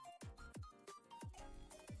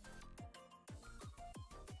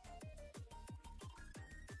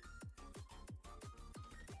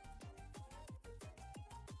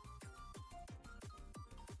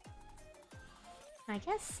 I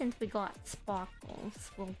guess since we got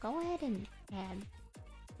sparkles, we'll go ahead and add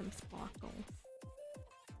some sparkles.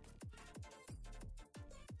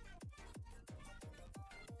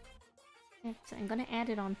 So I'm gonna add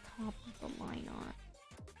it on top of the line art.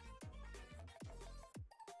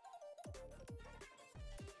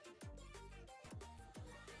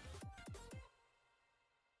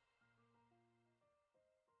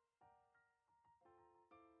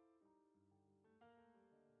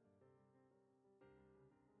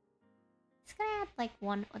 Just gonna add like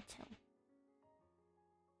 1 or 2.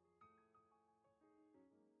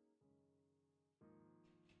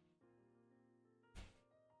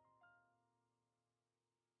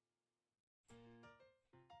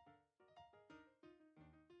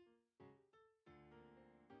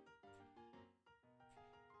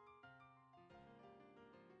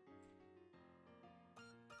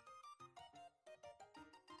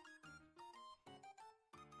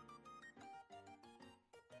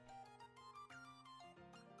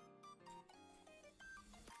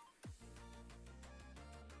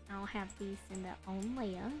 I'll have these in their own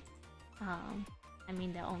layer. I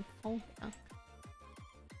mean their own folder.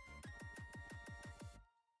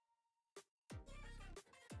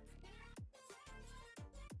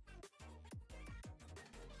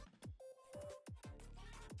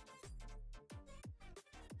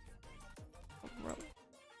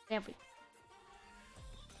 There we go.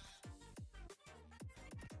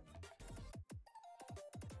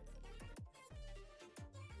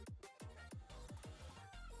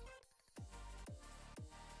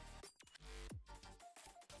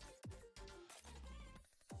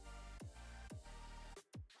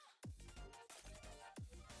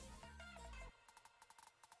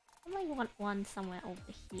 I might want one somewhere over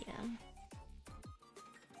here.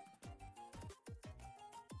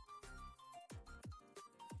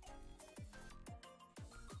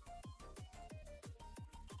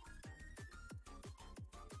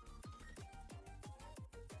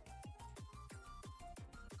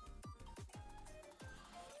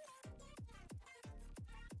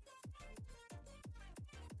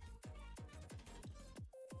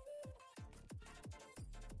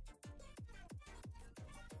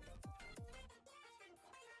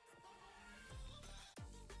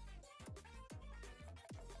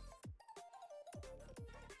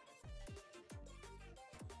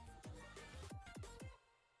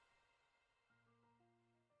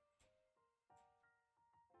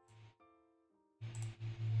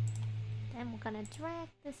 Then we're gonna drag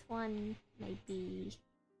this one maybe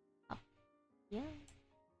up here.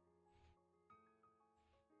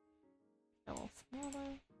 A little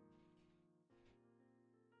smaller.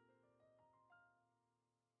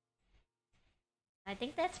 I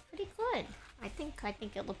think that's pretty good. I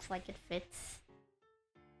think it looks like it fits.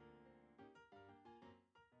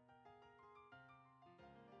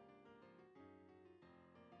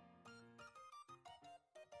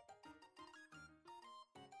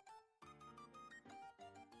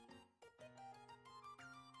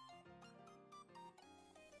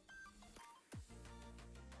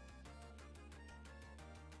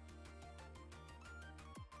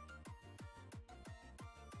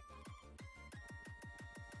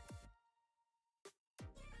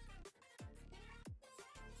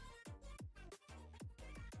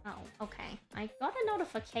 Oh, okay. I got a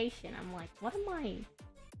notification. I'm like, what am I?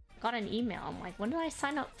 Got an email. I'm like, when did I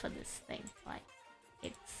sign up for this thing? Like,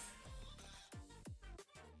 it's...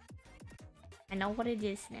 I know what it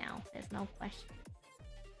is now. There's no question.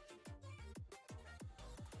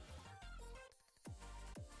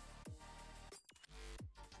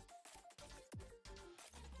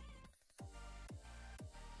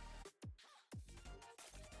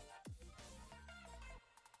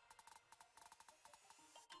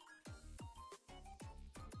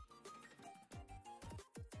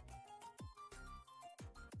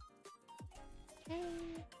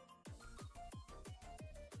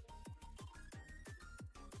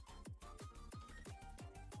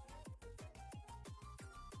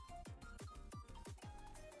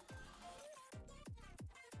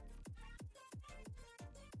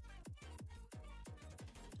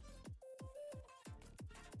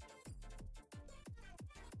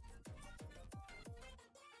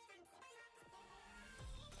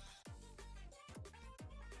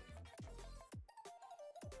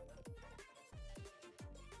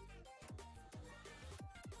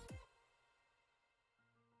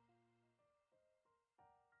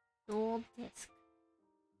 Dual disc.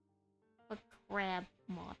 A crab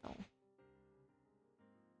model.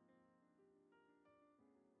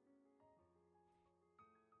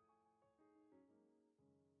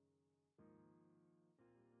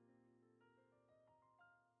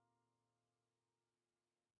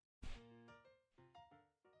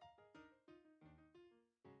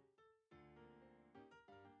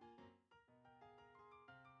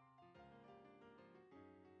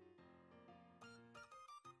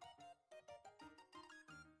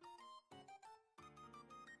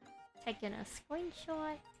 Taking a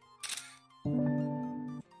screenshot.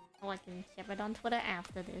 Oh, I can share it on Twitter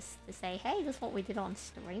after this to say, hey, this is what we did on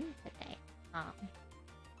stream today. I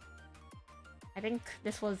think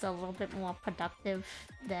this was a little bit more productive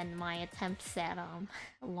than my attempts at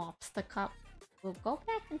Lobster Cup. We'll go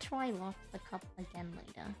back and try Lobster Cup again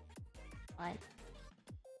later. But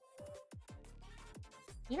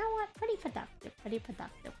you know what? Pretty productive, pretty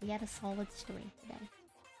productive. We had a solid stream today.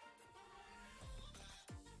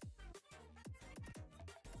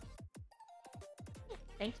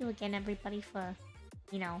 Thank you again, everybody, for,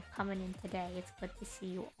 you know, coming in today. It's good to see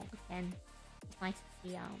you all again. It's nice to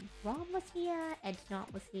see, Rob was here,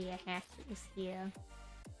 Edgenot was here, Hatchet was here,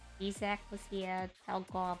 Izak was here,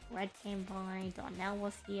 Telgor, Red came by, Darnell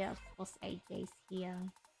was here, of course AJ's here.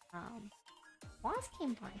 Boss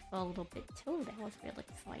came by for a little bit too, that was really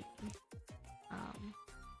exciting.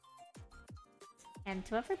 And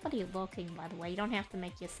to everybody looking, by the way, you don't have to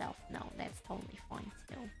make yourself known, that's totally fine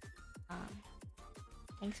too.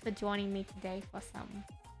 Thanks for joining me today for some,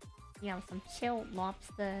 you know, some chill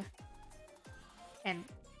lobster and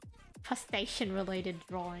crustacean-related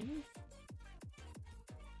drawings.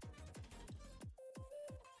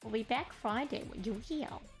 We'll be back Friday with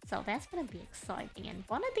Yu-Gi-Oh! So that's gonna be exciting. And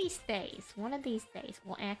one of these days, we'll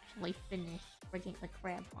actually finish rigging the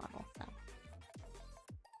crab model, so.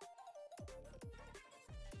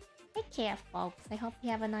 Take care, folks. I hope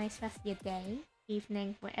you have a nice rest of your day,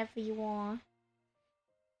 evening, wherever you are.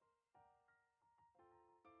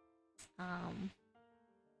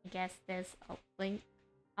 I guess there's a link.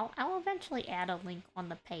 I'll eventually add a link on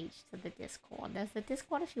the page to the Discord. There's the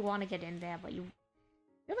Discord if you want to get in there, but you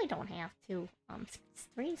really don't have to.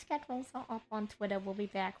 Stream schedules are up on Twitter. We'll be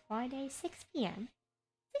back Friday, 6 p.m.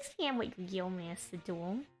 6 p.m. with Yu-Gi-Oh! Master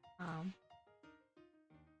Duel.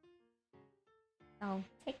 So,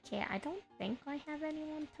 take care. I don't think I have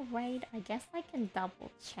anyone to raid. I guess I can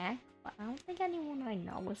double check, but I don't think anyone I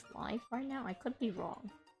know is live right now. I could be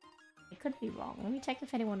wrong. I could be wrong. Let me check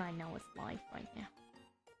if anyone I know is live right now.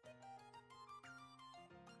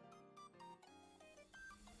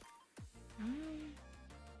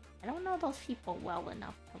 I don't know those people well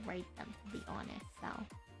enough to rate them, to be honest, so...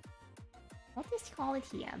 I'll just call it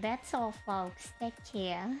here. That's all, folks. Take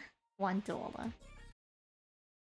care. $1.